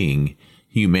human being.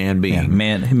 Mankind.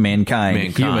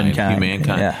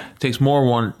 Yeah. It takes more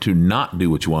one to not do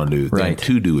what you want to do than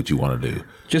to do what you want to do.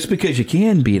 Just because you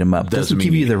can beat them up doesn't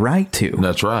give you the right to.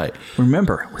 That's right.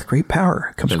 Remember, with great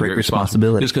power comes great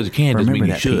responsibility. Just because you can doesn't mean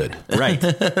you should. Right.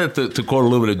 to quote a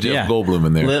little bit of Jeff Goldblum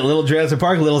in there. Little Jurassic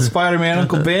Park, little Spider-Man,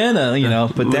 Uncle Ben,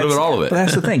 but that's all of it. But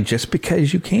that's the thing. Just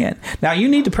because you can. Now, you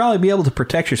need to probably be able to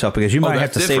protect yourself, because you might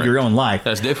have to save your own life.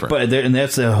 That's different. And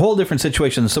that's a whole different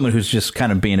situation than someone who's just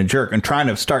kind of being a jerk and trying kind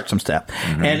of start some stuff.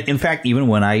 And in fact, even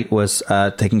when I was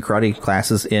taking karate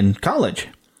classes in college,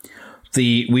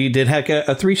 we did have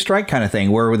a 3-strike kind of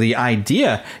thing where the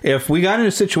idea, if we got in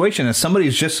a situation and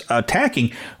somebody's just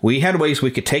attacking, we had ways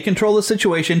we could take control of the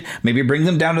situation, maybe bring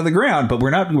them down to the ground, but we're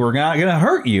not going to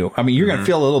hurt you. I mean, you're going to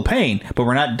feel a little pain, but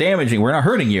we're not we're not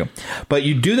hurting you. But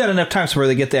you do that enough times where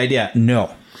they get the idea,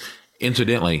 no.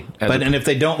 Incidentally, and if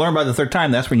they don't learn by the third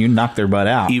time, that's when you knock their butt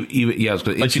out. But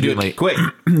you do it quick.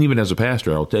 Even as a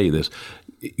pastor, I'll tell you this.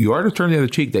 You are to turn the other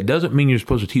cheek. That doesn't mean you're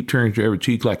supposed to keep turning your other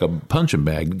cheek like a punching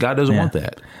bag. God doesn't want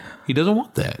that. He doesn't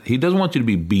want that. He doesn't want you to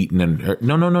be beaten and hurt.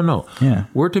 No. Yeah.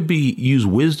 We're to use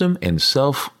wisdom and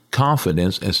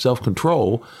self-confidence and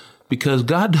self-control because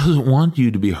God doesn't want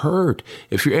you to be hurt.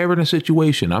 If you're ever in a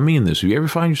situation, I mean this, if you ever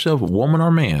find yourself, a woman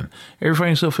or man, ever find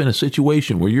yourself in a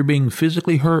situation where you're being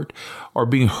physically hurt or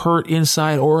being hurt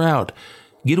inside or out,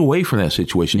 get away from that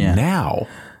situation now.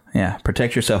 Yeah,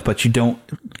 protect yourself, but you don't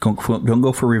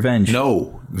go for revenge.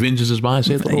 No, vengeance is mine,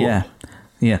 saith the Lord.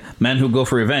 Yeah. Men who go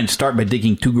for revenge start by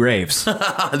digging 2 graves.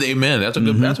 Amen. That's a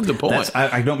good point.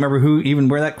 I don't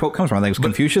remember where that quote comes from. I think it was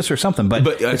Confucius or something. But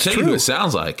it's true. Who it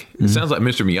sounds like. It sounds like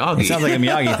Mr. Miyagi. It sounds like a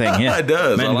Miyagi thing. Yeah, it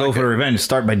does. Men go for revenge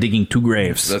start by digging 2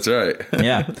 graves. That's right.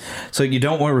 Yeah. So you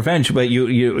don't want revenge, but you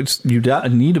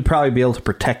need to probably be able to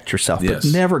protect yourself. Yes.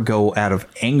 But never go out of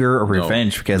anger or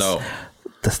revenge because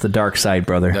that's the dark side,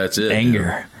 brother. That's it.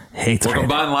 Anger. Hatred. We're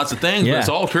combining lots of things, but it's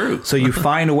all true. So you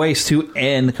find ways to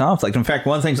end conflict. In fact,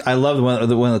 one of the things I loved, one of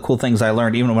the cool things I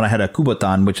learned, even when I had a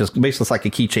kubotan, which is basically like a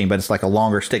keychain, but it's like a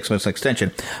longer stick, so it's an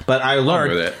extension. But I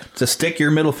learned to stick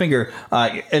your middle finger,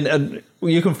 and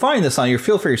you can find this on your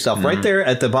feel for yourself, right there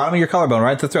at the bottom of your collarbone,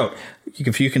 right at the throat.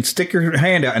 If you can stick your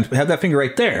hand out and have that finger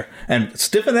right there and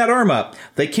stiffen that arm up,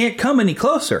 they can't come any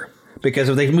closer. Because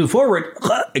if they move forward,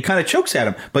 it kind of chokes at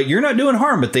them. But you're not doing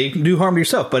harm, but they can do harm to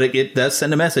yourself. But it does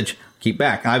send a message, keep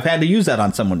back. I've had to use that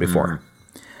on someone before.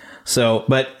 So,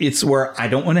 but it's where I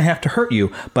don't want to have to hurt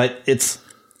you. But and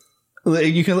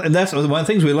that's one of the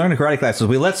things we learn in karate classes.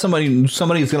 We let somebody who's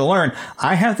going to learn,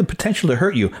 I have the potential to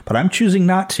hurt you, but I'm choosing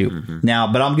not to. Now,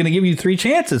 but I'm going to give you 3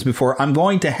 chances before I'm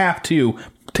going to have to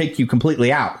take you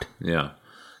completely out. Yeah.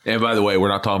 And by the way, we're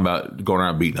not talking about going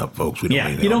around beating up folks. You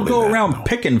don't go around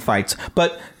picking fights,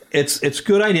 but it's a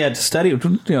good idea to study,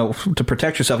 to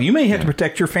protect yourself. You may have to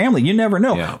protect your family. You never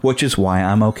know, which is why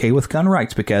I'm okay with gun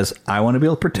rights, because I want to be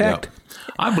able to protect.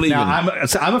 I believe. Now,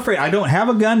 I'm afraid I don't have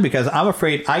a gun because I'm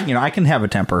afraid I can have a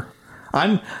temper.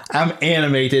 I'm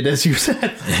animated, as you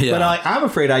said, but I'm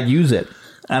afraid I'd use it.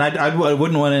 And I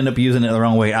wouldn't want to end up using it the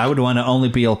wrong way. I would want to only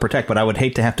be able to protect, but I would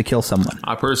hate to have to kill someone.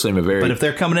 I personally am But if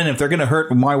they're coming in, if they're going to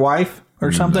hurt my wife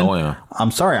or something,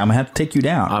 I'm sorry, I'm going to have to take you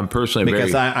down. I'm personally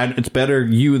because it's better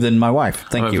you than my wife.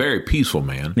 Thank you. I'm a very peaceful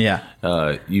man. Yeah.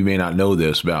 You may not know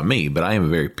this about me, but I am a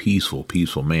very peaceful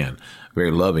man,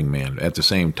 very loving man. At the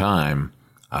same time,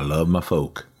 I love my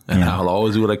folk. And I'll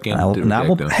always do what I can to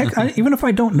protect them. Heck, even if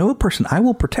I don't know a person, I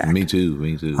will protect. Me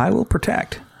too. I will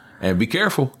protect. And be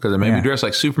careful, because I may be dressed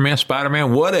like Superman,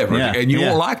 Spider-Man, whatever. Yeah. And you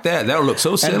won't like that. That'll look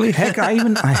so silly. And heck, I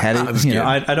had it.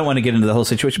 I don't want to get into the whole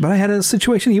situation, but I had a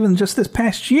situation even just this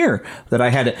past year that I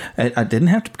had it. I didn't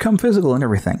have to become physical and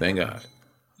everything. Thank God.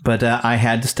 But I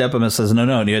had to step up and says,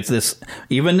 no, it's this.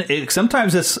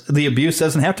 Sometimes the abuse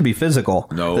doesn't have to be physical.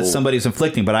 No. That somebody's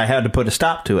inflicting, but I had to put a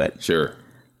stop to it. Sure.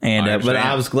 And but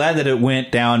I was glad that it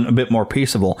went down a bit more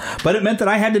peaceable. But it meant that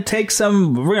I had to take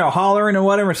some hollering and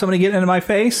whatever, somebody getting into my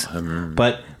face.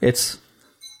 But it's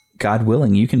God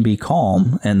willing, you can be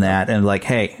calm in that and like,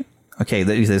 hey, okay,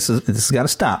 this has got to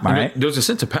stop. All right. There's a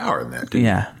sense of power in that, too.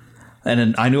 Yeah,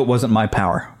 and I knew it wasn't my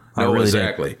power. I really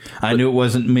exactly. did. I knew it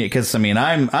wasn't me because I'm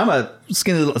a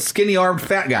skinny armed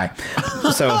fat guy.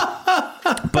 So.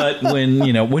 But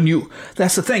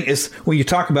that's the thing is when you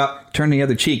talk about turn the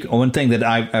other cheek, one thing that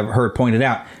I've heard pointed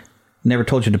out, never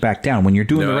told you to back down when you're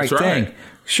doing the right thing.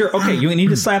 Sure. Okay. You need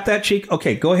to slap that cheek.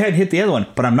 Okay. Go ahead and hit the other one,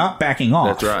 but I'm not backing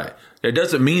off. That's right. It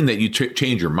doesn't mean that you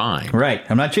change your mind. Right.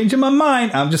 I'm not changing my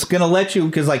mind. I'm just going to let you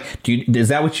because is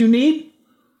that what you need?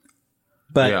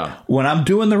 But when I'm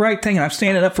doing the right thing and I'm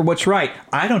standing up for what's right,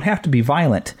 I don't have to be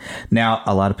violent. Now,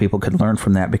 a lot of people could learn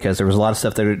from that because there was a lot of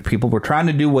stuff that people were trying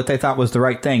to do what they thought was the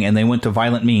right thing, and they went to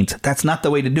violent means. That's not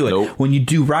the way to do it. Nope. When you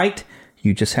do right,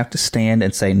 you just have to stand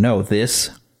and say, no,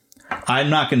 I'm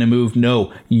not going to move.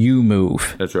 No, you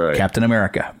move. That's right. Captain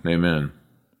America. Amen.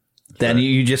 Then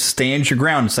you just stand your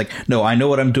ground. It's like, no, I know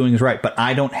what I'm doing is right, but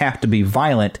I don't have to be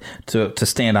violent to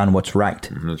stand on what's right.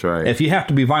 That's right. If you have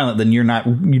to be violent, then you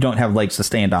don't have legs to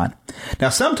stand on. Now,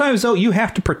 sometimes, though, you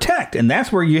have to protect, and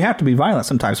that's where you have to be violent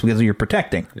sometimes because you're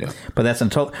protecting. Yeah. But that's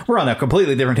we're on a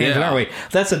completely different tangent, aren't we?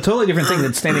 That's a totally different thing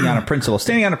than standing on a principle.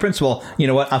 Standing on a principle, you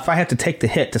know what? If I have to take the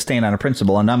hit to stand on a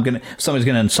principle, and somebody's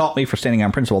going to insult me for standing on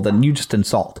a principle, then you just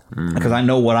insult. Because I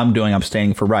know what I'm doing. I'm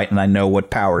standing for right, and I know what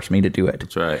powers me to do it.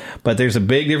 That's right. But there's a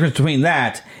big difference between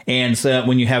that and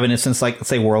when you have an instance like,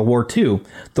 say, World War II.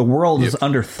 The world is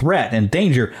under threat and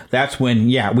danger. That's when,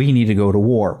 we need to go to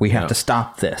war. We have to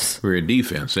stop this. We're in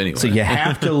defense anyway. So you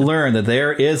have to learn that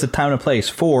there is a time and place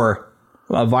for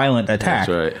a violent attack.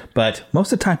 That's right. But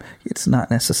most of the time, it's not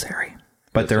necessary.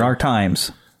 But there are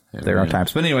times. There are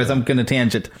times. But anyways, I'm going to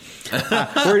tangent.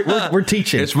 We're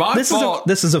teaching. It's my fault.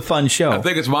 This is a fun show. I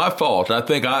think it's my fault. I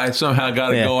think I somehow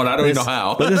got it going. I don't even know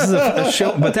how. But this is a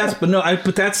show. But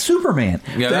that's Superman.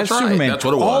 Yeah, that's right. Superman. That's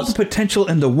what it was. All the potential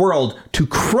in the world to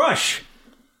crush,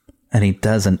 and he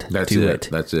doesn't do it.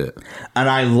 That's it. And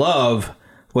I love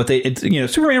what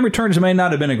Superman Returns may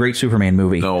not have been a great Superman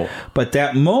movie. No. But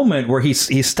that moment where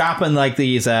he's stopping like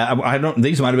these, these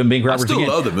might have been Bing Roberts again. I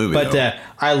still love the movie, but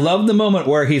I love the moment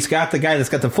where he's got the guy that's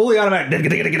got the fully automatic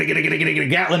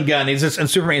Gatling gun. And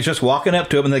Superman's just walking up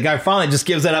to him, and the guy finally just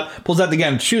gives that up, pulls out the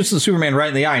gun, shoots the Superman right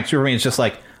in the eye, and Superman's just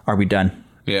like, "Are we done?"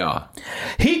 Yeah.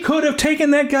 He could have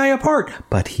taken that guy apart,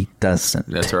 but he doesn't.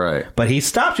 That's right. But he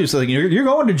stops you, so you're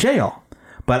going to jail.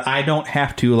 But I don't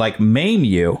have to maim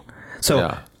you.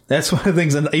 So that's one of the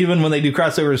things. And even when they do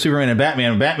crossover with Superman and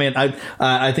Batman,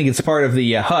 I think it's part of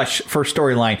the Hush first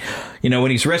storyline. You know, when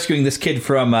he's rescuing this kid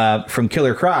from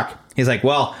Killer Croc, he's like,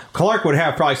 well, Clark would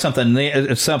have probably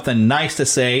something nice to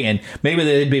say, and maybe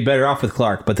they'd be better off with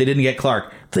Clark, but they didn't get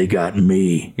Clark. They got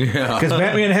me. Yeah. Because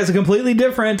Batman has a completely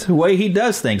different way he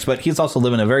does things, but he's also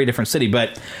living in a very different city.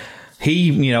 But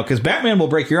he, because Batman will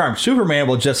break your arm. Superman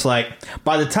will just by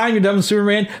the time you're done with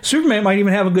Superman might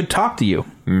even have a good talk to you.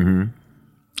 Mm-hmm.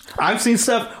 I've seen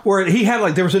stuff where he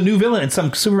had there was a new villain in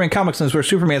some Superman comics where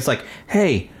Superman's like,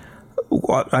 hey,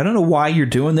 I don't know why you're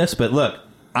doing this, but look,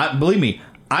 believe me,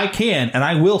 I can and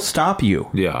I will stop you.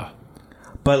 Yeah.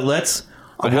 But let's...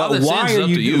 But how this ends up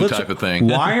to you type of thing.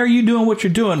 Why are you doing what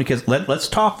you're doing? Because let's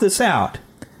talk this out.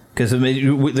 Because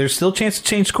there's still a chance to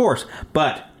change course.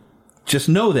 But just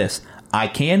know this. I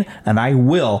can and I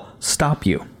will stop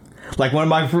you. Like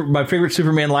one of my favorite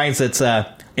Superman lines that's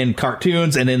in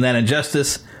cartoons and in that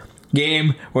Injustice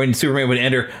game when Superman would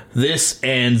enter, "This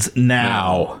ends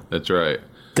now." That's right.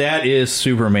 That is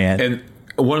Superman. And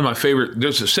one of my favorite,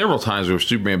 there's several times where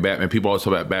Superman and Batman, people always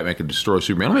talk about Batman can destroy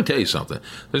Superman. Let me tell you something.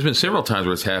 There's been several times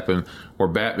where it's happened where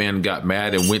Batman got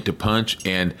mad and went to punch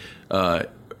and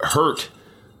hurt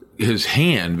his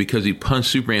hand because he punched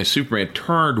Superman. Superman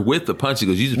turned with the punch. He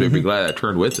goes, "You just better be glad I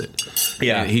turned with it."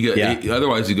 Yeah.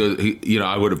 Otherwise, he goes,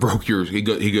 I would have broke yours. He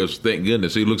goes, "Thank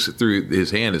goodness." He looks through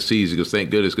his hand and sees. He goes, "Thank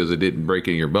goodness," because it didn't break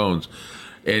any of your bones.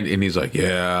 And he's like,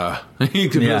 yeah.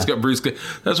 Got Bruce.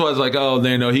 That's why I was like, oh,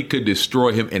 no, he could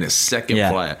destroy him in a second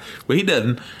flat. But he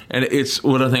doesn't. And it's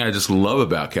one other thing I just love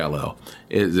about Kal-El.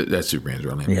 That's Superman's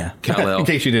real name. Yeah. Kal-El. In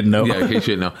case you didn't know. Yeah, in case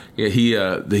you didn't know.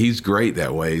 Yeah, he's great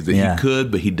that way. He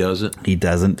could, but he doesn't. He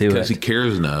doesn't do it. Because he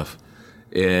cares enough.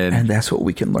 And that's what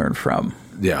we can learn from.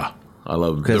 Yeah. I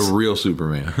love him. The real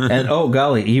Superman. And, oh,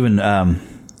 golly, even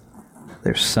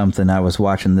there's something I was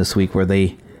watching this week where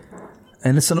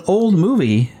and it's an old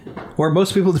movie where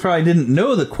most people probably didn't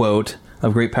know the quote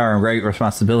of great power and great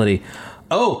responsibility.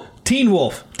 Oh, Teen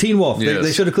Wolf. Yes.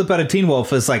 They showed a clip out of Teen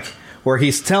Wolf. It's where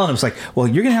he's telling him, it's like, well,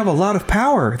 you're going to have a lot of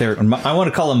power there. I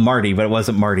want to call him Marty, but it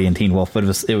wasn't Marty in Teen Wolf, but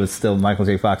it was still Michael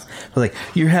J. Fox. It was like,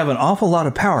 you have an awful lot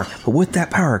of power, but with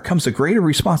that power comes a greater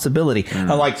responsibility.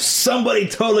 I'm like, somebody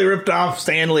totally ripped off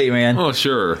Stan Lee, man. Oh,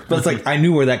 sure. But it's I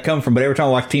knew where that come from, but every time I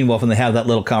watch Teen Wolf and they have that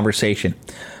little conversation.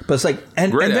 But it's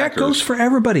and that goes for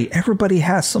everybody. Everybody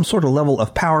has some sort of level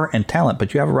of power and talent,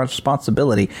 but you have a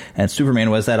responsibility. And Superman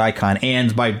was that icon.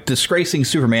 And by disgracing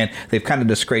Superman, they've kind of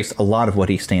disgraced a lot of what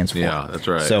he stands for. Yeah, that's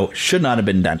right. So should not have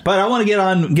been done. But I want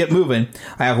to get moving.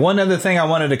 I have one other thing I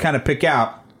wanted to kind of pick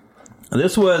out.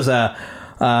 This was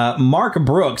Mark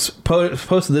Brooks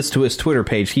posted this to his Twitter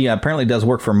page. He apparently does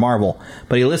work for Marvel,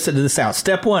 but he listed this out.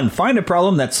 Step 1, find a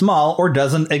problem that's small or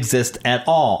doesn't exist at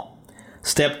all.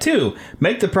 Step 2,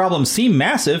 make the problem seem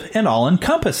massive and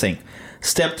all-encompassing.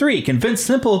 Step 3, convince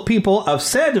simple people of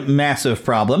said massive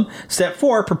problem. Step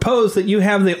 4, propose that you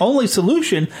have the only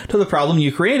solution to the problem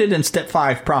you created. And Step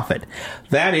 5, profit.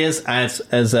 That is, I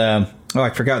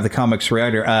forgot the comics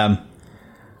writer.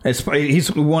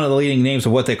 He's one of the leading names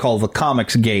of what they call the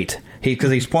Comics Gate.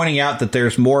 Because he's pointing out that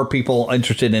there's more people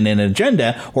interested in an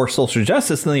agenda or social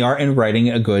justice than they are in writing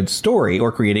a good story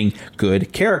or creating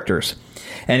good characters.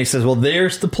 And he says, well,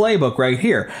 there's the playbook right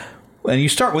here. and you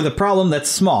start with a problem that's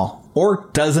small or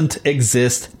doesn't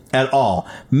exist at all.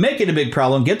 Make it a big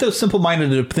problem. Get those simple-minded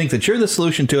to think that you're the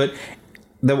solution to it.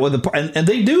 And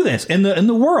they do this in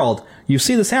the world. You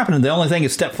see this happening. The only thing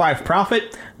is step 5,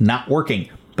 profit, not working,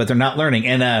 but they're not learning.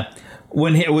 And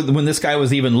when this guy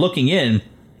was even looking in,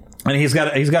 and he's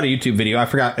got a YouTube video. I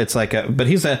forgot. It's like but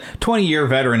he's a 20-year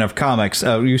veteran of comics.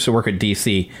 Used to work at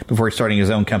DC before starting his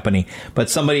own company.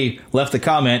 But somebody left a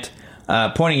comment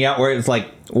pointing out where it's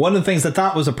like one of the things that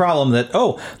thought was a problem that,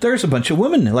 there's a bunch of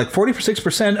women. Like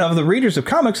 46% of the readers of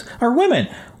comics are women.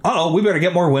 We better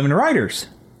get more women writers.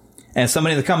 And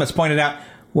somebody in the comments pointed out,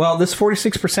 well, this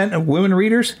 46% of women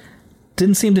readers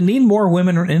didn't seem to need more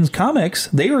women in comics.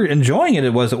 They were enjoying it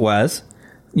as it was.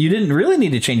 You didn't really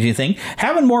need to change anything.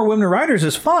 Having more women writers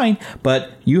is fine,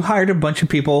 but you hired a bunch of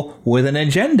people with an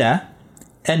agenda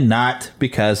and not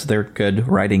because they're good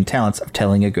writing talents of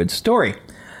telling a good story.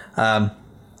 Now,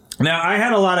 I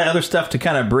had a lot of other stuff to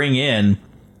kind of bring in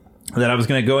that I was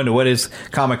going to go into what is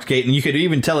Comicsgate, and you could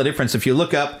even tell a difference if you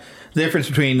look up the difference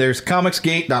between there's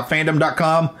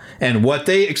comicsgate.fandom.com and what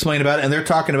they explain about it, and they're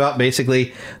talking about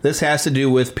basically this has to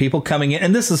do with people coming in,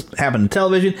 and this has happened in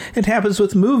television, it happens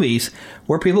with movies,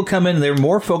 where people come in and they're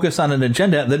more focused on an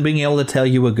agenda than being able to tell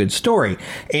you a good story.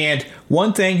 And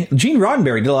one thing, Gene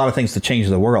Roddenberry did a lot of things to change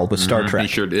the world with Star Trek. He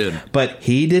sure did. But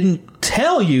he didn't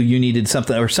tell you needed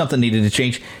something or something needed to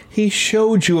change. He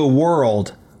showed you a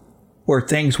world where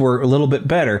things were a little bit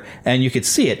better, and you could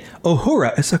see it.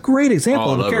 Uhura is a great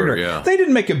example of a character. Yeah. They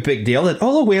didn't make a big deal that,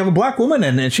 look, we have a black woman,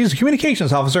 and she's a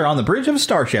communications officer on the bridge of a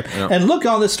starship. Yep. And look,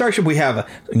 on this starship, we have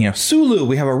Sulu,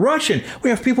 we have a Russian, we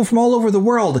have people from all over the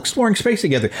world exploring space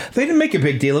together. They didn't make a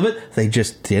big deal of it. They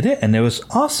just did it, and it was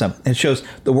awesome. It shows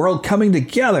the world coming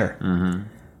together. Mm-hmm.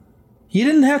 He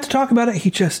didn't have to talk about it. He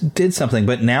just did something.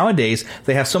 But nowadays,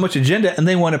 they have so much agenda, and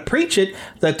they want to preach it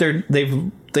that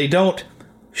they don't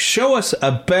show us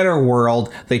a better world.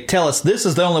 They tell us this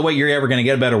is the only way you're ever going to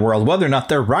get a better world, whether or not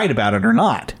they're right about it or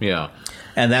not. Yeah.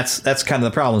 And that's kind of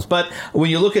the problems. But when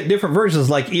you look at different versions,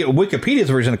 like Wikipedia's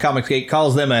version of Comicsgate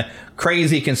calls them a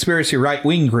crazy conspiracy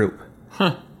right-wing group.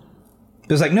 Huh.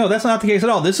 It's like, no, that's not the case at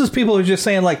all. This is people who are just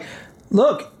saying, like,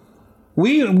 look,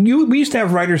 we used to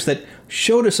have writers that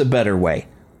showed us a better way.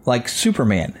 Like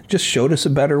Superman just showed us a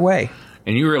better way.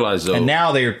 And you realize, though... And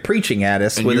now they're preaching at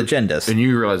us with agendas. And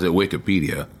you realize that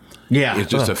Wikipedia is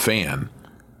just a fan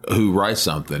who writes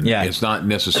something. Yeah. It's not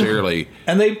necessarily...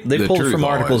 And they pulled from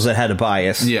articles that had a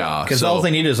bias. Yeah. Because all they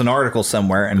need is an article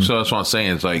somewhere. And so that's what I'm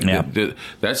saying. It's like,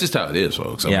 that's just how it is,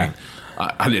 folks. I mean,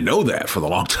 I didn't know that for the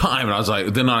long time. And I was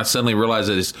like... Then I suddenly realized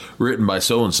that it's written by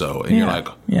so-and-so. And you're like,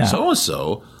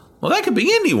 so-and-so? Well, that could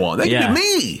be anyone. That could be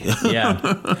me. Yeah.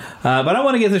 But I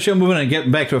want to get the show moving and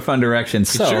get back to a fun direction.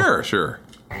 So. Sure.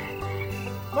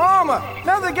 Mama,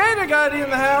 another gator got in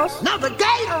the house. Another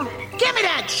gator? Give me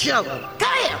that sugar.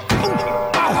 Come here.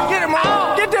 Get him,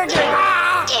 Mom. Get that gator.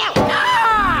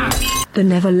 The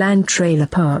Neverland Trailer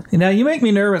Park. Now, you make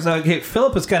me nervous. Okay,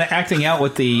 Philip is kind of acting out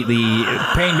with the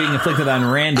pain being inflicted on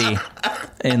Randy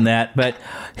in that, but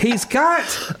he's got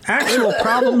actual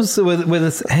problems with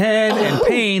his head and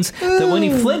pains that when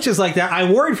he flinches like that, I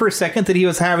worried for a second that he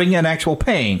was having an actual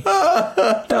pain.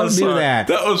 Don't do that.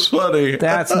 That was funny.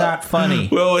 That's not funny.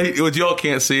 Well, what y'all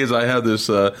can't see is I have this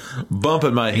bump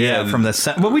in my head. Yeah, from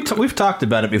the... Well, we've talked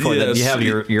about it before. Yes. That you have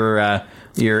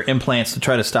your implants to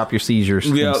try to stop your seizures.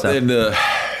 Yeah, and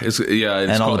it's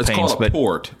called a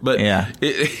port, but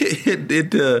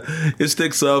it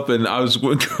sticks up, and I was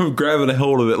grabbing a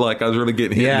hold of it like I was really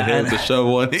getting hit in the head with a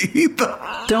shovel.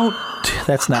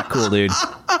 That's not cool, dude.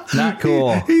 Not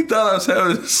cool. He thought I was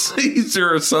having a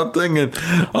seizure or something, and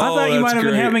I thought you might have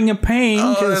been having a pain.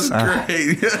 That's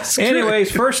great. That's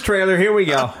anyways, great. First trailer. Here we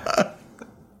go.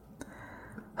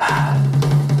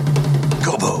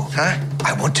 Gobo, huh?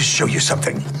 I want to show you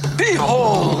something.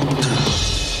 Behold!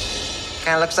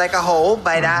 Kind of looks like a hole,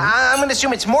 but I'm going to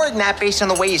assume it's more than that based on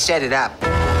the way you set it up.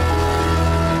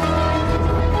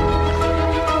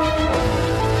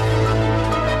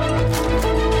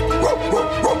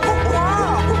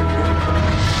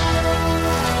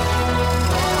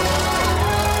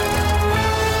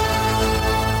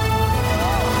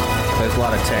 There's a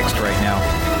lot of text right now.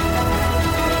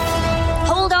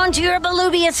 Hold on to your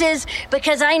Belubiuses,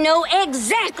 because I know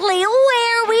exactly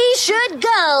where we should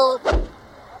go.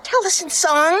 Tell us in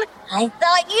song. I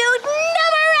thought you'd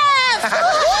never ask.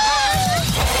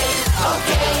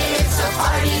 Okay, it's a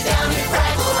party down in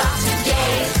Fraggle Rock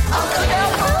today.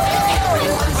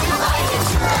 Everyone's invited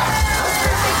to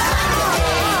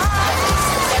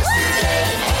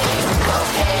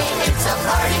okay, it's a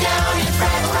party down in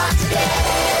Fraggle Rock today.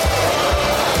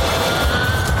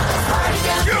 Party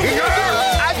down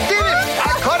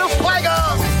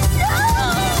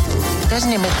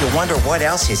Doesn't it make you wonder what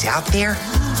else is out there?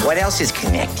 What else is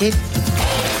connected? Okay,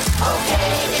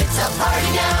 it's a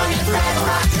party down in Fraggle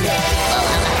Rock today.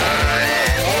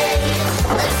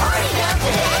 Let's party down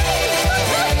today.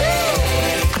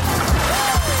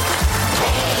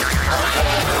 Okay,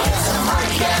 it's a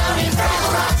party down in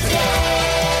Fraggle Rock today.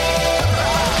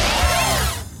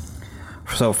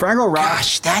 So Fraggle Rock.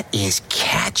 Gosh, that is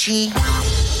catchy.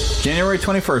 January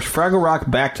 21st, Fraggle Rock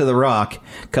Back to the Rock,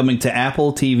 coming to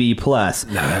Apple TV Plus.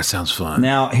 No, that sounds fun.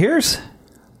 Now, here's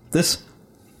this.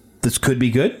 This could be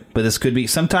good, but this could be.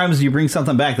 Sometimes you bring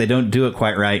something back, they don't do it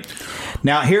quite right.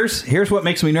 Now, here's what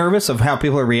makes me nervous of how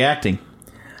people are reacting.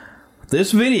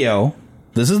 This video,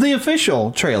 this is the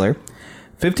official trailer,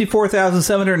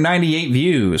 54,798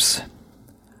 views.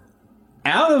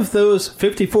 Out of those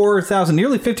 54,000,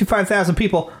 nearly 55,000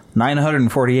 people,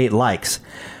 948 likes.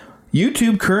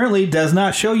 YouTube currently does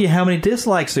not show you how many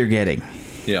dislikes they're getting.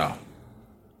 Yeah.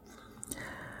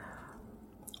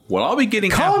 Well, I'll be getting...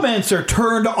 Comments are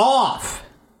turned off.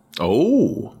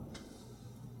 Oh.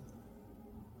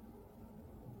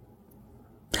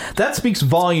 That speaks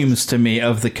volumes to me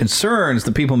of the concerns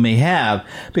that people may have,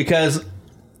 because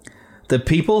the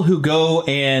people who go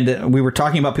and... We were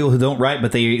talking about people who don't write,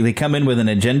 but they come in with an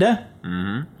agenda.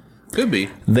 Mm-hmm. Could be.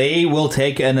 They will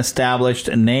take an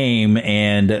established name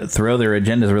and throw their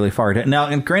agendas really far. Now,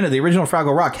 and granted, the original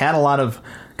Fraggle Rock had a lot of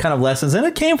kind of lessons, and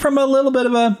it came from a little bit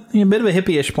of a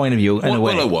hippie-ish point of view in a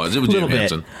way. Well, it was. It was Jim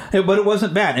Henson. But it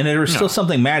wasn't bad, and there was still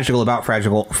something magical about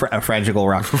Fraggle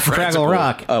Rock. Fraggle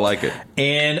Rock. I like it.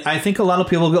 And I think a lot of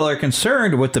people are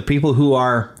concerned with the people who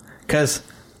are... Because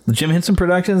Jim Henson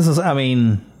Productions, I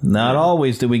mean, not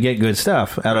always do we get good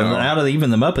stuff out of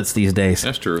even the Muppets these days.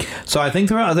 That's true. So I think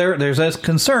there's a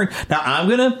concern. Now, I'm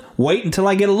going to wait until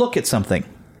I get a look at something.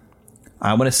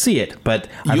 I want to see it, but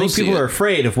I think people are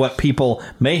afraid of what people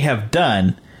may have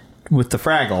done with the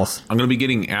Fraggles. I'm going to be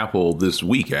getting Apple this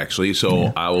week, actually,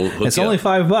 so I will hook It's only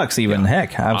 $5 even. Yeah.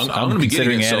 Heck, I'm going to be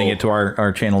considering adding it to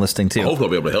our channel listing, too. Hopefully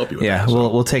I'll be able to help you with that. Yeah,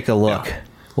 we'll take a look. Yeah.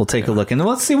 We'll take a look, and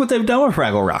let's see what they've done with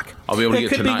Fraggle Rock. I'll be able to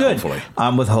get tonight, be good. Hopefully.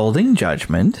 I'm withholding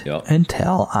judgment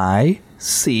until I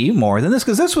see more than this,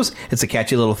 because it's a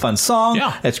catchy little fun song.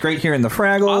 Yeah. It's great hearing the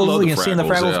Fraggles. I love you can see the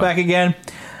Fraggles back again.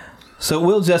 So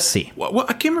we'll just see. Well,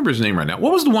 I can't remember his name right now.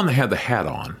 What was the one that had the hat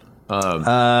on?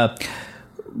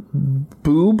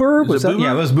 Boober? Was that?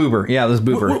 Yeah, it was Boober. Yeah, it was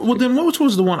Boober. Well, then what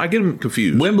was the one? I get him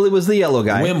confused. Wembley was the yellow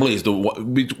guy. Wembley is the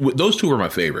one. Those two are my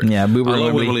favorite. Yeah, Boober. I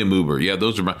love Wembley and Boober. Yeah,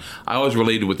 those are my. I always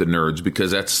related with the nerds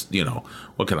because that's,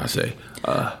 what can I say?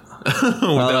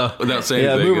 Without saying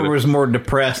anything. Boober was more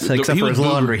depressed, except for his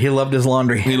laundry. He loved his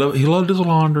laundry. He loved his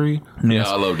laundry. Yes.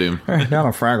 Yeah, I loved him. Down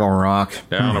a Fraggle Rock.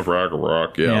 Down a Fraggle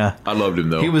Rock. Yeah, I loved him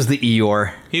though. He was the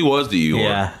Eeyore. He was the Eeyore.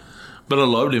 Yeah, but I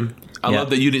loved him. I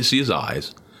loved that you didn't see his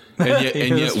eyes.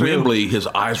 And yet Wembley, his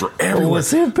eyes were everywhere.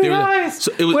 Was it big eyes?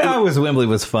 So Wembley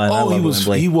was fun. Oh,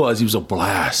 he was a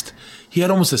blast. He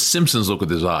had almost a Simpsons look with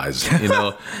his eyes. Of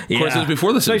course, it was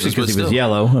before the Simpsons, because he was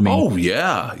yellow. I mean,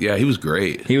 he was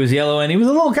great. He was yellow, and he was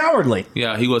a little cowardly.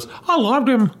 Yeah, he was. I loved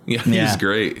him. Yeah, he was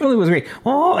great. Really was great.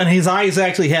 Oh, and his eyes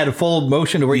actually had a full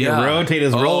motion to where you rotate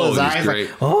his roll his eyes. Great.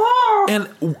 And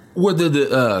were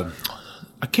the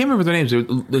I can't remember their names.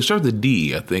 They start with the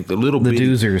D, I think. The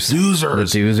Doozers.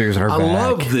 The Doozers are back. I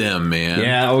love them, man.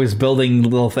 Yeah, always building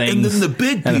little things. And then the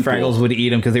big people. And the Fraggles would eat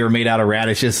them because they were made out of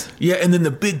radishes. Yeah, and then the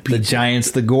big people. The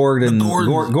giants, the Gorgons.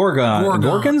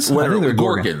 Gorgons? I think they're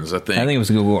Gorgons, I think. I think it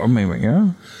was maybe,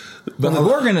 yeah. But the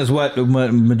Gorgon is what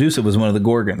Medusa was one of the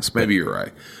Gorgons. Maybe you're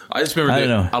right. I just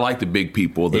remember I like the big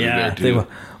people that are there too.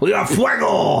 We got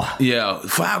Fraggle! Yeah,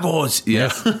 Fraggles!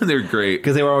 Yeah, they're great.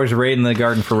 Because they were always raiding the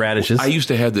garden for radishes. I used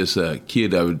to have this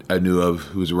kid I knew of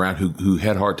who was around who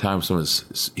had a hard time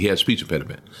with he had speech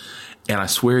impediment. And I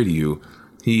swear to you,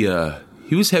 he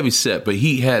was heavy set, but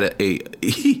he had a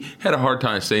hard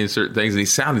time saying certain things, and he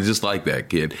sounded just like that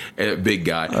kid, a big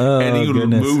guy, and he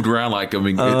moved around like him.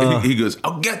 He goes,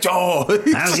 "I'll get you all.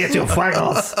 I'll get you,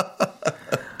 Fraggles."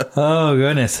 Oh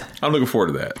goodness! I'm looking forward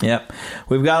to that. Yep,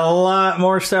 we've got a lot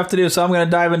more stuff to do, so I'm going to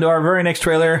dive into our very next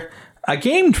trailer, a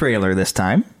game trailer this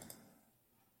time.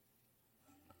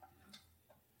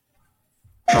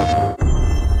 I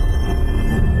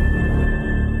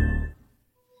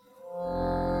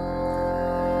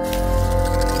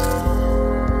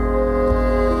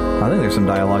think there's some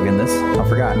dialogue in this. I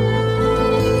forgot.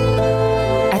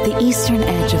 At the eastern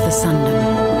edge of the Sundom,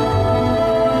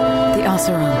 the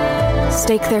Oseram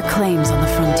stake their claims on the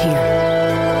frontier.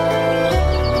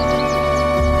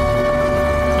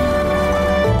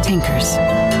 Tinkers,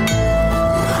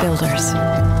 builders,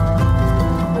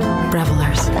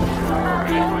 revelers.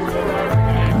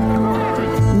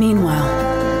 Meanwhile,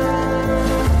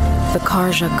 The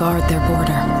Karja guard their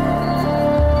border,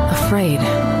 afraid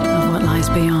of what lies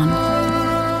beyond.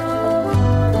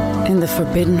 In the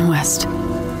Forbidden West.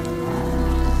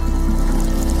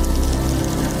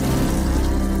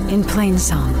 In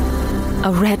Plainsong,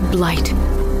 a red blight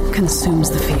consumes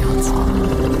the fields,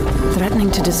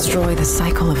 threatening to destroy the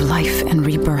cycle of life and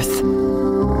rebirth.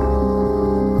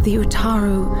 The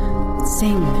Utaru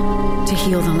sing to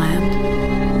heal the land,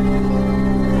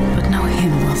 but no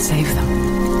hymn will save them.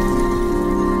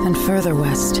 And further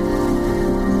west,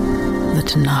 the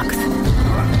Tenakth.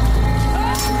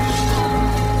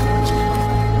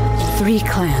 3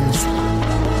 clans,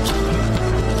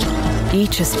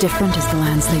 each as different as the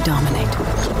lands they dominate.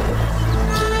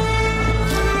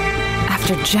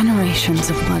 After generations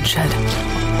of bloodshed,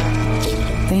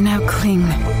 they now cling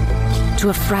to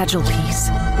a fragile peace,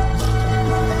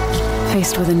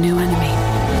 faced with a new enemy.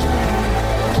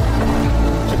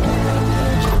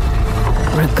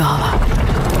 Regalla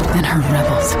and her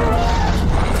rebels.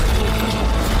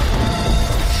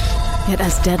 Yet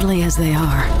as deadly as they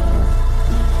are,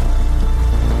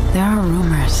 there are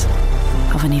rumors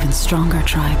of an even stronger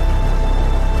tribe.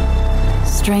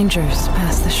 Strangers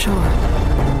pass the shore,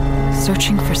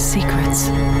 searching for secrets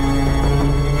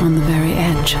on the very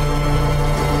edge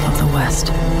of the West.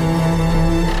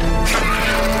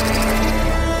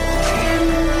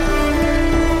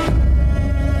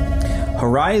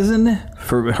 Horizon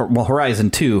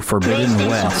 2, Forbidden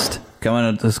West.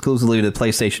 Coming exclusively to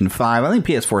PlayStation 5. I think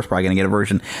PS4 is probably going to get a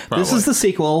version. Probably. This is the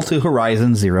sequel to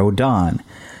Horizon Zero Dawn.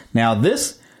 Now,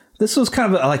 this was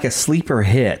kind of like a sleeper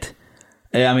hit.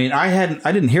 I mean, I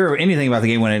didn't hear anything about the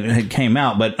game when it came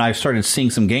out, but I started seeing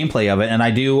some gameplay of it, and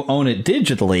I do own it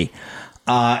digitally.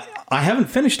 I haven't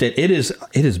finished it. It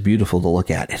is beautiful to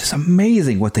look at. It is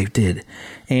amazing what they did,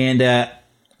 and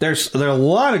there's a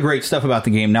lot of great stuff about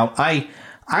the game. Now, I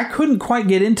couldn't quite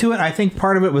get into it. I think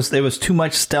part of it was there was too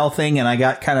much stealthing, and I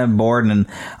got kind of bored. And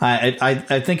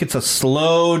I think it's a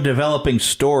slow developing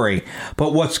story.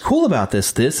 But what's cool about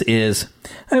this is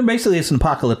basically it's an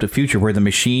apocalyptic future where the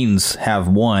machines have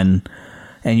won,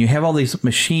 and you have all these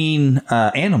machine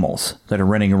animals that are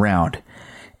running around,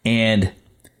 and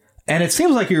it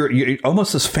seems like you're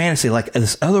almost this fantasy, like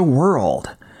this other world,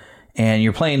 and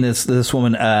you're playing this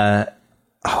woman.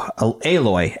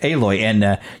 Aloy,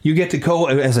 and you get to go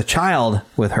as a child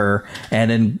with her and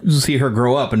then see her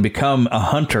grow up and become a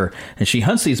hunter, and she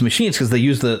hunts these machines because they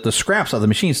use the scraps of the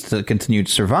machines to continue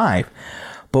to survive.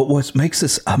 But what makes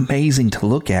this amazing to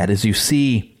look at is you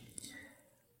see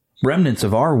remnants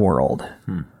of our world,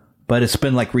 but it's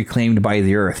been like reclaimed by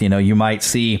the earth. You know, you might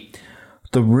see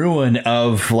the ruin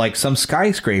of like some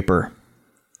skyscraper,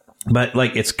 but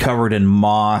like it's covered in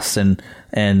moss and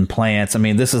plants. I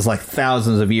mean, this is like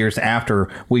thousands of years after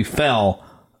we fell,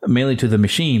 mainly to the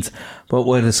machines. But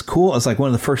what is cool is like one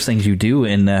of the first things you do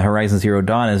in Horizon Zero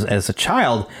Dawn is, as a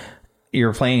child,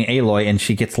 you're playing Aloy and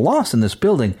she gets lost in this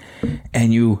building,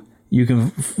 and you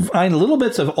can find little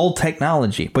bits of old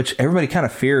technology, which everybody kind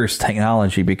of fears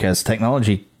technology because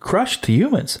technology crushed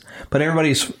humans, but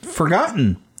everybody's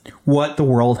forgotten what the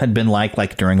world had been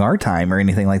like during our time or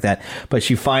anything like that. But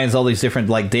she finds all these different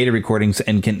like data recordings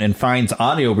and finds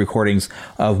audio recordings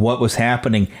of what was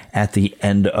happening at the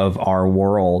end of our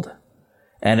world.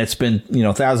 And it's been,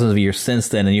 thousands of years since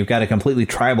then, and you've got a completely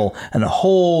tribal and a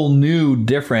whole new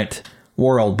different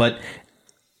world. But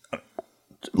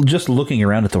just looking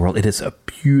around at the world, it is a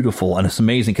beautiful and it's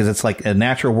amazing because it's like a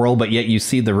natural world, but yet you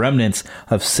see the remnants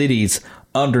of cities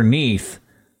underneath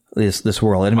this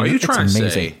world. I mean, are you trying to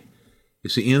say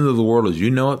it's the end of the world as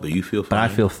you know it, but you feel fine? But I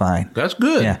feel fine. That's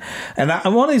good. Yeah. And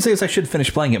one of these days I should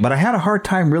finish playing it, but I had a hard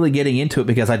time really getting into it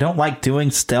because I don't like doing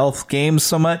stealth games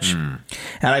so much. And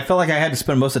I felt like I had to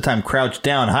spend most of the time crouched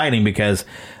down hiding because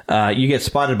you get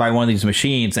spotted by one of these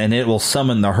machines and it will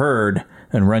summon the herd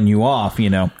and run you off,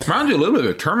 Reminds you a little bit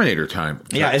of a Terminator time.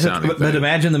 Yeah, but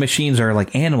imagine the machines are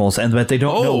like animals, but they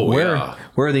don't know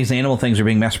where these animal things are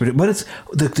being mass produced. But it's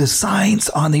the designs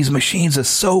on these machines is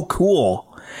so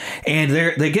cool, and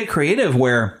they get creative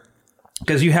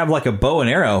because you have like a bow and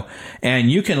arrow, and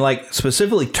you can like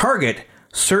specifically target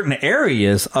certain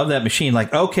areas of that machine.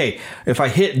 Like, okay, if I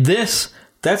hit this,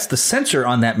 that's the sensor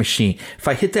on that machine. If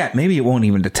I hit that, maybe it won't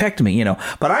even detect me,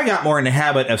 But I got more in the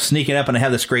habit of sneaking up, and I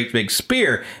have this great big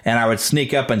spear, and I would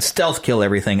sneak up and stealth kill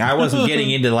everything. I wasn't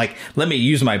getting into like, let me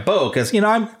use my bow, because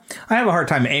I have a hard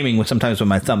time aiming sometimes with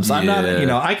my thumbs. I'm not,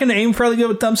 I can aim fairly good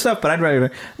with thumb stuff, but I'd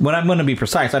rather, when I'm going to be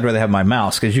precise, I'd rather have my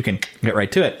mouse because you can get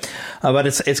right to it. But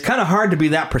it's kind of hard to be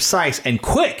that precise and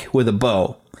quick with a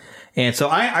bow. And so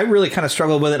I really kind of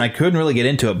struggled with it, and I couldn't really get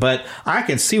into it. But I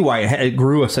can see why it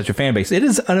grew such a fan base. It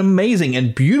is an amazing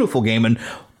and beautiful game, and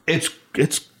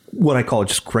it's what I call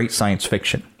just great science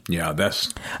fiction. Yeah,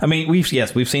 I mean, we've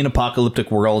seen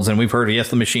apocalyptic worlds, and we've heard, yes,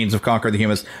 the machines have conquered the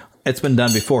humans. It's been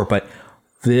done before, but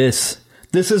this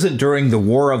isn't during the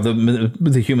war of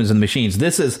the humans and the machines.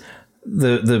 This is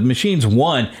the machines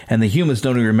won, and the humans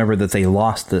don't even remember that they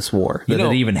lost this war, that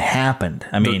it even happened.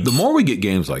 I mean, the more we get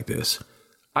games like this,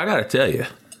 I got to tell you,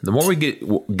 the more we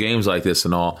get games like this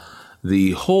and all,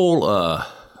 the whole,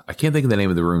 I can't think of the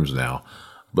name of the rooms now,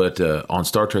 but on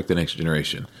Star Trek The Next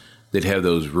Generation, they'd have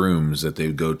those rooms that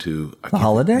they'd go to. The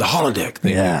holodeck? The holodeck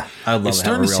thing. Yeah. I love it. It's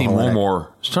starting to seem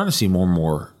more and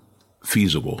more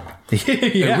feasible.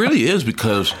 Yeah. It really is,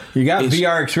 because you got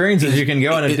VR experiences you can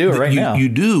go in and do it right now. You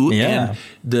do. Yeah.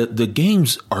 And the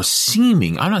games are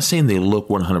seeming, I'm not saying they look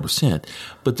 100%,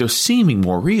 but they're seeming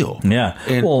more real. Yeah.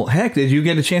 And, well, heck, did you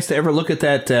get a chance to ever look at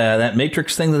that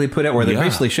Matrix thing that they put out where they're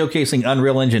basically showcasing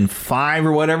Unreal Engine 5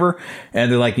 or whatever?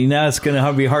 And they're like, it's going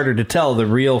to be harder to tell the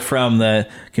real from the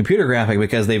computer graphic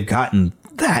because they've gotten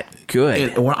that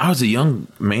good. And when I was a young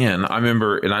man, I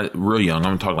remember, real young,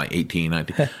 I'm talking like 18,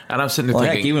 19, and I was sitting there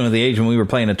thinking... Heck, even with the age when we were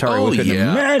playing Atari, we couldn't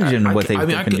imagine what they can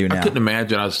do now. I couldn't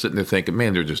imagine. I was sitting there thinking,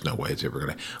 man, there's just no way it's ever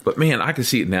going to... But man, I can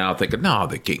see it now thinking, no,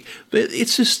 they can't. But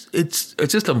it's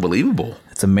just unbelievable.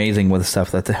 It's amazing with the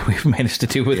stuff that we've managed to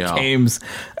do with games.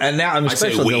 And now,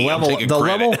 especially the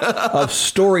level of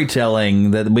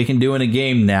storytelling that we can do in a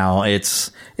game now,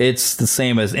 it's the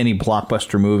same as any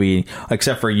blockbuster movie,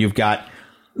 except for you've got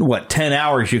 10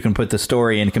 hours you can put the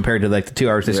story in compared to like the 2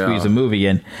 hours they squeeze a movie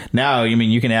in. Now,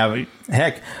 you can have,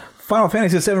 heck, Final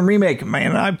Fantasy VII Remake,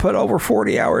 man, I put over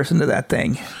 40 hours into that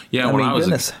thing. Yeah, when I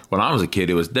was a kid,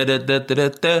 it was da da da da da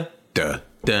da da.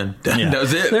 Dun, dun. Yeah. That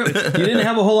was it. You didn't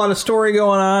have a whole lot of story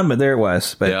going on, but there it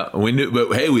was. But yeah, we knew.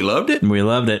 But hey, we loved it. We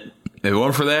loved it. If it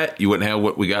weren't for that, you wouldn't have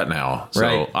what we got now. So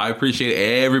right. I appreciate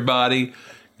everybody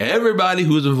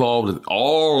who's involved, in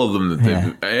all of them.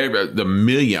 The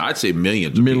million, I'd say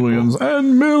millions of millions people.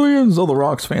 And millions of the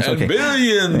Rocks fans. And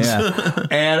billions. Yeah.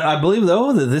 And I believe,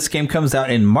 though, that this game comes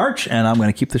out in March, and I'm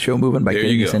going to keep the show moving by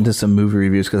getting us into some movie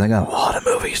reviews because I got a lot of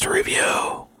movies to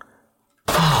review.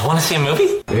 Oh, want to see a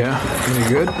movie? Yeah. Any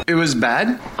good? It was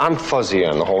bad? I'm fuzzy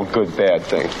on the whole good-bad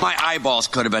thing. My eyeballs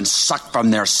could have been sucked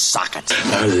from their sockets.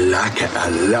 I like it a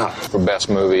lot. The best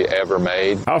movie ever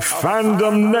made. A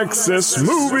Fandom Nexus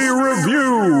movie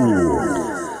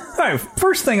review. All right,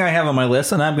 first thing I have on my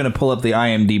list, and I'm going to pull up the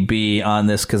IMDb on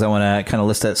this because I want to kind of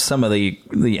list out some of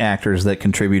the actors that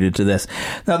contributed to this.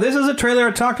 Now, this is a trailer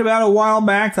I talked about a while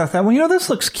back. I thought, this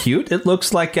looks cute. It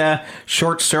looks like a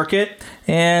Short Circuit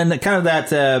and kind of that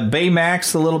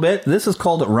Baymax a little bit. This is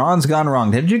called Ron's Gone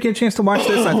Wrong. Did you get a chance to watch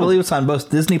this? I believe it's on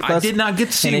both Disney Plus. I did not get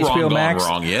to see HBO Ron Max.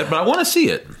 Gone Wrong yet, but I want to see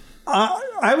it.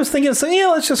 I was thinking,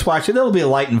 let's just watch it. It'll be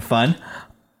light and fun.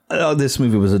 Oh, this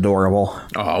movie was adorable.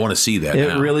 Oh, I want to see that.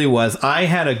 It really was. I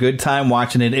had a good time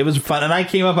watching it. It was fun. And I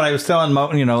came up and I was telling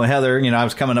Heather, I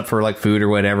was coming up for like food or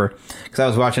whatever because I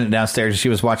was watching it downstairs. She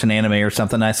was watching anime or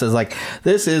something. I says,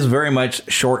 this is very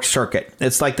much Short Circuit.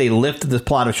 It's like they lifted the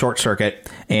plot of Short Circuit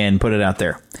and put it out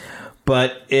there.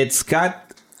 But it's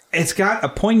got a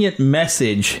poignant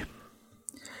message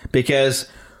because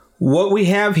what we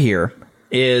have here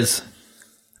is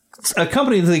a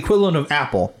company that's the equivalent of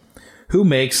Apple, who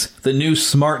makes the new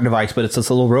smart device, but it's this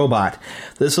little robot.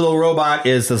 This little robot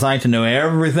is designed to know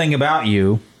everything about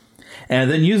you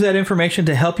and then use that information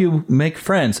to help you make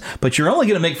friends. But you're only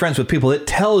going to make friends with people it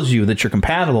tells you that you're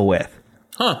compatible with.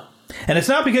 Huh. And it's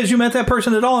not because you met that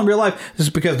person at all in real life. It's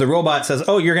because the robot says,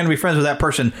 oh, you're going to be friends with that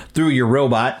person through your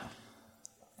robot.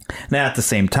 Now, at the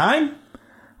same time,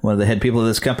 one of the head people of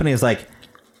this company is like,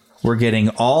 we're getting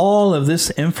all of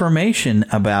this information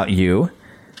about you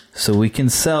so we can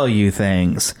sell you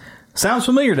things. Sounds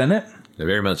familiar, doesn't it? Yeah,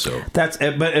 very much so. But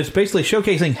it's basically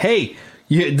showcasing, hey,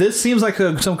 this seems like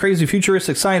some crazy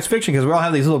futuristic science fiction because we all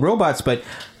have these little robots, but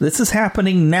this is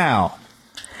happening now.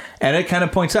 And it kind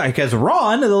of points out because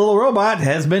Ron, the little robot,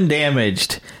 has been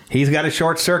damaged. He's got a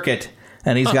short circuit,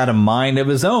 and he's got a mind of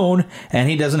his own, and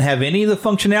he doesn't have any of the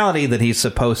functionality that he's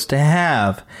supposed to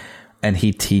have. And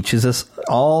he teaches us,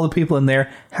 all the people in there,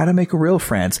 how to make real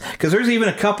friends. Because there's even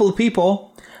a couple of people...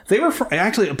 They were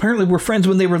apparently were friends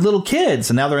when they were little kids,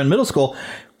 and now they're in middle school.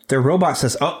 Their robot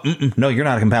says, oh, no, you're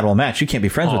not a compatible match. You can't be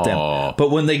friends with them.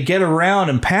 But when they get around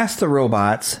and pass the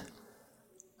robots,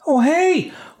 oh,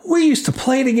 hey, we used to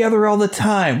play together all the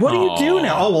time. What do you do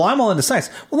now? Oh, well, I'm all into science.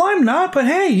 Well, I'm not, but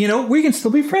hey, we can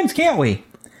still be friends, can't we?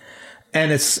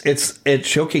 And it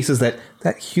showcases that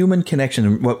human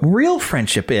connection, what real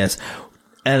friendship is.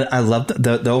 And I love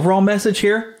the overall message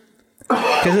here.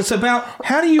 Because it's about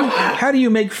how do you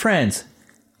make friends,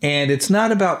 and it's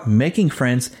not about making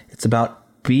friends. It's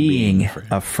about being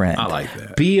a friend. I like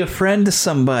that. Be a friend to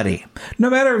somebody. No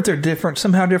matter if they're different,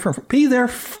 somehow different. Be their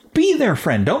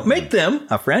friend. Don't make them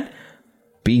a friend.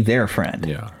 Be their friend.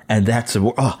 Yeah. And that's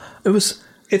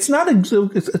it's not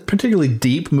a particularly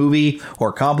deep movie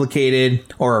or complicated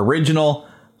or original,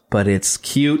 but it's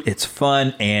cute, it's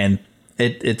fun, and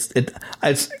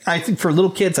I think for little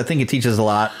kids, I think it teaches a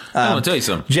lot. I'm going to tell you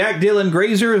something. Jack Dylan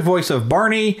Grazer, voice of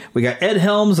Barney. We got Ed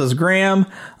Helms as Graham.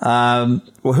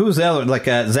 Who's the other?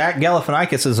 Zach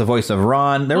Galifianakis is the voice of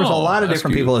Ron. There was a lot of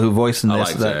different people who voiced in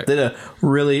this that did a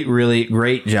really, really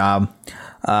great job.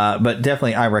 But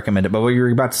definitely, I recommend it. But what you were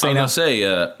about to say now? I was going to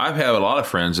say, I've had a lot of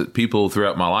friends that people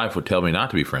throughout my life would tell me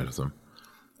not to be friends with them.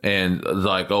 And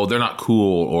like, oh, they're not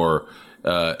cool, or...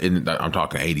 I'm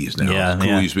talking 80s now.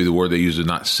 Cool used to be the word they used, is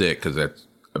not sick, because that's,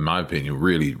 in my opinion,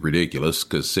 really ridiculous,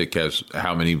 because sick has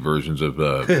how many versions of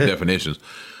definitions.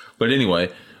 But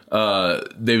anyway,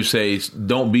 they would say,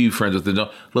 don't be friends with them.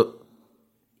 Look,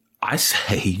 I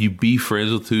say you be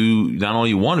friends with who not only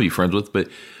you want to be friends with, but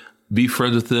be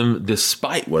friends with them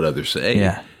despite what others say.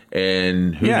 Yeah.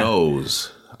 And who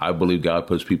knows? I believe God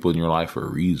puts people in your life for a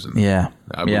reason. Yeah.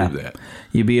 I believe that.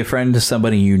 You be a friend to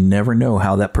somebody, you never know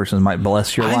how that person might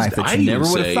bless your life that you never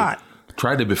would have thought.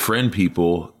 Try to befriend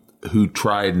people who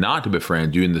tried not to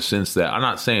befriend you, in the sense that, I'm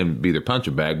not saying be their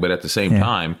punching bag, but at the same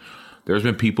time, there's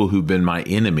been people who've been my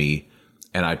enemy,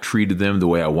 and I treated them the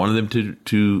way I wanted them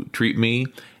to treat me,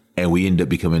 and we ended up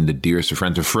becoming the dearest of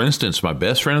friends. So for instance, my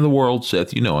best friend in the world,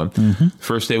 Seth, you know him,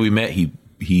 first day we met,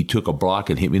 he took a block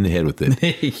and hit me in the head with it.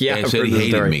 And said he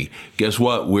hated me. Guess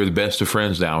what? We're the best of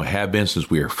friends now. Have been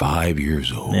since we were 5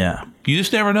 years old. Yeah. You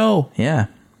just never know. Yeah.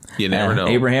 You never know.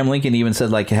 Abraham Lincoln even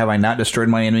said, have I not destroyed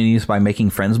my enemies by making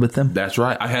friends with them? That's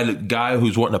right. I had a guy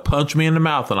who's wanting to punch me in the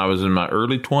mouth when I was in my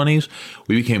early 20s.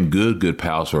 We became good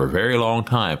pals for a very long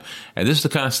time. And this is the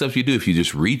kind of stuff you do if you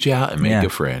just reach out and make a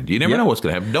friend. You never know what's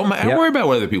going to happen. Don't worry about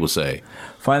what other people say.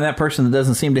 Find that person that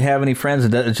doesn't seem to have any friends.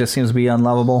 It just seems to be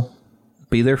unlovable.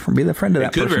 Be the friend of that person.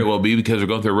 It could very well be because they're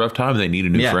going through a rough time and they need a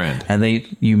new friend.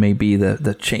 And you may be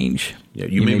the change. Yeah,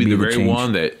 you may be the very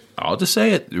one that, I'll just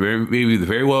say it, maybe the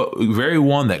very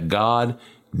one that God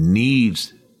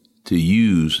needs to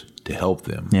use to help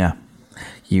them. Yeah.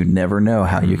 You never know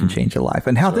how you can change a life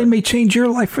and how they may change your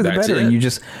life for the better. And you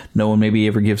just, no one maybe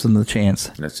ever gives them the chance.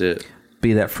 That's it.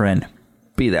 Be that friend.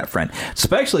 Be that friend.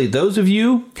 Especially those of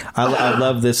you, I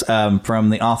love this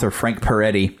from the author Frank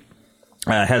Peretti.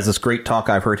 Has this great talk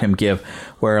I've heard him give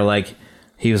where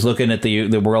he was looking at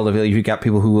the world of, you got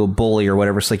people who will bully or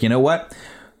whatever. It's like, you know what?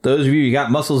 Those of you got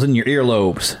muscles in your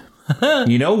earlobes.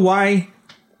 You know why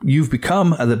you've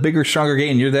become the bigger, stronger guy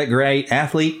and you're that great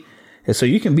athlete? And so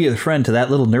you can be a friend to that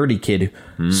little nerdy kid.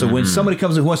 So when somebody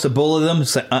comes and wants to bully them,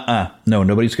 say, no,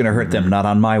 nobody's going to hurt them. Not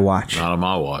on my watch. Not on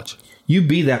my watch. You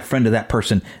be that friend to that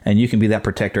person, and you can be that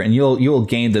protector, and you'll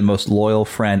gain the most loyal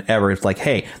friend ever. It's like,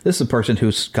 hey, this is a person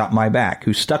who's got my back,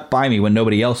 who stuck by me when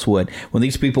nobody else would. When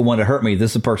these people want to hurt me,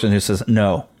 this is a person who says,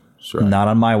 no, not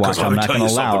on my watch. I'm not going to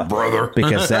allow it, brother.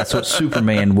 because that's what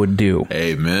Superman would do.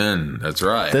 Amen. That's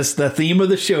right. The theme of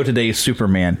the show today is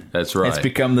Superman. That's right. It's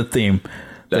become the theme.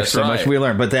 There's so much we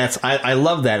learn, but I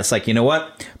love that. It's like, you know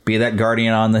what? Be that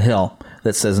guardian on the hill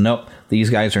that says, nope. These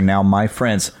guys are now my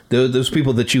friends. Those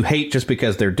people that you hate just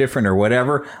because they're different or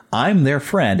whatever, I'm their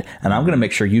friend, and I'm going to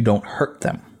make sure you don't hurt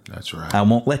them. That's right. I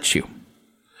won't let you.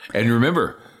 And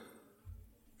remember,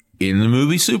 in the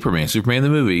movie Superman the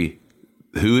movie,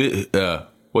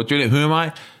 what's your name? Who am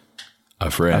I?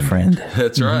 A friend. A friend.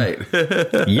 That's right.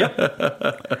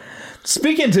 Yep.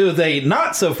 Speaking to the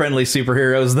not-so-friendly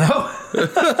superheroes, though,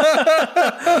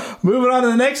 moving on to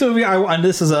the next movie, and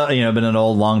this is been an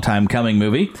old, long time coming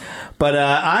movie, but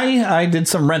I did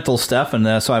some rental stuff,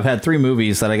 and so I've had 3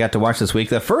 movies that I got to watch this week.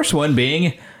 The first one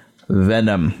being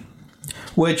Venom,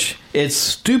 which is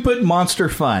stupid monster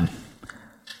fun.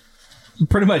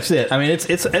 Pretty much it. I mean,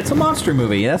 it's a monster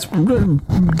movie. That's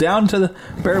down to the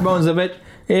bare bones of it.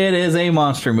 It is a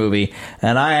monster movie,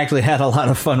 and I actually had a lot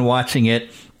of fun watching it.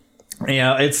 You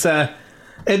know,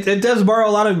 it does borrow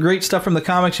a lot of great stuff from the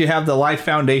comics. You have the Life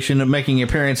Foundation making an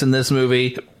appearance in this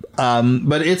movie,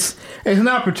 but it's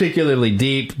not particularly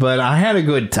deep. But I had a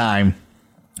good time,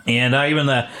 and I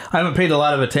haven't paid a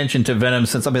lot of attention to Venom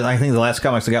since I think the last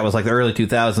comics I got was like the early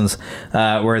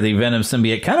 2000s, where the Venom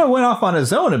symbiote kind of went off on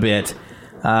his own a bit.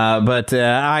 But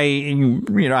I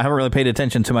haven't really paid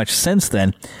attention too much since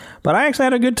then. But I actually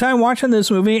had a good time watching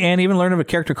this movie and even learned of a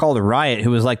character called Riot,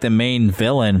 who was like the main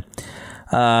villain.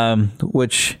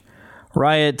 Which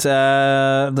Riot,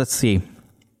 let's see.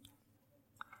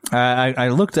 I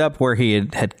looked up where he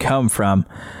had come from.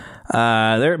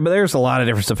 There's a lot of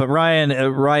different stuff. But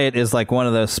Riot is like one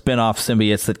of the spin-off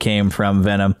symbiotes that came from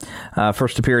Venom.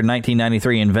 First appeared in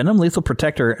 1993 in Venom Lethal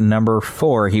Protector number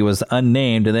 4. He was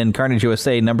unnamed. And then Carnage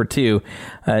USA number 2,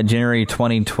 January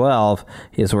 2012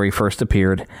 is where he first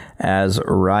appeared as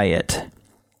Riot.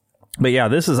 But yeah,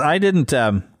 I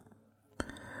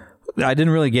didn't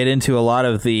really get into a lot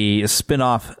of the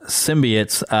spin-off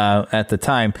symbiotes at the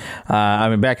time. I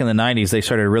mean, back in the 90s, they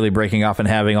started really breaking off and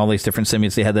having all these different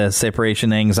symbiotes. They had the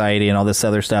separation anxiety and all this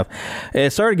other stuff.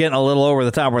 It started getting a little over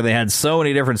the top where they had so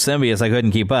many different symbiotes I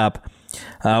couldn't keep up.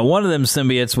 One of them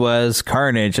symbiotes was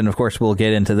Carnage, and of course we'll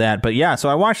get into that. But yeah, so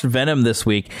I watched Venom this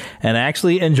week and I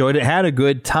actually enjoyed it, had a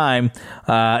good time.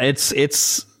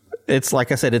 It's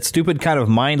like I said, it's stupid, kind of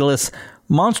mindless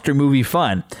monster movie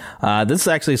fun. This is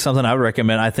actually something I would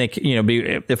recommend. I think,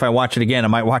 if I watch it again, I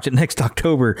might watch it next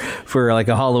October for like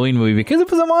a Halloween movie because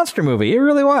it was a monster movie. It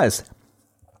really was.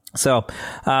 So,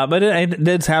 but it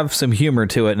did have some humor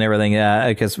to it and everything,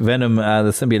 because Venom,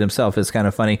 the symbiote himself, is kind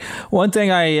of funny. One thing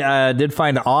I did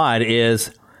find odd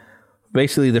is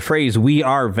basically the phrase "we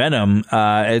are Venom."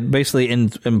 It basically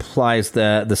implies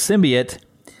the symbiote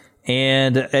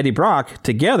and Eddie Brock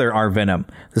together are Venom.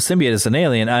 The symbiote is an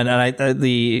alien, and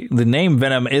the name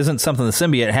Venom isn't something the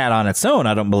symbiote had on its own.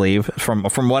 I don't believe, from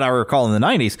what I recall in the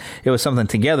 90s, it was something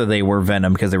together they were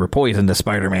Venom because they were poisoned to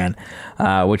Spider-Man,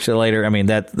 which later, I mean,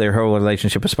 that their whole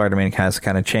relationship with Spider-Man has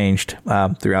kind of changed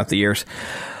throughout the years.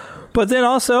 But then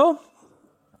also,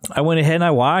 I went ahead and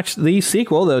I watched the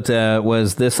sequel that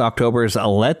was this October's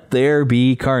Let There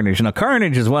Be Carnage. Now,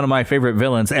 Carnage is one of my favorite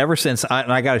villains ever since,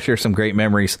 I got to share some great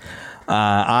memories.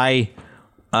 I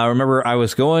remember I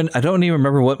was going, I don't even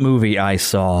remember what movie I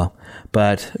saw,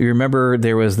 but you remember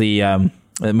there was the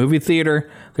movie theater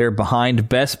there behind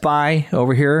Best Buy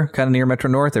over here, kind of near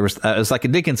Metro North. There was, it was like a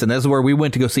Dickinson. This is where we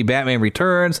went to go see Batman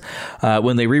Returns,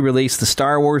 when they re-released the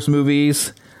Star Wars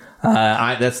movies.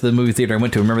 That's the movie theater I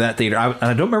went to. Remember that theater? I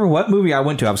don't remember what movie I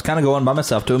went to. I was kind of going by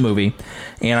myself to a movie,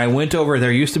 and I went over.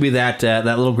 There used to be that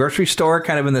little grocery store,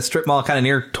 kind of in the strip mall, kind of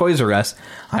near Toys R Us.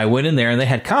 I went in there, and they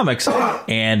had comics,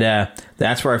 and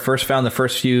that's where I first found the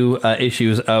first few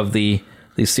issues of the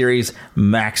series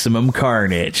Maximum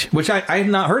Carnage, which I had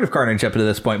not heard of Carnage up to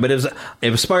this point, but it was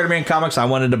Spider-Man comics. I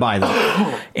wanted to buy them,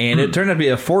 and it turned out to be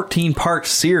a 14-part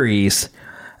series.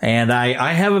 And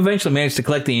I have eventually managed to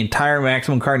collect the entire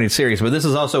Maximum Carnage series, but this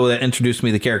is also what introduced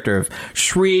me to the character of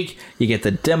Shriek. You get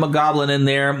the Demogoblin in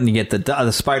there, and you get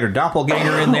the Spider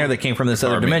Doppelganger in there that came from this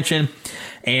other dimension.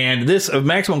 And this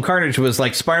Maximum Carnage was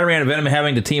like Spider-Man and Venom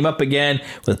having to team up again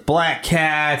with Black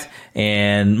Cat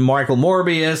and Michael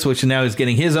Morbius, which now is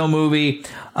getting his own movie.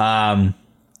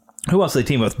 Who else did they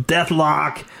team with?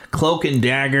 Deathlock, Cloak and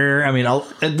Dagger. I mean,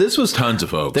 this was tons of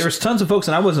folks. There was tons of folks,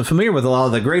 and I wasn't familiar with a lot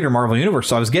of the greater Marvel universe,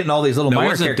 so I was getting all these little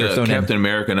minor characters. Captain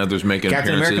America and others making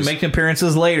appearances. Captain America making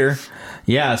appearances later.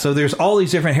 Yeah, so there's all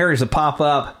these different Harrys that pop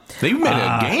up. They even made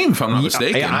a game, if I'm not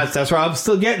mistaken. That's why I'm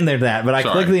still getting there to that. But I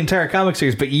clicked the entire comic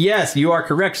series. But yes, you are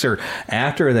correct, sir.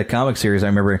 After the comic series, I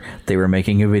remember they were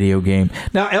making a video game.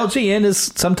 Now, LJN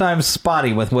is sometimes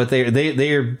spotty with what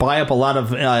they buy up a lot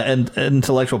of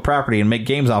intellectual property and make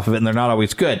games off of it, and they're not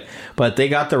always good. But they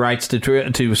got the rights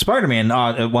to Spider-Man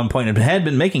at one point and had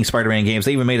been making Spider-Man games.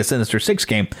 They even made a Sinister Six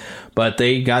game. But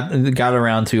they got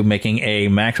around to making a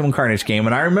Maximum Carnage game.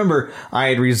 And I remember I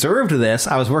had reserved this.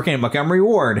 I was working at Montgomery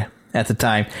Ward at the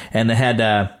time, and it had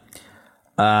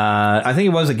I think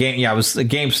it was a game. Yeah, it was a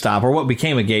GameStop, or what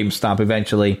became a GameStop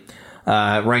eventually.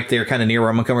 Right there, kind of near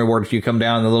where Montgomery Ward. If you come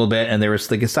down a little bit, and there was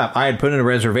the GameStop. I had put in a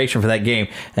reservation for that game,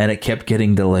 and it kept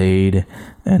getting delayed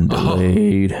and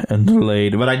delayed and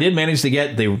delayed. But I did manage to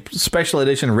get the special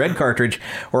edition red cartridge,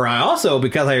 where I also,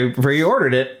 because I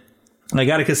pre-ordered it, I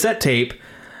got a cassette tape.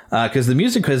 Because the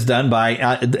music was done by,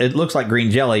 it looks like Green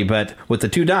Jelly, but with the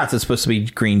 2 dots, it's supposed to be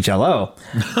Green Jello.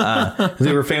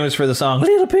 They were famous for the song,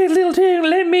 Little Pig, Little Pig,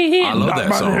 let me in. I love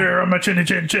that song.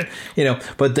 You know,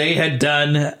 but they had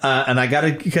done, and I got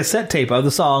a cassette tape of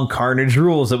the song Carnage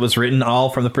Rules. It was written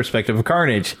all from the perspective of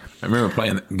Carnage. I remember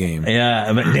playing that game. Yeah.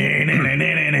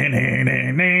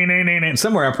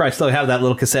 Somewhere I probably still have that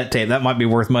little cassette tape. That might be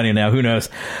worth money now. Who knows?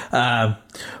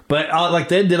 But like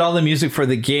they did all the music for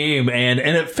the game, and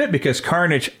it fit because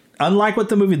Carnage, unlike what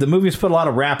the movies put a lot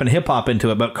of rap and hip hop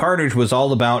into it, but Carnage was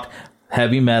all about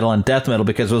heavy metal and death metal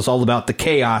because it was all about the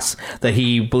chaos that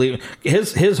he believed.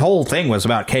 His whole thing was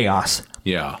about chaos.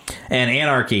 Yeah. And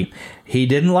anarchy. He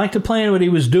didn't like to plan what he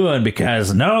was doing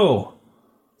because no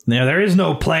Now, there is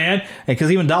no plan,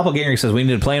 because even Doppelganger says we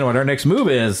need to plan what our next move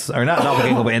is, or not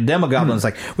Doppelganger, but Demogoblin's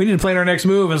like, we need to plan our next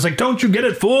move. And it's like, don't you get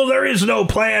it, fool? There is no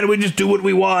plan. We just do what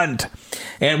we want.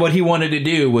 And what he wanted to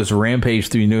do was rampage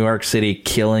through New York City,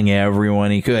 killing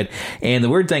everyone he could. And the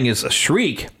weird thing is,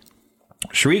 Shriek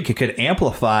could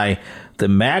amplify the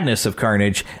madness of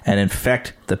Carnage and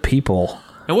infect the people.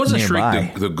 And wasn't nearby.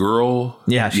 Shriek the girl?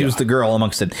 Yeah, she was the girl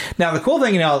amongst it. Now, the cool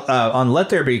thing on Let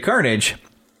There Be Carnage.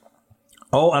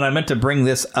 Oh, and I meant to bring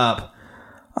this up.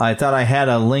 I thought I had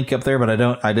a link up there, but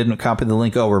I didn't copy the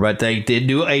link over. But they did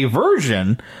do a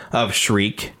version of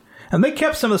Shriek, and they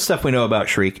kept some of the stuff we know about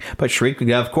Shriek. But Shriek,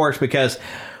 of course, because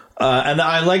and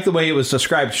I like the way it was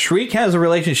described. Shriek has a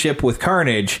relationship with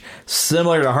Carnage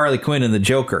similar to Harley Quinn and the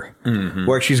Joker,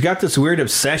 where she's got this weird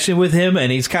obsession with him,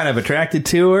 and he's kind of attracted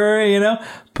to her,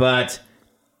 But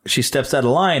she steps out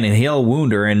of line, and he'll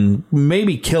wound her and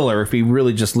maybe kill her if he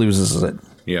really just loses it.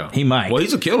 Yeah, he might. Well,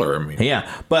 he's a killer. I mean,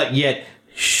 yeah, but yet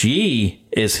she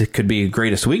could be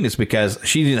greatest weakness because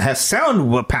she has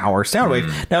sound power, sound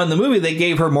wave. Now in the movie, they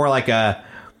gave her more like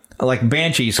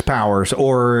Banshee's powers,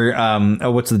 or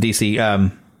what's the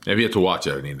DC? If you have to watch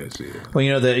it, I need to see it.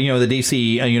 Well, the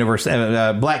DC universe,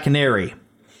 Black Canary.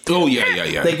 Oh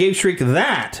yeah. They gave Shriek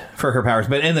that for her powers,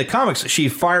 but in the comics, she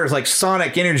fires like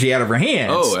sonic energy out of her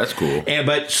hands. Oh, that's cool.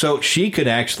 But so she could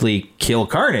actually kill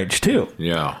Carnage too.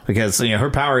 Yeah, because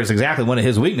her power is exactly one of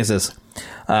his weaknesses.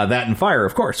 That and fire,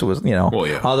 of course, was Well,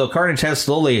 yeah. Although Carnage has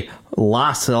slowly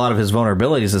lost a lot of his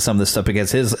vulnerabilities to some of this stuff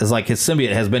because his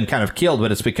symbiote has been kind of killed,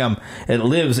 but it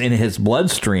lives in his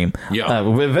bloodstream. Yeah,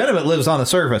 Venom, it lives on the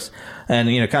surface, and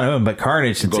but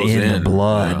Carnage, it's in the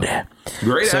blood. Yeah.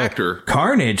 Great actor.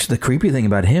 Carnage, the creepy thing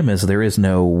about him is there is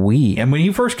no we. And when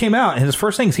he first came out, his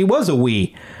first things, he was a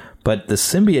we. But the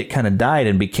symbiote kind of died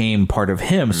and became part of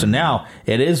him. So now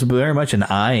it is very much an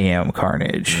I am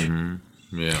Carnage.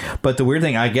 Yeah. But the weird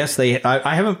thing, I guess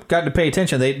I haven't gotten to pay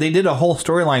attention. They did a whole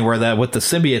storyline with the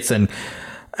symbiotes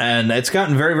and it's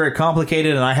gotten very, very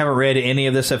complicated, and I haven't read any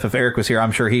of this stuff. If Eric was here,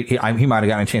 I'm sure he might have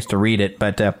gotten a chance to read it.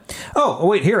 But,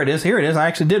 wait, here it is. I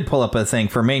actually did pull up a thing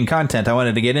for main content. I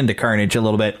wanted to get into Carnage a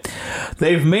little bit.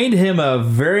 They've made him a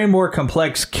very more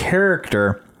complex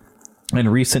character in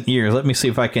recent years. Let me see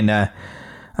if I can...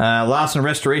 Loss and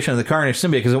Restoration of the Carnage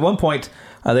symbiote, because at one point...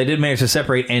 they did manage to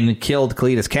separate and killed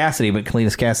Cletus Cassidy, but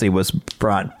Cletus Cassidy was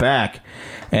brought back.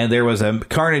 And there was a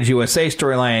Carnage USA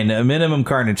storyline, a Minimum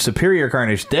Carnage, Superior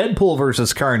Carnage, Deadpool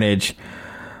versus Carnage.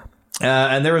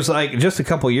 And there was just a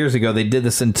couple years ago, they did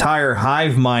this entire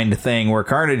hive mind thing where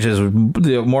Carnage is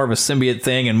more of a symbiote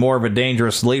thing and more of a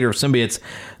dangerous leader of symbiotes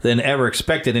than ever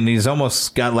expected. And he's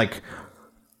almost got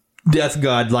Death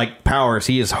God-like powers.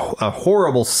 He is a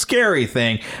horrible, scary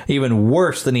thing, even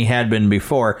worse than he had been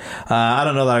before. I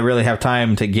don't know that I really have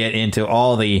time to get into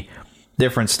all the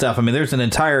different stuff. I mean, there's an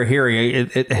entire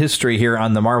history here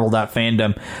on the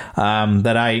Marvel.fandom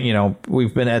that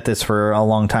we've been at this for a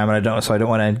long time, and I don't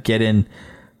want to get in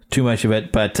too much of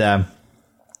it. But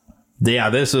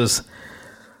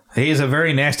he's a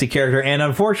very nasty character, and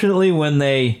unfortunately, when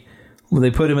they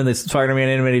put him in the Spider-Man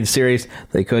animated series,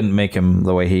 they couldn't make him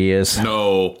the way he is.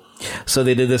 No. So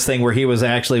they did this thing where he was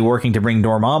actually working to bring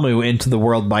Dormammu into the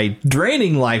world by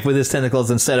draining life with his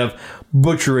tentacles instead of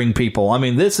butchering people. I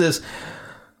mean, this is...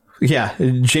 Yeah,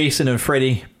 Jason and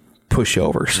Freddy,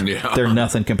 pushovers. Yeah. They're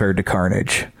nothing compared to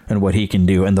Carnage and what he can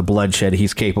do and the bloodshed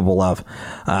he's capable of.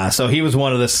 So he was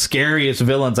one of the scariest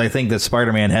villains I think that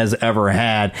Spider-Man has ever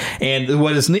had. And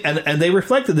and they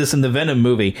reflected this in the Venom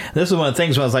movie. This is one of the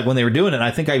things when they were doing it,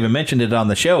 I think I even mentioned it on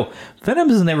the show, Venom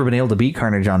has never been able to beat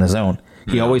Carnage on his own.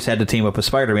 He always had to team up with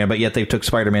Spider-Man, but yet they took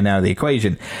Spider-Man out of the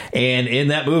equation. And in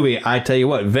that movie, I tell you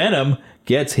what, Venom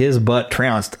gets his butt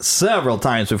trounced several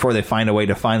times before they find a way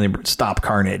to finally stop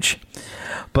Carnage.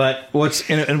 But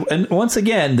and once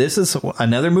again, this is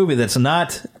another movie that's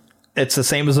not... It's the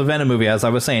same as a Venom movie, as I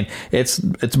was saying. It's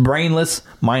brainless,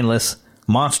 mindless,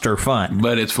 monster fun.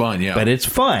 But it's fun, yeah. But it's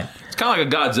fun. It's kind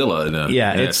of like a Godzilla in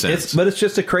that sense. But it's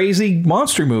just a crazy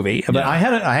monster movie. But I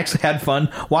actually had fun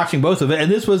watching both of it,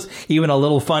 and this was even a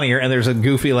little funnier. And there's a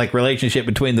goofy relationship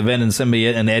between the Venom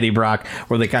symbiote and Eddie Brock,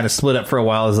 where they kind of split up for a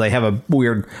while as they have a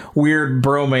weird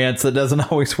bromance that doesn't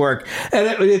always work. And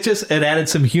it added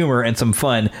some humor and some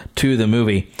fun to the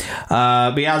movie.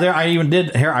 But yeah,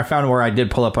 I found where I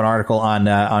did pull up an article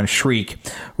on Shriek,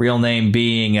 real name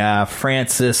being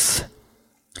Frances.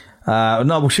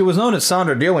 No, she was known as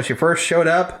Sandra Deal when she first showed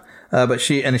up, but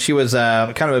she was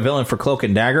kind of a villain for Cloak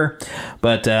and Dagger.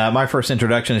 But my first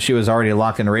introduction, she was already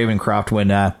locked in Ravencroft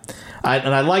when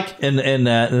I like in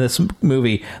this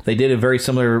movie they did a very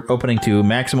similar opening to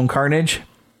Maximum Carnage.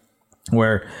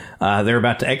 where they're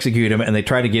about to execute him, and they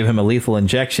try to give him a lethal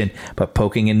injection, but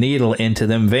poking a needle into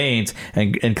them veins.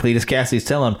 And Cletus Cassidy's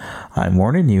telling him, I'm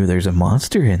warning you, there's a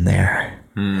monster in there.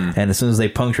 And as soon as they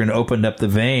puncture and opened up the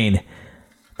vein,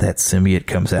 that symbiote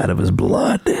comes out of his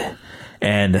blood.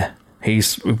 And he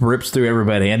rips through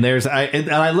everybody. And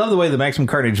I love the way the Maximum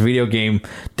Carnage video game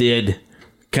did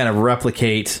kind of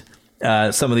replicate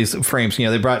some of these frames. You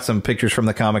know, they brought some pictures from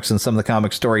the comics and some of the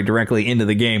comic story directly into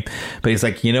the game. But he's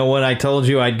like, you know what? I told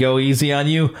you I'd go easy on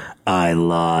you. I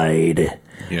lied.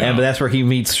 Yeah. But that's where he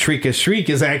meets Shriek, because Shriek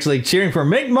is actually cheering for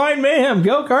Make Mine Mayhem,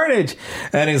 go Carnage.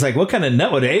 And he's like, what kind of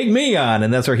nut would egg me on?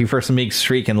 And that's where he first meets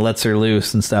Shriek and lets her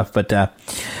loose and stuff. But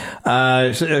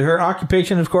her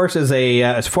occupation, of course, is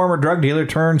a former drug dealer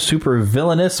turned super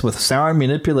villainous with sound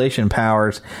manipulation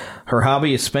powers. Her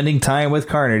hobby is spending time with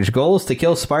Carnage. Goal is to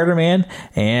kill Spider-Man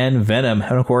and Venom.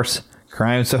 And, of course,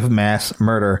 crimes of mass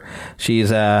murder.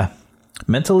 She's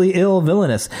mentally ill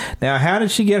villainous. Now, how did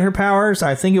she get her powers?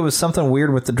 I think it was something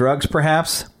weird with the drugs,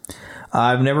 perhaps.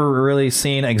 I've never really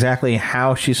seen exactly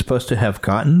how she's supposed to have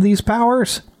gotten these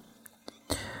powers.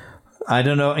 I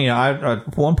don't know. You know,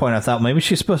 at one point I thought maybe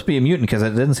she's supposed to be a mutant, because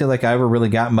it didn't seem like I ever really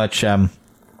got much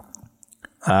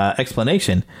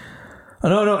explanation. Oh,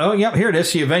 no. Oh, yeah, here it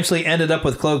is. She eventually ended up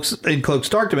with Cloak's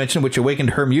Dark Dimension, which awakened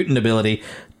her mutant ability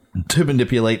to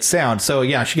manipulate sound. So,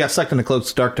 yeah, she got sucked into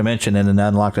Cloak's Dark Dimension and then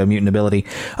unlocked a mutant ability.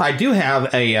 I do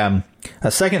have a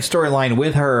second storyline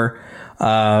with her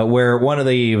where one of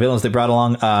the villains they brought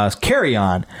along is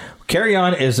Carrion.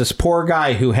 Carrion is this poor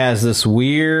guy who has this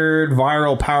weird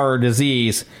viral power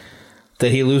disease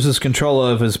that he loses control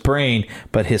of his brain,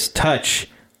 but his touch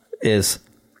is,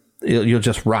 you'll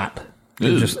just rot.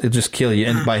 It'll just kill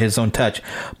you by his own touch.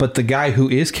 But the guy who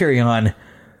is Carrion,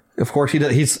 of course,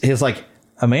 he's like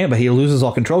a man, but he loses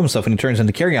all control of himself and he turns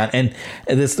into Carrion. And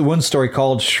it's the one story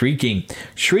called Shrieking.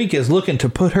 Shriek is looking to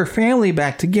put her family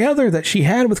back together that she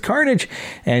had with Carnage,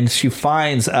 and she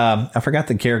finds I forgot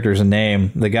the character's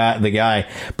name, the guy,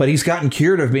 but he's gotten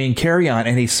cured of being Carrion,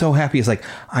 and he's so happy. He's like,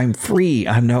 I'm free.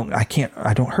 I don't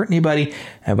hurt anybody.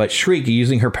 But Shriek,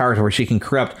 using her powers where she can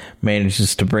corrupt,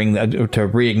 manages to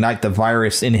reignite the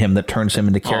virus in him that turns him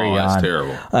into Carrion. Oh, that's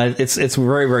terrible. It's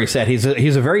very, very sad. He's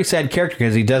a very sad character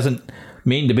because he doesn't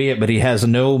mean to be it, but he has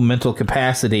no mental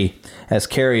capacity as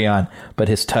Carrion, but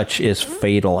his touch is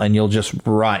fatal, and you'll just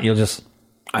rot. You'll just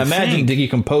imagine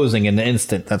decomposing in an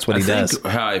instant. That's what he does. Think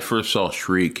how I first saw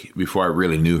Shriek, before I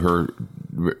really knew her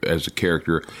as a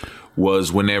character,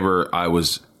 was whenever I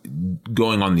was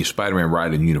going on the Spider-Man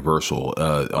ride in Universal.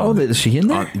 Is she in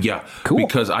there? Yeah. Cool.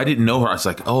 Because I didn't know her. I was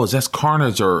like, oh, is that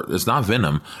Carnage, or it's not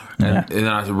Venom? And then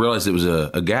I realized it was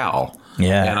a gal.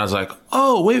 Yeah. And I was like,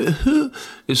 oh, wait, who?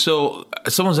 So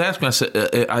someone's asked me, I said,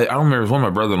 I don't remember, one of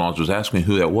my brother-in-laws was asking me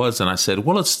who that was. And I said,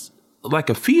 well, it's like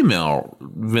a female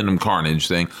Venom Carnage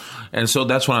thing. And so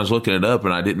that's when I was looking it up,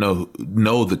 and I didn't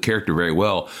know the character very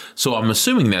well. So I'm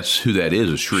assuming that's who that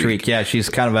is Shriek. Shriek, yeah. She's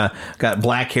kind of got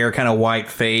black hair, kind of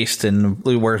white-faced, and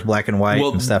wears black and white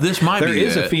and stuff. There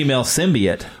is a female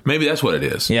symbiote. Maybe that's what it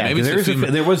is. Yeah, maybe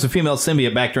there was a female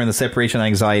symbiote back during the separation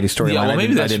anxiety storyline. Yeah, well,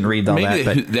 I didn't read all that.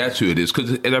 But that's who it is,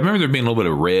 because I remember there being a little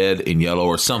bit of red and yellow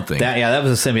or something. That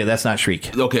was a symbiote. That's not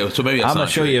Shriek. Okay, so maybe that's I'm going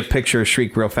to show you a picture of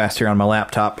Shriek real fast here on my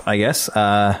laptop, I guess.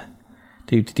 I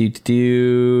don't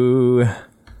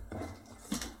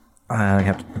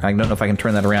know if I can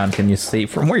turn that around. Can you see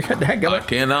from where you're at? I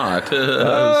cannot.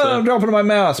 I'm dropping my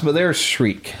mouse, but there's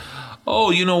Shriek.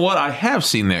 Oh, you know what? I have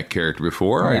seen that character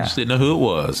before. I just didn't know who it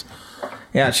was.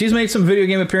 Yeah, she's made some video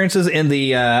game appearances in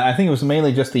the, I think it was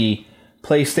mainly just the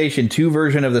PlayStation 2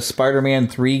 version of the Spider-Man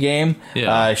 3 game.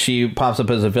 Yeah. She pops up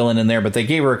as a villain in there, but they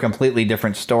gave her a completely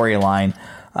different storyline.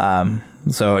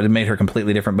 So it made her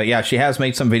completely different. But yeah, she has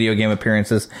made some video game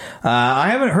appearances. I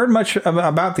haven't heard much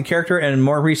about the character in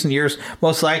more recent years,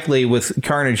 most likely with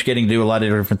Carnage getting to do a lot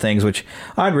of different things, which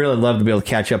I'd really love to be able to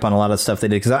catch up on a lot of stuff they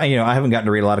did, because I haven't gotten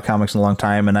to read a lot of comics in a long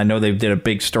time, and I know they did a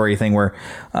big story thing where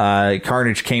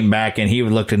Carnage came back and he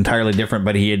looked entirely different,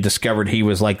 but he had discovered he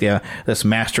was like this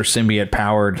master symbiote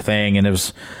powered thing, and it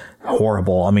was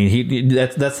horrible. I mean,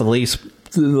 that's the least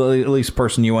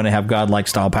person you want to have godlike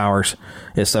style powers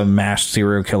is some masked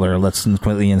serial killer. That's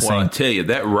completely insane. Well, I tell you,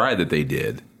 that ride that they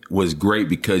did was great,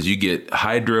 because you get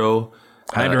Hydro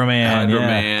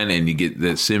Man, and you get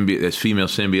that symbiote, that female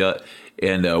symbiote,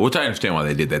 and which I understand why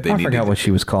they did that. I forgot what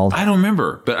she was called. I don't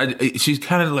remember, but she's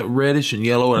kind of like reddish and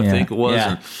yellow, I think it was.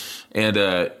 Yeah.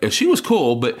 And she was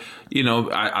cool, but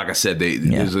like I said,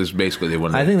 this is basically they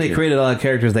wanted. I think they created a lot of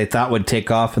characters they thought would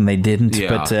take off and they didn't. Yeah.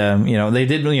 But they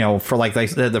did. For like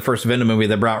the first Venom movie,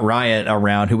 they brought Riot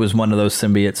around, who was one of those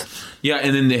symbiotes. Yeah,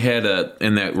 and then they had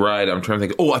in that ride. I'm trying to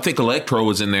think. Oh, I think Electro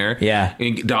was in there. Yeah,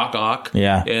 and Doc Ock.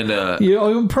 Yeah, and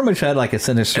you pretty much had like a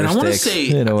Sinister. And I want to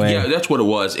Sticks, say, in a way. yeah, that's what it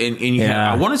was. And you had,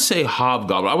 I want to say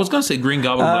Hobgoblin. I was going to say Green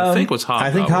Goblin, but I think it was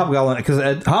Hobgoblin. I think Hobgoblin,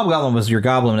 because Hobgoblin was your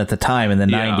Goblin at the time in the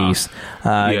 90s.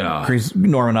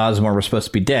 Norman Osborn was supposed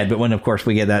to be dead, but when, of course,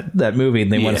 we get that movie,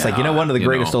 and they want to say, one of the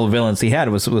greatest old villains he had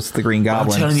was the Green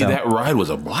Goblin. I'm telling you, that ride was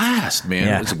a blast, man.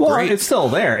 Yeah. It was great. It's still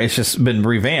there. It's just been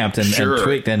revamped and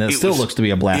tweaked, and it still looks to be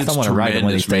a blast. I want to ride it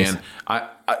one of these days.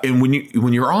 And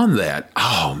when you're on that,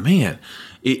 oh man,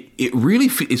 it really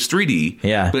it's 3D.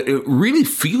 Yeah, but it really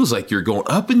feels like you're going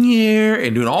up in the air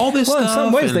and doing all this stuff. Well, in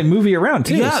some ways, they move you around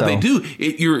too. Yeah, they do.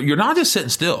 You're not just sitting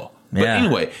still. But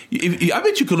anyway, I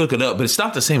bet you could look it up, but it's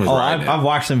not the same as riding I've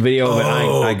watched some video, but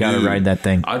I got to ride that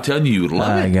thing. I'm telling you, you would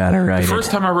love it. I got to ride it. The first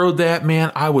time I rode that,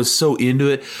 man, I was so into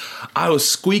it. I was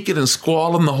squeaking and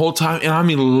squalling the whole time, and I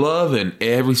mean loving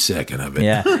every second of it.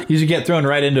 Yeah, you should get thrown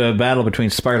right into a battle between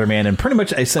Spider-Man and pretty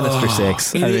much a Sinister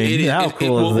Six. How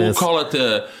cool is this? We'll call it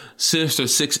the Sinister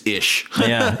Six-ish.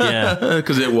 Yeah.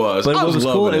 Because it was. But what was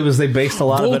cool, it was they based a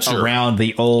lot of it around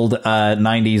the old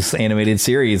 90s animated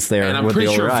series there. And I'm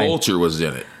pretty sure Vulture was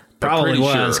in it. Probably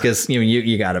was, because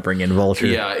you got to bring in Vulture.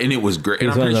 Yeah, and it was great.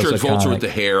 And I'm pretty sure it's Vulture with the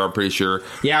hair, I'm pretty sure.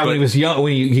 Yeah, when he was young,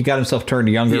 when he got himself turned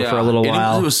younger for a little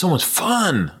while. It was so much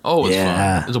fun. Oh, it was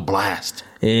fun. It was a blast.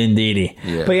 Indeedy.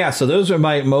 Yeah. But so those are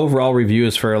my overall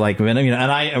reviews for like Venom.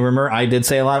 And I remember I did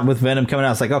say a lot with Venom coming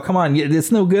out. It's like, oh, come on,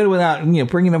 it's no good without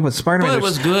bringing up with Spider-Man. But it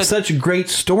was good. Such a great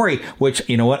story, which,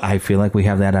 you know what, I feel like we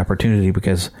have that opportunity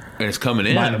because and it's coming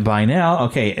in by now.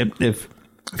 Okay, if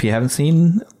you haven't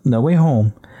seen No Way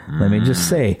Home, let me just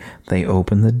say they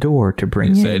open the door to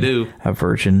bring in a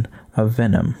version of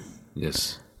Venom.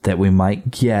 Yes, that we might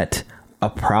get a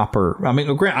proper. I mean,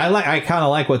 I kind of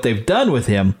like what they've done with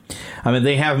him. I mean,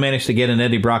 they have managed to get an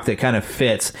Eddie Brock that kind of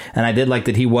fits, and I did like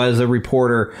that he was a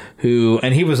reporter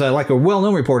and he was like a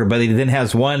well-known reporter, but he then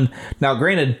has one. Now,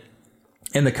 granted,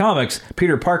 in the comics,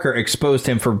 Peter Parker exposed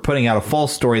him for putting out a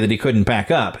false story that he couldn't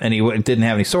back up, and he didn't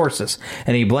have any sources,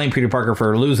 and he blamed Peter Parker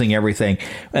for losing everything.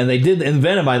 And they did in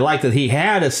Venom. I like that he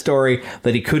had a story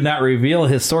that he could not reveal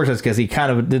his sources because he kind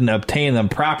of didn't obtain them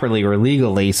properly or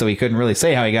legally, so he couldn't really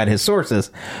say how he got his sources.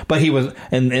 But he was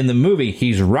in the movie,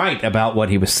 he's right about what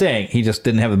he was saying. He just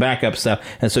didn't have the backup stuff,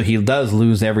 and so he does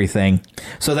lose everything.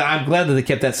 So I'm glad that they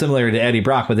kept that similar to Eddie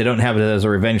Brock, but they don't have it as a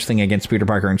revenge thing against Peter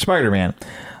Parker and Spider-Man.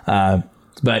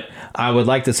 But I would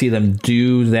like to see them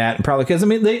do that, probably because, I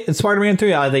mean, in Spider-Man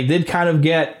 3, they did kind of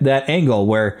get that angle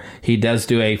where he does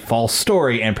do a false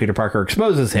story and Peter Parker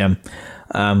exposes him,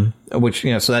 which,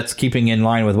 so that's keeping in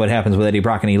line with what happens with Eddie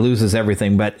Brock, and he loses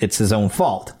everything, but it's his own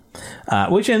fault.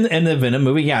 Which in the Venom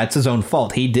movie, it's his own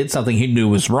fault. He did something he knew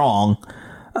was wrong,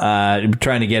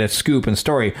 trying to get a scoop and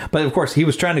story. But, of course, he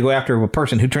was trying to go after a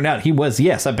person who turned out he was,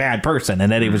 yes, a bad person,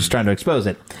 and Eddie was just trying to expose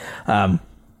it.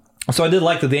 So I did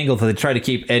like the angle that they tried to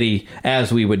keep Eddie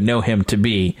as we would know him to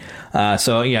be. They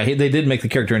did make the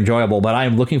character enjoyable, but I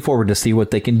am looking forward to see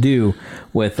what they can do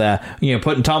with,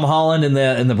 putting Tom Holland in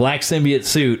the black symbiote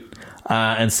suit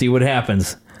and see what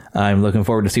happens. I'm looking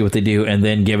forward to see what they do, and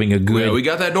then giving a good... Yeah, we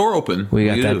got that door open. We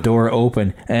got that door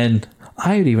open, and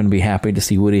I'd even be happy to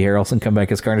see Woody Harrelson come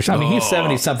back as Carnage. I mean, he's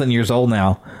 70-something years old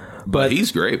now. But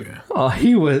he's great, man. Oh,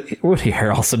 he was Woody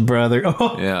Harrelson, brother.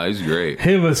 Oh, yeah, he's great.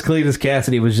 Him as Cletus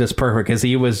Cassidy was just perfect because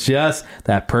he was just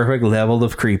that perfect level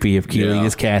of creepy of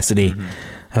Cletus Cassidy.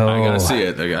 Mm-hmm. Oh, I gotta see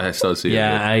it. I still see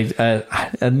it.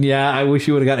 I wish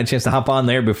you would have gotten a chance to hop on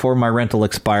there before my rental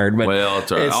expired. But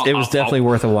it's all right. It was definitely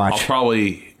worth a watch. I'll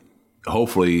probably.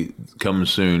 Hopefully, coming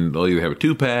soon, they'll either have a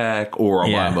 2-pack or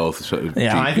I'll buy them both. So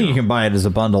I think you can buy it as a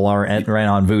bundle or right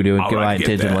on Vudu and buy it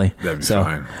digitally. That'd be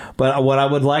fine. But what I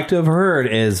would like to have heard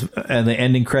is, in the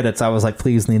ending credits, I was like,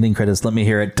 please, in the ending credits, let me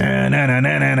hear it.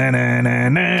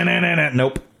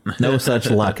 Nope. No such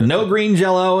luck. No green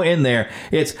jello in there.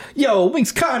 It's,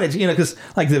 Winx Cottage, because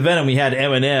like the Venom, we had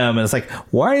Eminem, and it's like,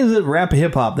 why is it rap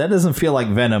hip hop? That doesn't feel like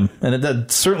Venom, and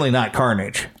it's certainly not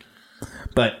Carnage.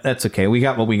 But that's okay. We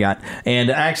got what we got. And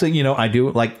actually, I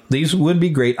do like these would be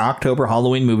great October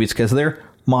Halloween movies because they're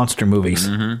monster movies.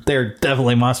 Mm-hmm. They're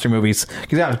definitely monster movies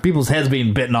because people's heads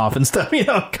being bitten off and stuff.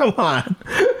 Come on.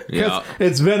 Yeah.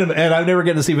 It's Venom, and I've never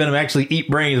gotten to see Venom actually eat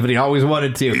brains, but he always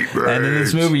wanted to. And in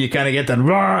this movie, you kind of get that,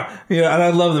 and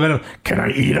I love the Venom. Can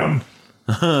I eat them?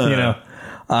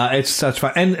 It's such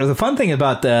fun. And the fun thing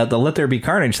about the Let There Be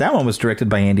Carnage, that one was directed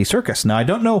by Andy Serkis. Now, I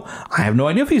don't know. I have no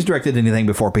idea if he's directed anything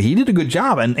before, but he did a good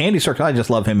job. And Andy Serkis, I just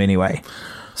love him anyway.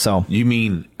 So you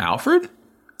mean Alfred?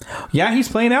 Yeah, he's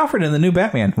playing Alfred in the new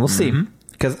Batman. We'll see.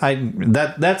 Because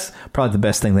that's probably the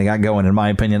best thing they got going, in my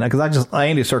opinion. Because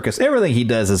Andy Serkis, everything he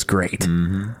does is great.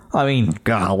 I mean,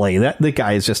 golly, the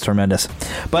guy is just tremendous.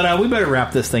 But we better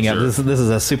wrap this thing up. This is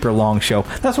a super long show.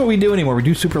 That's what we do anymore. We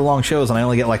do super long shows, and I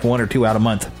only get like 1 or 2 out a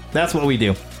month. That's what we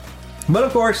do. But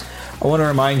of course, I want to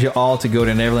remind you all to go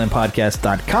to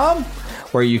NeverlandPodcast.com,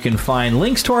 where you can find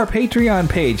links to our Patreon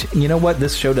page. You know what?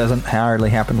 This show doesn't hardly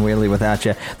happen really without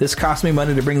you. This costs me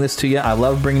money to bring this to you. I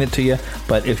love bringing it to you.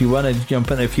 But if you want to jump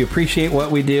in, if you appreciate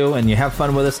what we do and you have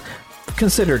fun with us,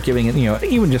 consider giving it,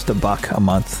 even just $1 a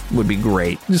month would be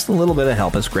great. Just a little bit of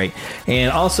help is great. And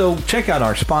also check out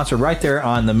our sponsor right there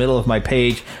on the middle of my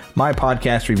page, My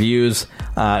Podcast Reviews.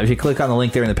 If you click on the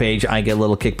link there in the page, I get a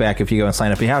little kickback if you go and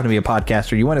sign up. If you happen to be a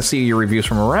podcaster, you want to see your reviews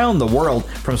from around the world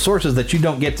from sources that you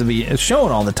don't get to be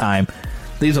shown all the time.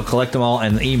 These will collect them all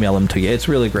and email them to you. It's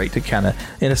really great to kind of...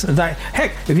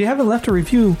 Heck, if you haven't left a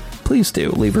review, please do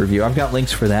leave a review. I've got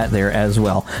links for that there as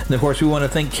well. And of course, we want to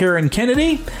thank Karen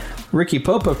Kennedy, Ricky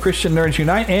Pope of Christian Nerds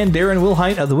Unite, and Darren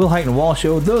Wilhite of the Wilhite and Wall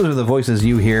Show. Those are the voices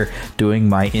you hear doing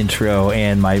my intro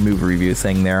and my movie review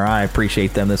thing there. I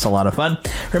appreciate them. It's a lot of fun.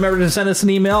 Remember to send us an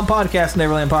email,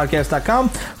 podcast@neverlandpodcast.com.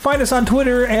 Find us on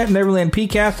Twitter at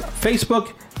NeverlandPcast,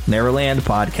 Facebook, Neverland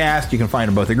Podcast. You can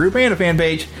find both a group and a fan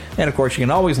page. And of course, you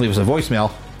can always leave us a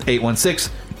voicemail,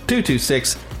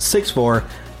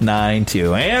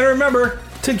 816-226-6492. And remember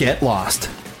to get lost.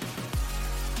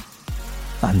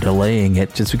 I'm delaying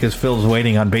it just because Phil's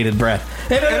waiting on bated breath.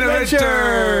 An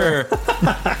adventure!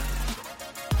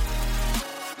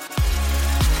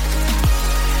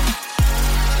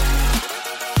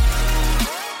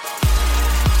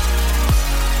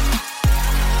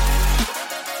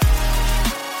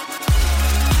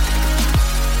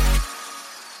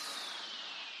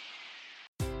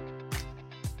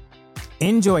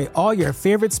 Enjoy all your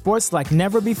favorite sports like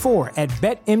never before at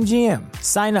BetMGM.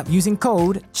 Sign up using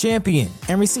code CHAMPION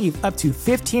and receive up to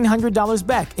 $1,500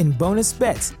 back in bonus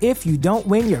bets if you don't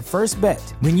win your first bet.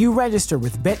 When you register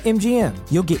with BetMGM,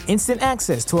 you'll get instant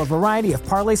access to a variety of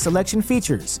parlay selection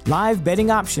features, live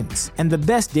betting options, and the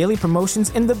best daily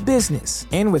promotions in the business.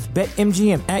 And with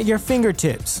BetMGM at your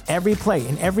fingertips, every play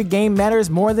and every game matters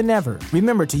more than ever.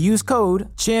 Remember to use code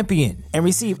CHAMPION and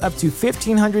receive up to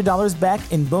 $1,500 back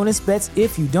in bonus bets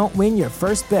if you don't win your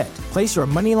first bet. Place your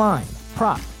money line,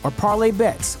 prop, or parlay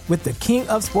bets with the king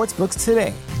of sportsbooks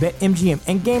today. BetMGM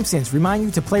and GameSense remind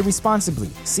you to play responsibly.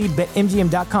 See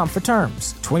BetMGM.com for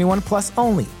terms. 21 plus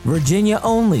only. Virginia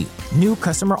only. New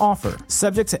customer offer.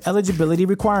 Subject to eligibility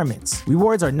requirements.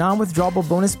 Rewards are non-withdrawable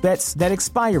bonus bets that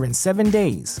expire in 7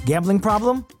 days. Gambling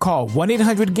problem? Call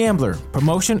 1-800-GAMBLER.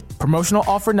 Promotional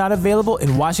offer not available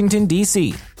in Washington,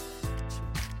 D.C.